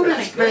food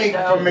Kinda is good, fake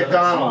though. from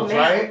McDonald's, Oh,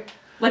 man. right?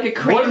 Like a What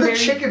are cranberry. the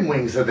chicken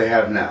wings that they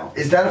have now?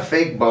 Is that a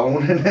fake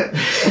bone in it?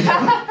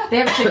 They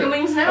have chicken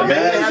wings now? Maybe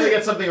they had to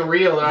get something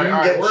real. All right, You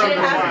all get right, we're It on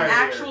the has an fire here.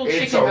 actual It's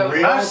chicken a bone.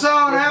 real- I saw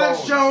on With Alex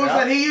bones, Jones yeah.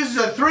 that he uses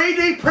a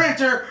 3D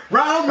printer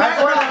round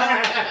That's what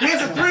McDonald's. He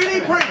has a 3D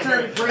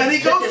printer and he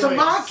goes to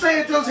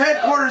Monsanto's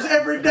headquarters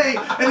every day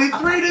and he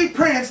 3D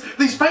prints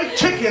these fake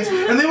chickens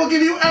and they will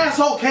give you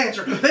asshole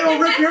cancer. They will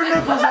rip your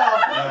nipples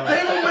off.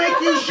 They will make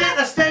you shit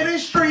a steady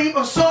stream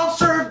of soft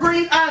serve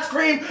green ice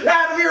cream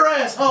out of your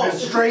asshole.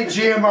 There's straight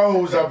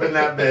GMOs up in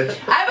that bitch.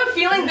 I have a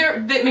feeling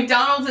that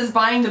McDonald's is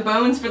buying the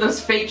bones for those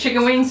fake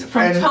chicken wings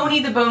from And- Tony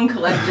the Bone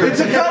Collector. It's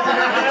a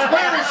government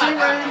conspiracy,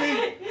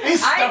 Randy.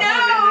 He's I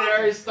know!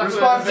 Very stuck with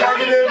Responsible it.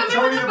 Tony's coming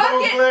Tony with the the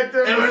Bone bucket.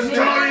 Collector. It was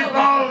Tony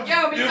Bones. Yo,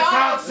 You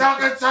McDonald's.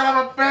 cocksucker son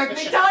of a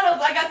bitch.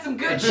 McDonald's, I got some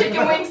good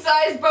chicken wing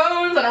sized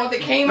bones. I don't know what they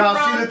came Now,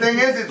 from. see, the thing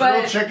is, it's but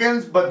real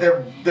chickens, but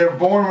they're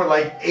born with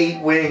like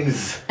 8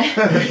 wings.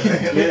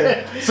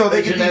 So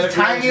they get these Genetically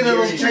tiny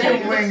little engineered.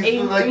 chicken wings,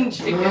 Eight like wing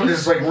chicken.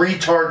 just like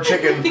retard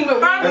chicken Think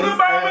about I'm an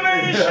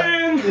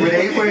abomination. with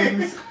 8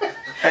 wings.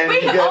 And we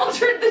you get,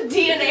 altered the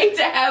DNA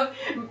to have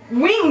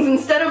wings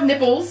instead of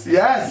nipples.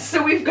 yes.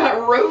 So we've got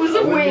rows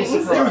of Wouldn't be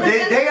wings. surprised.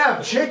 Dude, they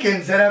have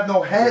chickens that have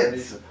no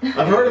heads.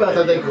 I've heard about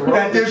that. They grow.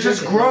 That they the just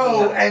chickens.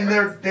 grow and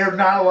they're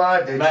not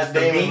alive. They Matt just the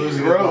Damon meat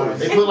losing his grows.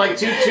 mind. They put like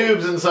 2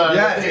 tubes inside.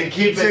 Yes, the thing it to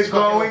keeps its it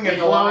going fucking and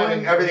thing alive.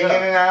 flowing, everything Yeah.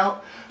 in and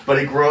out, but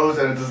it grows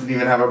and it doesn't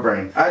even have a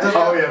brain.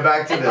 Oh yeah,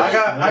 back to this. I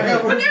got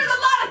But there's a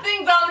lot of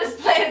things on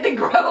this planet that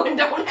grow and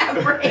don't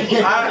have brains.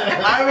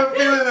 I have a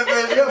feeling that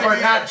there's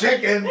but not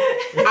chicken.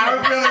 I have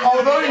a feeling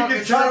Although you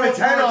can chop its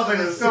head off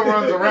and it still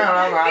runs around.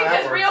 I don't know how that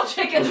Because works. real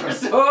chickens are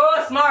so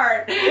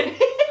smart.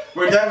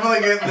 We're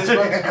definitely getting this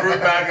fucking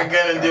group back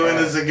again and doing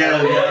this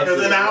again.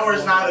 Because an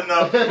hour's not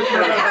enough. Wait,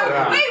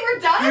 we're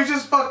done? You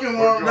just fucking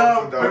warmed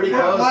up. Pretty We're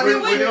close.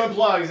 plugging- We're doing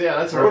plugs. Yeah,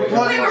 that's right. We're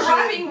plugging Wait, we're shit.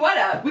 wrapping what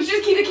up? We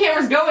should keep the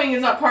cameras going.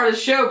 It's not part of the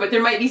show, but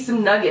there might be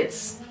some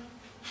nuggets.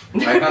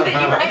 I got that you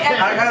might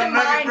I got a have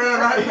nugget to bread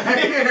right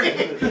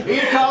back here.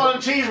 You call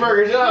them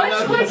cheeseburgers,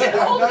 yeah. Much like an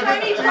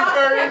old-timey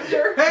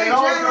prospector. Hey, It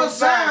all General goes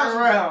back Sounds,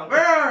 around.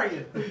 where are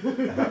you?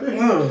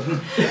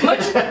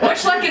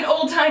 Much like an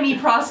old-timey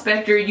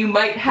prospector, you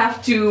might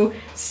have to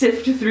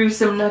sift through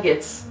some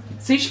nuggets.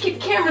 So you should keep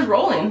the cameras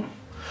rolling.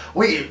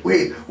 Wait,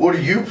 what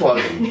are you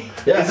plugging?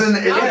 Yes. Isn't Oh,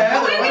 wait,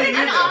 it? we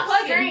didn't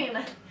unplug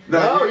it.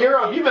 No, you're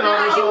up. You've been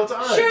on this all the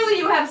time. Surely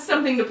you have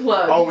something to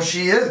plug. Oh,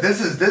 she is. This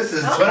is. But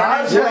I'm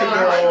God's telling way you,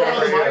 girl I over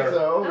Mic, here.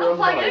 though. I don't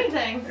plug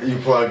anything. You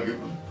plug.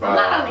 I'm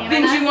not on the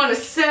Then internet. you want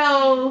to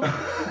sell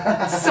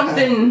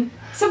something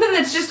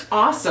that's just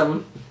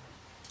awesome.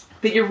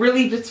 That you're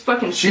really just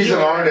fucking She's an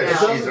stealing right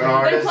artist. now. She's an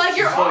artist. Then plug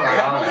your She's fucking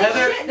art. honest. Holy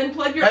Heather- shit, then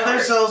plug your Heather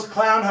art. sells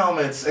clown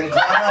helmets and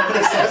clown helmet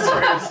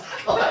accessories.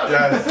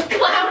 Yes.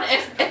 Clown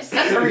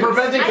accessories.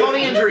 Preventing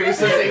funny injuries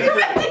since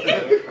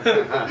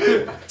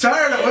 83.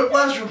 Tired of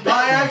whiplash from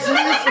pie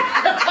accidents?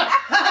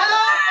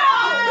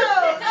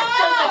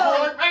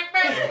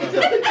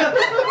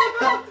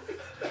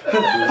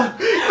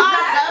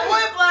 have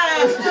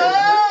whiplash!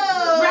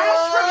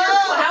 Rash from your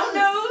clown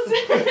nose?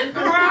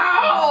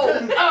 Ow!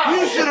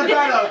 You should have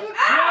had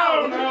Ow!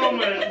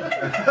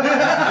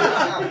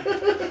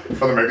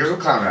 For the makers of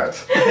clown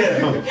hats.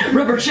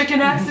 Rubber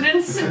chicken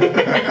accidents?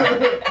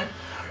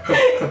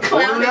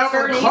 Clown Order now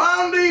from attorney.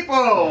 Clown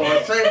Depot.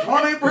 Save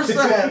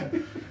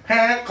 20%.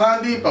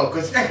 Clown Depot,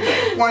 because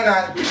why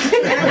not?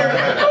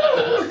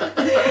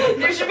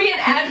 There should be an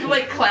ad for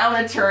like clown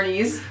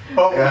attorneys.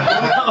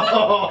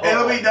 Oh,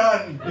 it'll be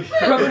done.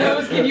 Rubber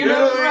nose, give you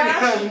nose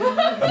rash.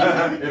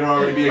 It'll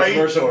already be a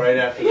commercial right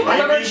after.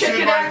 Rubber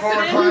chicken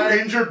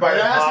accident. Injured by It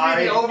a has to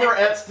eye. be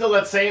the still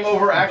that same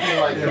overacting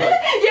like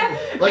Yeah.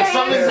 like Hey,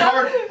 something's so-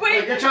 hard. Wait.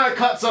 Like you're trying to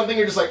cut something,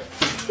 you're just like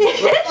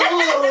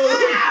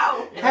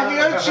Ow! Have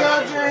your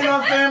children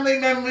or family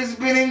members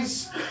been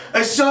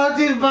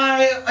assaulted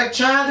by a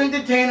child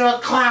entertainer or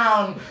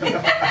clown?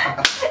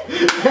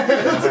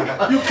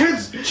 You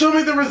kids, show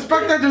me the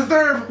respect I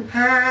deserve.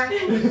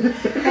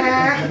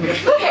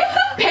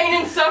 Pain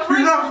and suffering.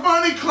 You're not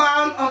funny,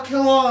 clown. I'll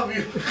kill all of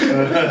you.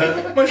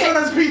 My son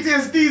has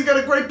PTSD. He's got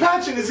a great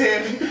patch in his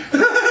head.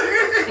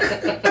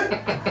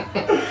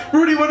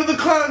 Rudy, what did the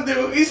clown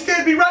do? He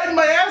stared me right in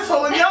my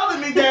asshole and yelled at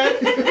me, Dad.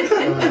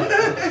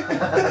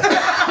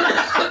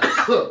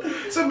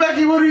 So,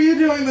 Becky, what are you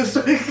doing this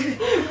week?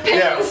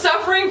 Pain and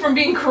suffering from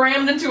being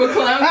crammed into a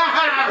clown.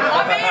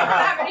 I mean, for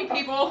that many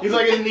people. he's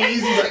like his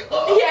knees, he's like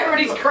Yeah,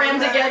 everybody's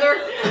crammed together.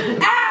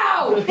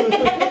 Ow!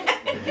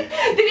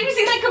 Did you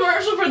see that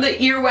commercial for the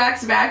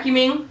earwax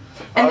vacuuming?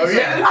 And Oh,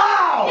 yeah.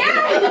 Ow!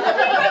 Yeah! He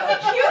puts a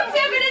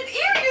Q-tip in his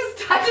ear, he just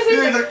touches it. Yeah,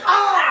 he's like,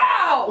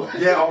 ow!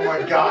 Yeah, oh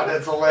my god,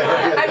 that's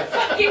hilarious. I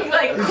fucking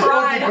like These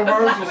cried. fucking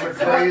commercials are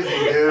crazy,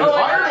 dude. Oh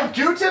my Iron God. of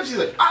Q-tips, he's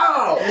like,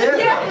 ow!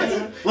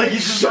 Yeah. Like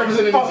he's just Shoves it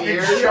in his fucking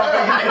ear. shoving it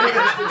in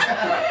his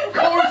Of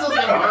course it's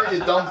gonna hurt, you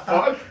dumb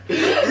fuck.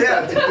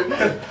 Yeah, dude.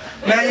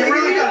 Man, you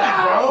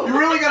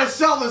really gotta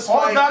sell this, All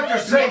Mike.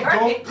 doctors say,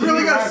 don't You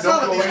really gotta sell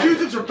it. These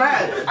Q-tips are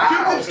bad.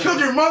 Q-tips killed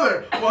your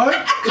mother. What?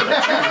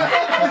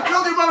 They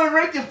killed your mother and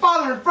raped your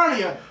father in front of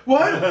you.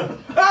 What?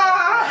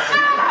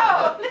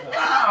 Ah!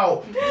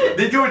 Ow!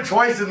 They do it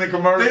twice in the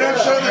commercial. They don't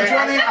show the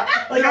 20.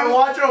 Like I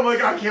watch it, I'm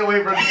like, I can't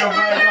wait for it to come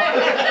back.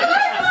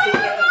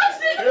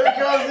 Here it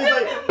comes, he's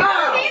like,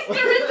 ow! He's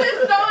to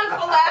resist on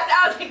for last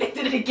hour. I was like, they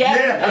did it again.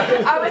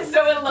 Yeah. I was so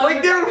in love Like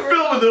with they that were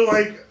commercial. filming, they're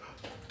like,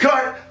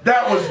 cut,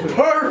 that was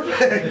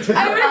perfect.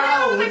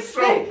 I was like,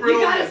 so you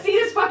brilliant. gotta see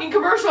this fucking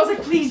commercial. I was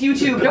like, please,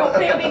 YouTube, don't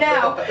fail me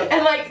now.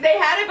 And like, they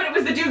had it, but it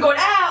was the dude going,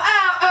 ow,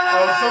 ow, ow.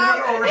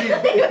 Someone already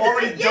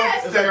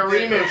Yes. It's like a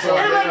remix of And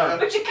I'm it. like,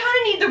 but you kind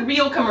of need the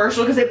real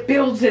commercial because it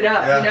builds it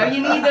up. You know,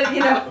 you need the, you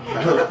know.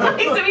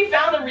 So we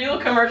found the real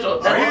commercial.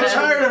 Are you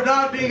tired of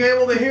not being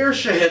able to hear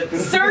shit?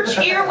 Search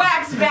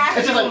earwax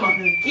vacuum.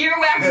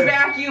 Earwax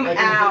vacuum,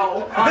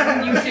 ow,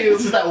 on YouTube.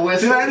 This is that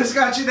whistle. Did I just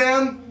got you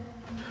down?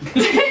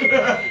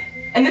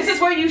 And this is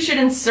where you should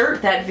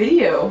insert that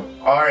video.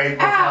 Alright,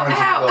 my Ow,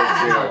 comments ow, are closed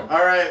ow. here.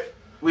 Alright,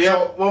 we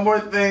have one more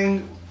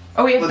thing.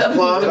 Oh, we have Let's the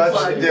plug. Let's-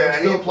 plug. yeah, I We're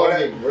still need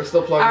plugging. We're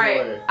still plugging All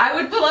away. right, I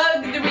would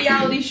plug the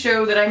reality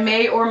show that I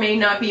may or may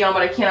not be on,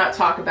 but I cannot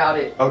talk about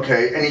it.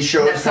 Okay, any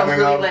shows That sounds coming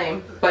really up?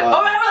 lame. But oh,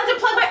 I wanted to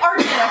plug my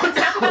art channel. I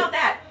can talk about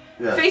that.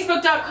 Yeah.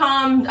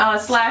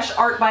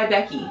 Facebook.com/art by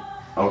Becky,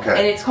 and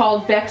Okay. it's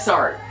called Beck's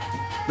Art.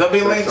 There'll be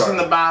That's links all in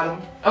the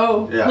bottom.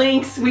 Oh, Yeah.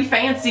 links, we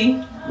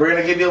fancy. We're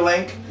gonna give you a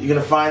link. You're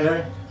gonna find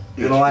her.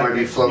 You're It gonna like might be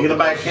it. You're floating gonna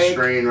buy a across the cake.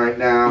 screen right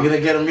now. You're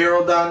gonna get a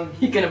mural done,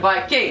 You're gonna buy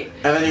a cake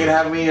and then you're gonna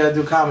have me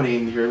do comedy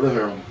in your living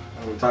room.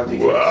 And we'll talk to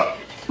you.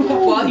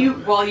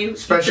 while you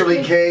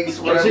Specialty cakes,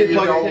 whatever you you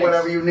plug your know, cakes.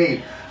 whatever you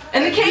need.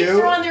 And the And case you?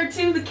 are on there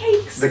too. The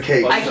cakes. The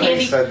cakes. Eye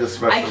Candy. Said the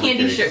specialty Eye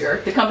Candy cakes.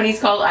 Sugar. The company's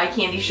called Eye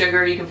Candy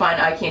Sugar. You can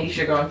find Eye Candy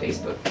Sugar on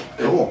Facebook.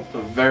 Cool. A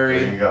There you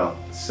very go.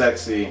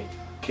 sexy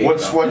cake.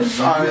 What's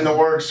on in the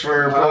works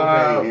for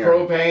propane here?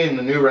 Propane,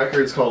 the new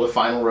record's called The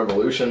Final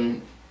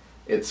Revolution.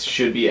 It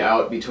should be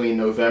out between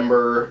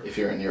November if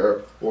you're in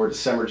Europe or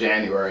December,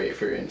 January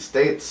if you're in the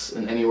States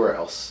and anywhere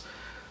else.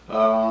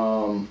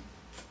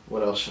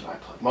 What else should I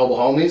plug? Mobile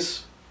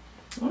Homies.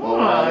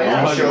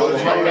 yeah. Shows Mobile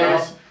coming Homies.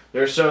 up.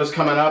 There's shows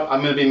coming up.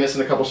 I'm going to be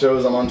missing a couple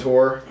shows. I'm on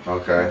tour.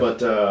 Okay. But,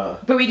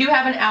 But we do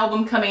have an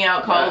album coming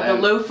out called Yeah, The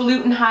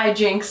Lowfalutin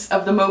Hijinks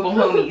of the Mobile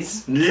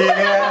Homies.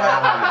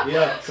 Yeah.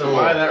 yeah, so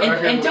buy that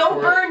record. And look don't for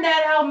it. burn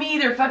that album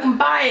either. Fucking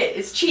buy it.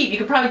 It's cheap. You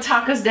could probably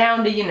talk us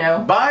down to, you know.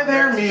 Buy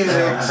their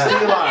music.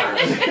 Steal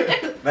ours.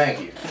 Thank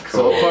you.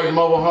 So we'll plug the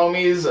Mobile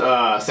Homies,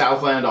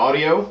 Southland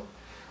Audio,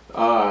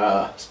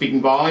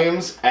 Speaking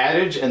Volumes,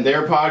 Adage, and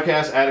their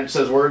podcast, Adage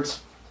Says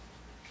Words.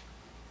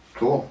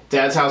 Cool.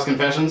 Dad's House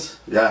Confessions.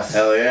 Yes.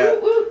 Hell yeah.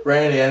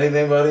 Randy,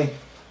 anything, buddy?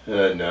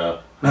 No.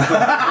 Alright,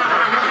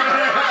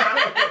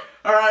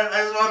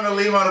 I just wanted to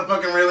leave on a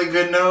fucking really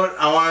good note.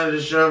 I wanted to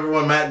show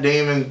everyone Matt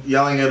Damon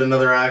yelling at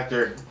another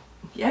actor.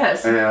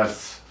 Yes.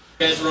 Yes.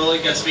 Guys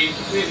rolling, got speed.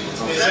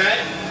 Set,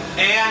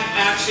 and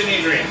action,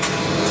 Adrian.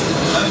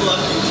 I'm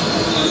lucky.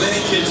 Many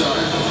kids are.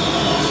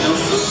 No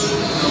food,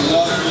 no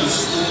water, no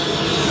school,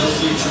 no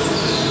future.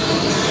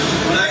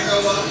 When I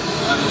grow up,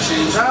 I will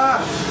change.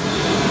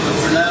 But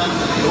for now,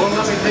 You won't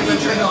let me take the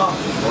thing off.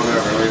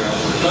 Whatever, leave it.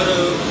 go to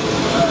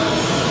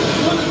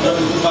one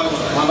by one.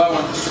 One by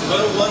one. Go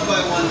to one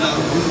by one now.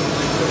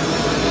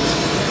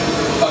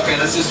 Okay,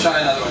 let's just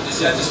try another one.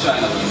 Just try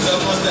another one. The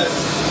one that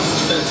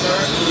turn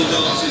and you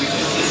don't see the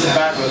The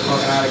back was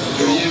fucking out of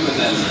You're control. you and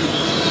then...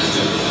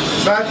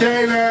 Matt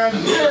Damon!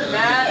 You're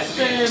Matt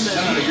Damon.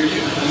 No, you're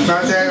you.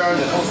 Matt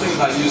Damon. The whole thing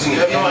about using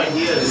You it. have no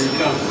ideas. You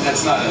don't,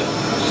 that's not a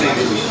thing.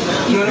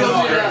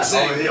 No, Eric,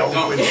 saying, don't.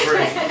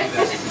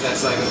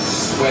 That's like a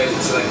way,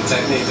 it's like a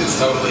technique that's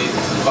totally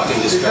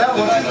fucking Is that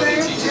destructive. what's I his know they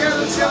name? teach Yeah,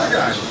 it. that's the other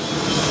guy.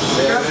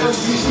 The guy from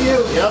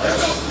DCU. Yep.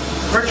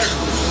 Richard.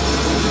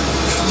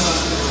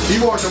 He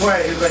walked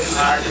away. He was like,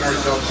 I can already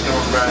tell it's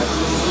going bad.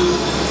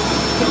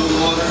 no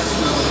water,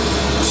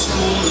 no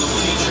school, no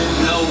future,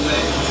 no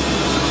way.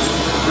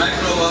 When I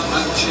grow up,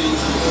 I will change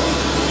the world.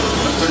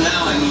 But for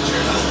now, I need your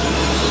help.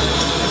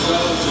 Go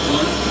to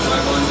one by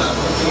one by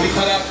one. Can we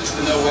cut out just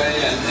the no way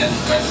and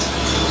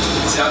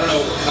see, I don't know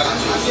what cutting I'm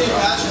getting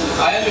passionate.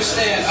 I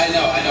understand, I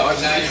know.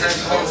 Now you're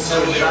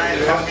totally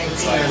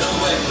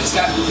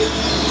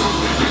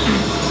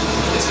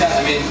It's got,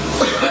 I mean,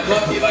 I'm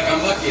lucky,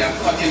 I'm lucky,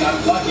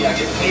 I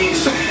get paid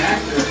to be an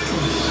actor,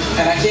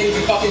 and I can't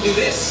even fucking do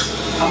this.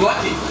 I'm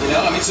lucky, you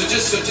know? I mean, so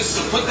just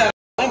put that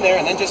in there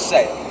and then just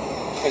say it,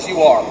 because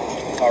you are,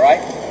 all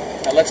right?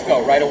 Now let's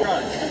go right away.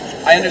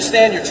 I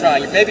understand you're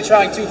trying. You're maybe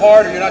trying too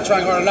hard or you're not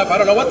trying hard enough. I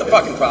don't know what the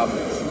fucking problem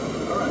is.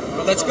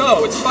 But let's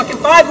go. It's fucking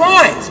 5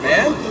 lines,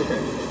 man.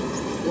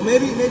 Well,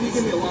 maybe you give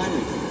me a line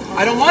reading.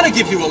 I don't want to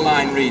give you a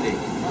line reading.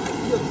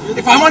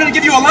 If I wanted to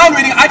give you a line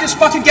reading, I'd just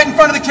fucking get in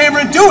front of the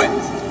camera and do it.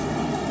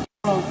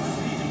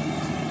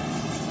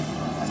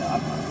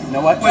 You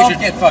know what? You should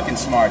get fucking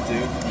smart,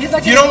 dude.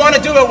 If you don't want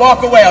to do it,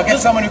 walk away. I'll get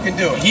someone who can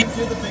do it.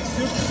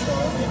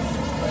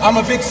 I'm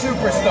a big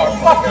superstar.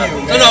 Fuck you,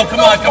 man. No,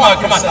 come on.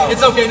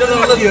 It's okay. No,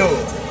 Fuck you.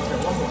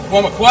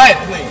 Woman, quiet,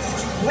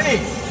 please.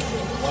 Please.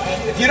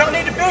 If you don't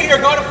need to be here,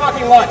 go to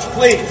fucking lunch,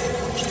 please.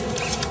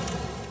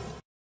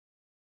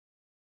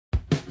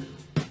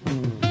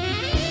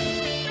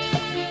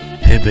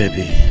 Hey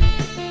baby,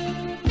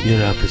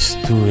 you're up, it's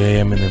 2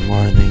 a.m. in the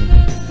morning,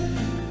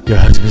 your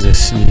husband's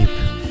asleep,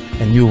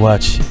 and you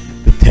watch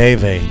the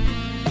TV,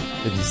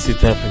 and you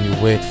sit up and you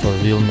wait for a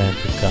real man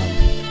to come.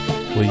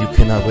 Well, you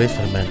cannot wait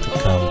for a man to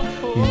come,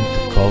 you need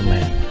to call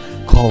man.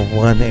 Call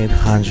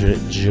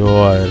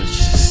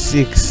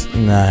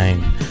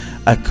 1-800-GEORGE-69.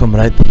 I come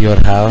right to your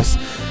house,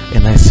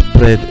 and I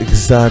spread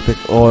exotic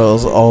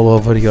oils all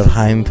over your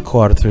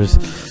hindquarters,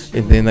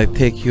 and then I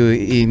take you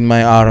in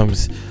my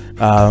arms.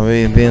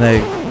 And then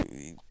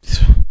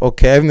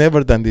okay, I've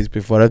never done this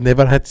before. I've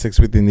never had sex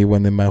with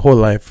anyone in my whole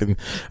life, and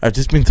I've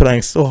just been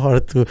trying so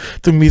hard to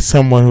meet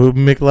someone who would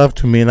make love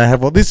to me. And I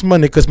have all this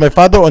money because my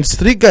father owns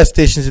 3 gas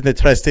stations in the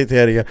tri-state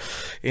area,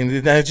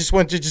 and I just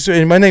want to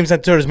and my name's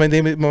not Torres. My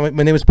name is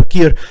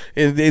Bakir,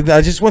 and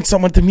I just want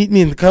someone to meet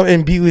me and come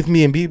and be with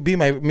me and be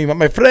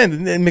my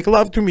friend and make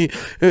love to me.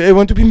 I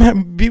want to be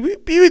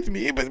with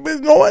me, but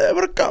no one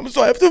ever comes.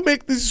 So I have to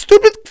make this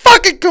stupid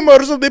fucking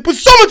commercial. They put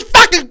so much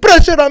fucking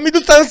pressure on me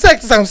to sound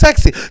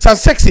sexy.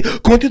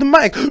 Go into the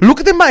mic. Look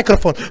at the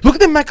microphone. Look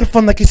at the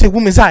microphone like it's a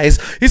woman's eyes.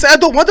 He said, I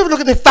don't want to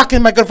look at the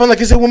fucking microphone like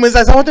it's a woman's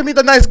eyes. I want to meet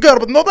a nice girl,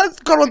 but no nice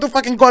girl want to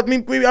fucking go at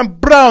me. I'm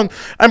brown.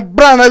 I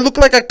look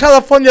like a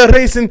California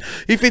raisin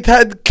if it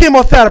had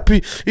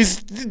chemotherapy.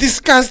 It's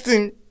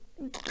disgusting.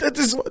 I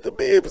just want to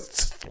be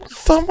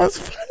someone's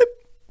friend.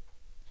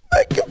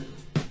 Thank you.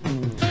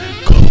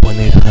 Call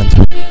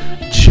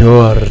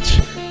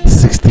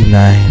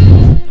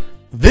 1-800-GEORGE-69.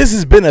 This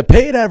has been a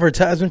paid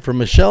advertisement for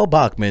Michelle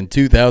Bachmann,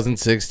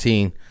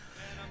 2016.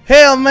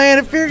 Hell, man,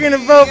 if you're going to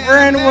vote for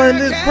anyone in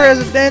this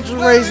presidential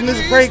race in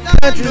this great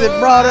country that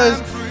brought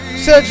us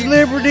such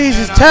liberties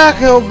as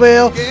Taco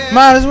Bell,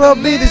 might as well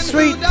be the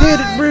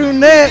sweet-titted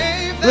brunette.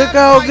 Look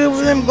all good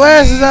with them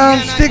glasses on,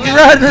 stick it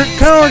right in her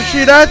cone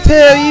shit. I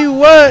tell you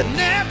what.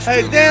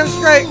 Hey, damn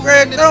straight,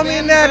 Greg, throw me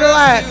in that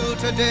light.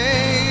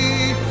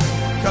 Today,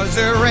 'cause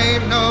there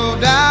ain't no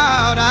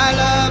doubt I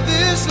love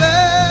this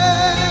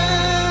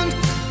land.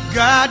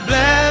 God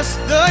bless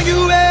the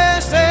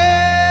USA.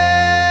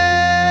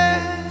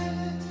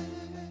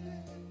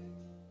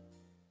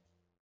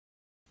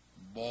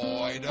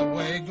 Boy, the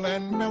way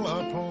Glenn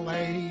Miller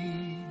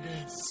played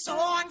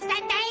Songs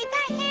that made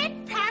the hit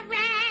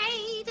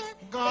parade.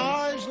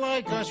 guys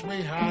like us,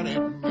 we had it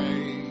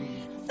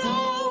made.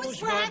 Those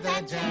were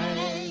the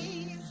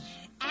days.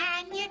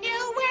 And you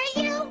knew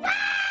where you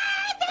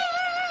were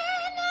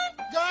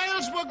then.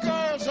 Girls were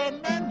girls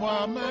and men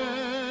were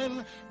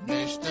men.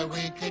 Mister,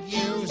 we could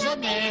use a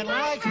man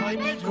like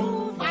Herbert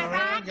Hoover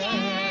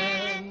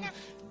again.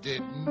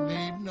 Didn't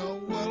need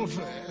no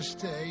welfare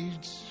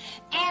states.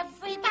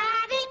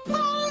 Everybody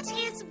pulled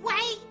his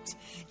weight.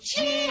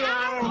 Gee,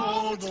 our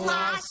old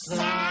law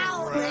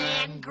sour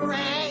and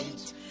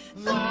great.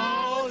 The